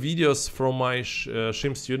 I have videos from my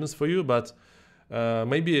Shim students for you, but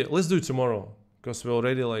maybe let's do it tomorrow. because we're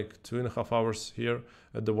already like 2.5 hours here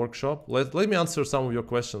at the workshop. Let me answer some of your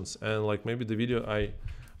questions, and like maybe the video I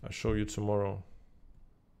show you tomorrow.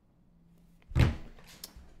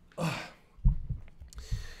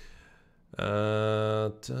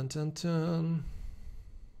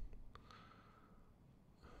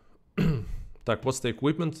 Так, what's the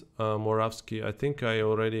equipment, Moravsky? I think I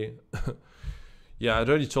already, yeah, I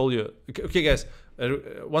already told you. Okay, guys,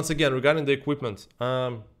 once again, regarding the equipment,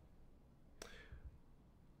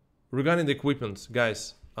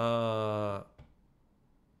 guys,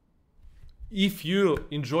 if you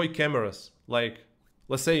enjoy cameras, like,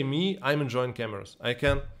 let's say me, I'm enjoying cameras. I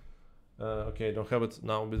can, okay, I don't have it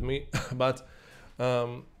now with me, but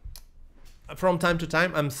from time to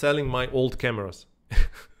time, I'm selling my old cameras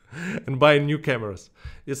and buying new cameras.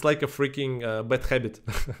 It's like a freaking bad habit.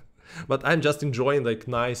 But I'm just enjoying like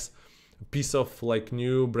nice piece of like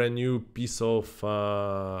brand new piece of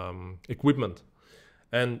equipment.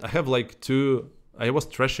 And I have like I was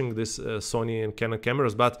trashing this Sony and Canon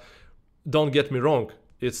cameras, but don't get me wrong.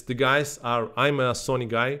 It's I'm a Sony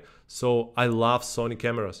guy, so I love Sony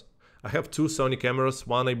cameras. I have 2 Sony cameras.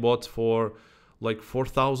 One I bought for like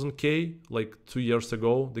 4,000K like 2 years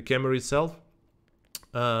ago. The camera itself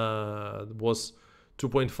was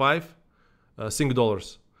 2.5 Sing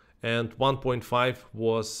dollars, and 1.5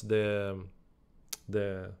 was the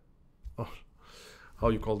how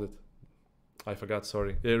you called it? I forgot.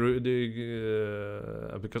 Sorry,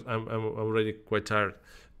 because I'm already quite tired.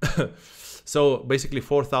 So basically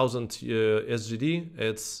 4,000 SGD,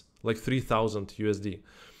 it's like 3,000 USD.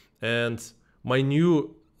 And my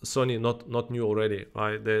new Sony, not new already,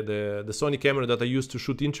 the Sony camera that I use to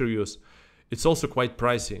shoot interviews, it's also quite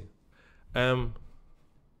pricey. And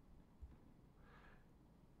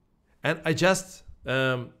I just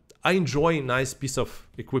I enjoy a nice piece of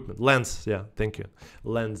equipment. Lens, yeah, thank you,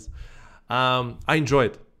 lens. I enjoy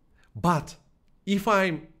it. But if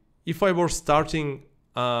I were starting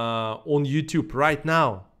on YouTube right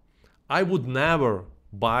now, I would never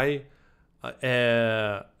buy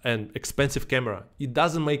an expensive camera. It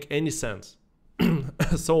doesn't make any sense.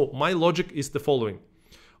 So my logic is the following.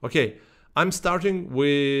 Okay, I'm starting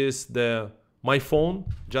with my phone,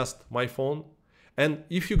 just my phone. And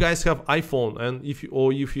if you guys have iPhone, and if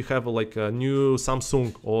you have like a new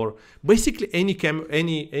Samsung, or basically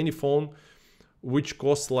any phone which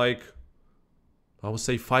costs like, I would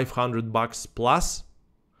say $500 plus,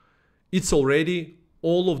 it's already,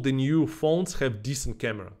 all of the new phones have decent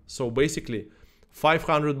camera. So basically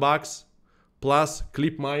 $500 plus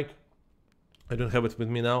clip mic. I don't have it with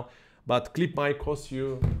me now, but clip mic costs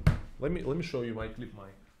you, let me show you my clip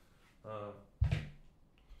mic.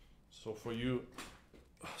 So for you,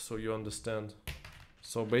 so you understand.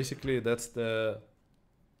 So basically that's the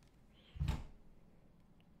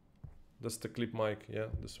clip mic. Yeah,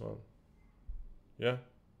 this one. Yeah,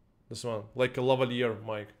 this one, like a lavalier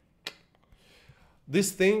mic.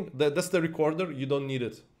 This thing, that's the recorder. You don't need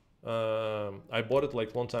it. I bought it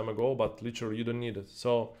like long time ago, but literally you don't need it.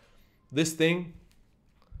 So this thing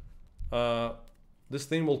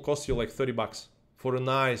will cost you like $30 for a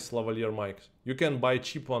nice lavalier mic. You can buy a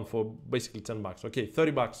cheap one for basically $10. Okay,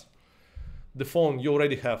 $30. The phone you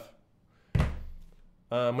already have.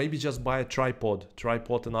 Maybe just buy a tripod,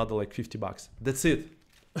 another like $50. That's it.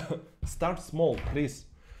 Start small, please.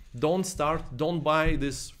 Don't buy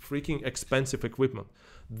this freaking expensive equipment.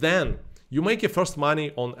 Then you make your first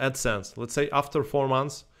money on AdSense. Let's say after 4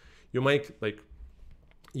 months, you make like,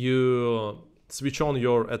 you switch on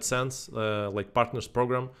your AdSense, like partners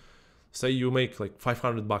program. Say you make like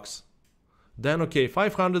 $500. Then okay,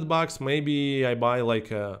 $500, maybe I buy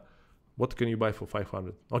like, what can you buy for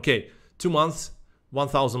 500? Okay, 2 months,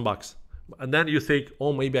 $1,000. And then you think,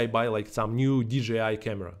 oh, maybe I buy like some new DJI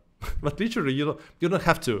camera. But literally, you don't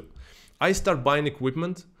have to. I started buying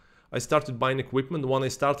equipment when I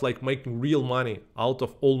start like making real money out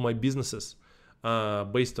of all my businesses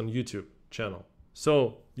based on YouTube channel.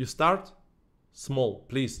 So you start small,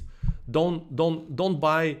 please. Don't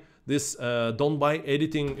buy this. Don't buy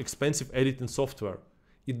expensive editing software.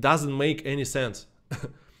 It doesn't make any sense.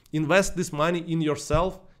 Invest this money in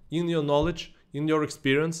yourself, in your knowledge, in your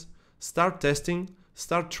experience. Start testing.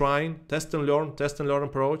 Start trying, test and learn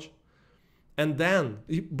approach. And then,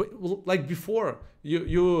 like before,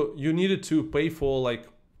 you needed to pay for like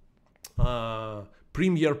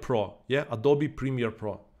Premiere Pro, yeah, Adobe Premiere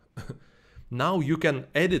Pro. Now you can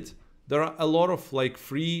edit. There are a lot of like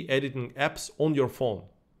free editing apps on your phone,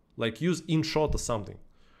 like use InShot or something.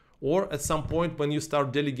 Or at some point when you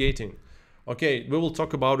start delegating, Okay, we will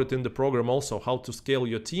talk about it in the program also, how to scale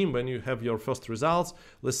your team when you have your first results.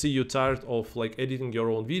 Let's say you're tired of like editing your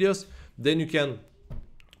own videos, then you can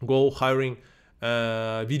go hiring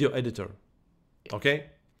a video editor. Okay,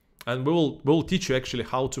 and we'll teach you actually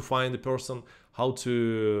how to find the person, how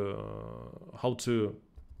to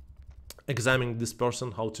examine this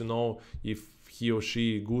person, how to know if he or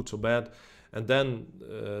she good or bad, and then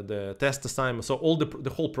the test assignment. So all the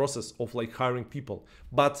whole process of like hiring people,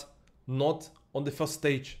 but not on the first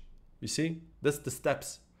stage. You see, that's the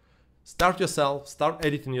steps. Start yourself, start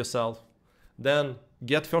editing yourself, then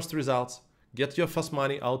get first results, get your first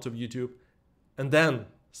money out of YouTube, and then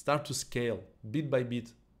start to scale bit by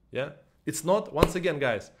bit. Yeah, it's not, once again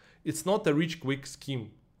guys, it's not a rich quick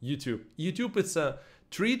scheme. YouTube it's a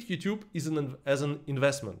treat YouTube as an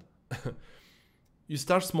investment. You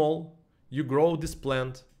start small, you grow this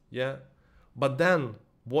plant, yeah, but then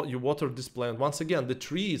what you water this plant. Once again, the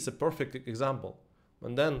tree is a perfect example,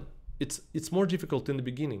 and then it's more difficult in the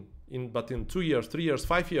beginning, but in 2 years, 3 years,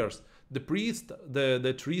 5 years, the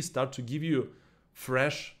trees start to give you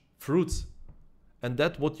fresh fruits, and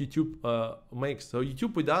that's what YouTube makes. So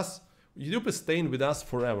YouTube is staying with us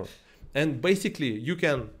forever, and basically you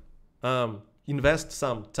can invest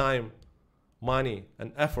some time, money,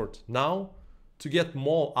 and effort now to get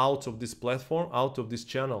more out of this platform, out of this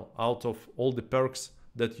channel, out of all the perks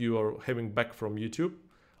that you are having back from YouTube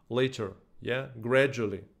later, yeah,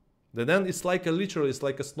 gradually. Then it's like literally it's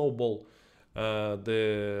like a snowball, how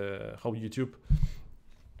YouTube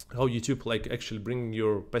like actually bringing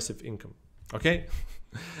your passive income. Okay.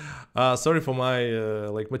 Sorry for my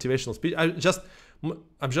like motivational speech. I'm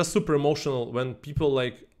just super emotional when people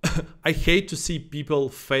like I hate to see people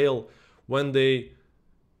fail when they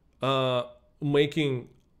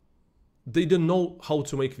they don't know how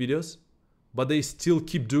to make videos, but they still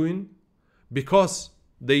keep doing, because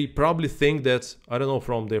they probably think that, I don't know,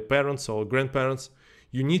 from their parents or grandparents,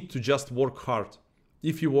 you need to just work hard.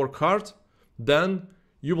 If you work hard, then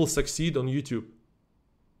you will succeed on YouTube.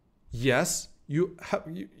 Yes, you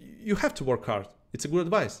have to work hard. It's a good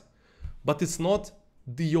advice, but it's not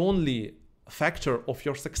the only factor of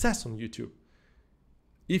your success on YouTube.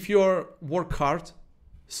 If you work hard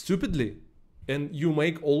stupidly and you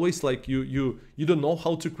make always like you don't know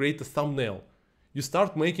how to create a thumbnail, you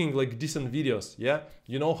start making like decent videos, yeah,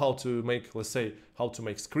 you know how to make, let's say, how to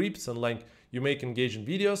make scripts, and like you make engaging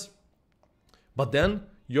videos, but then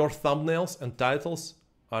your thumbnails and titles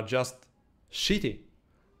are just shitty.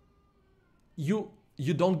 You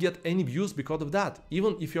don't get any views because of that,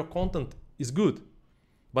 even if your content is good.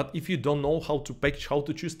 But if you don't know how to package, how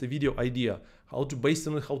to choose the video idea, how to base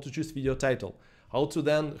on it, how to choose video title, how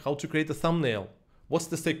to create a thumbnail, what's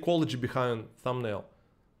the psychology behind thumbnail,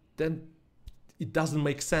 then it doesn't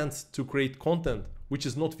make sense to create content which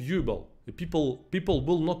is not viewable. People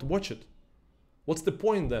will not watch it. What's the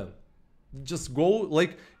point then? Just go,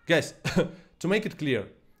 like, guys, to make it clear,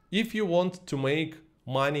 if you want to make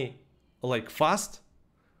money like fast,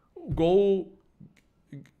 go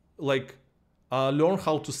like learn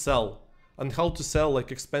how to sell, and how to sell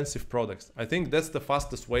like expensive products. I think that's the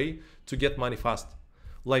fastest way to get money fast,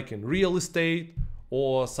 like in real estate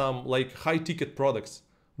or some like high ticket products.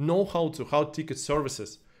 Know how ticket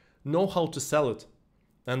services, know how to sell it,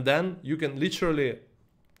 and then you can literally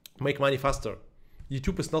make money faster.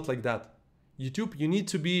 YouTube is not like that. YouTube, you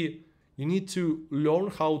need to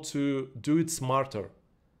learn how to do it smarter,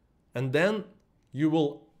 and then you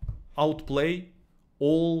will outplay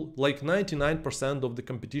all like 99% of the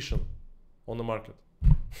competition on the market.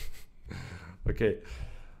 Okay.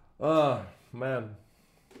 Man.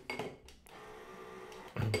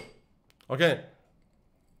 Okay.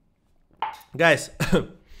 Guys,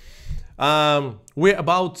 we're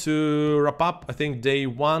about to wrap up, I think, day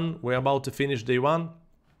one. We're about to finish day one.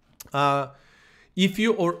 If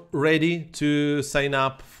you are ready to sign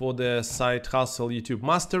up for the Side Hustle YouTube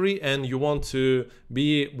Mastery and you want to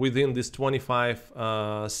be within this 25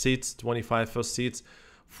 seats, 25 first seats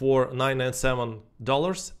for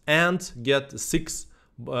 $997 and get 6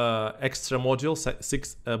 extra modules,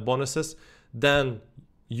 6 bonuses, then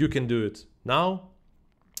you can do it now.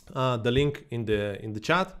 The link in the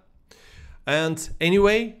chat. And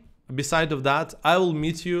anyway, beside of that, I will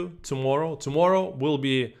meet you tomorrow. Tomorrow will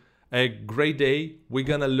be a great day. We're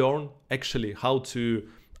gonna learn actually how to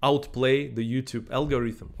outplay the YouTube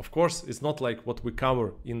algorithm. Of course, it's not like what we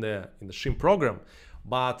cover in the SHIM program,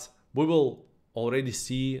 but we will already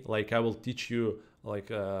see, like I will teach you like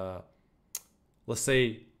let's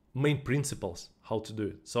say main principles how to do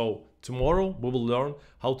it. So tomorrow we will learn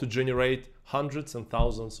how to generate hundreds and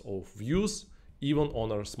thousands of views even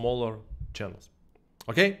on our smaller channels.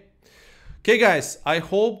 Okay, Okay, guys, I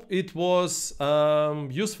hope it was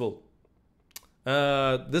useful.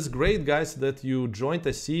 That's great, guys, that you joined.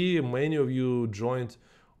 I see many of you joined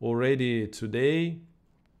already today.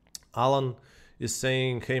 Alan is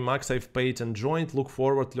saying, hey Max, I've paid and joined. Look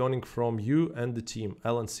forward learning from you and the team.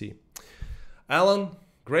 Alan C. Alan,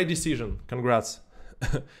 great decision. Congrats.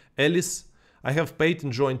 Alice, I have paid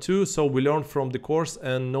and joined too, so we learn from the course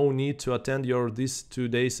and no need to attend your these 2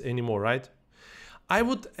 days anymore, right?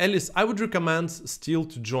 Alice, I would recommend still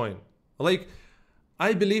to join. Like,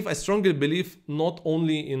 I strongly believe not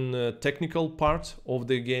only in the technical part of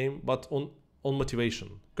the game, but on motivation.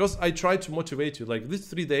 Because I try to motivate you. Like these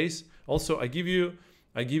 3 days, also I give you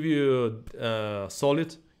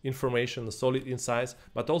solid information, solid insights,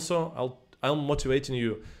 but also I'm motivating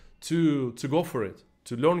you to go for it,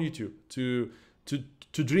 to learn YouTube,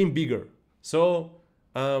 to dream bigger. So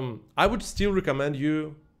I would still recommend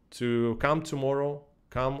you to come tomorrow,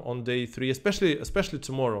 come on day 3, especially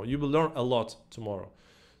tomorrow. You will learn a lot tomorrow.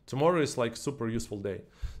 Tomorrow is like super useful day.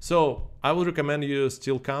 So I would recommend you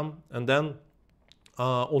still come, and then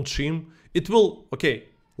on stream, it will, okay,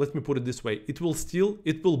 let me put it this way, it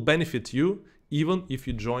will benefit you even if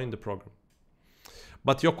you join the program.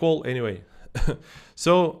 But your call anyway.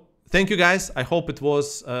 So thank you guys. I hope it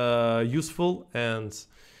was useful and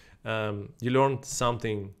you learned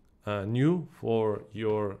something new for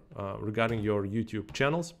your regarding your YouTube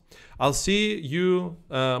channels. I'll see you,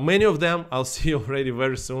 many of them I'll see you already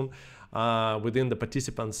very soon within the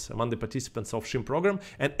participants, among the participants of SHIM program.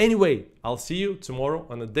 And anyway, I'll see you tomorrow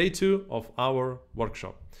on the day 2 of our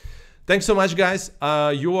workshop. Thanks so much, guys.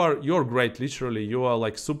 You're great. Literally, you are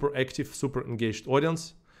like super active, super engaged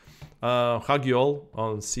audience. Hug you all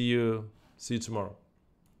and see you tomorrow.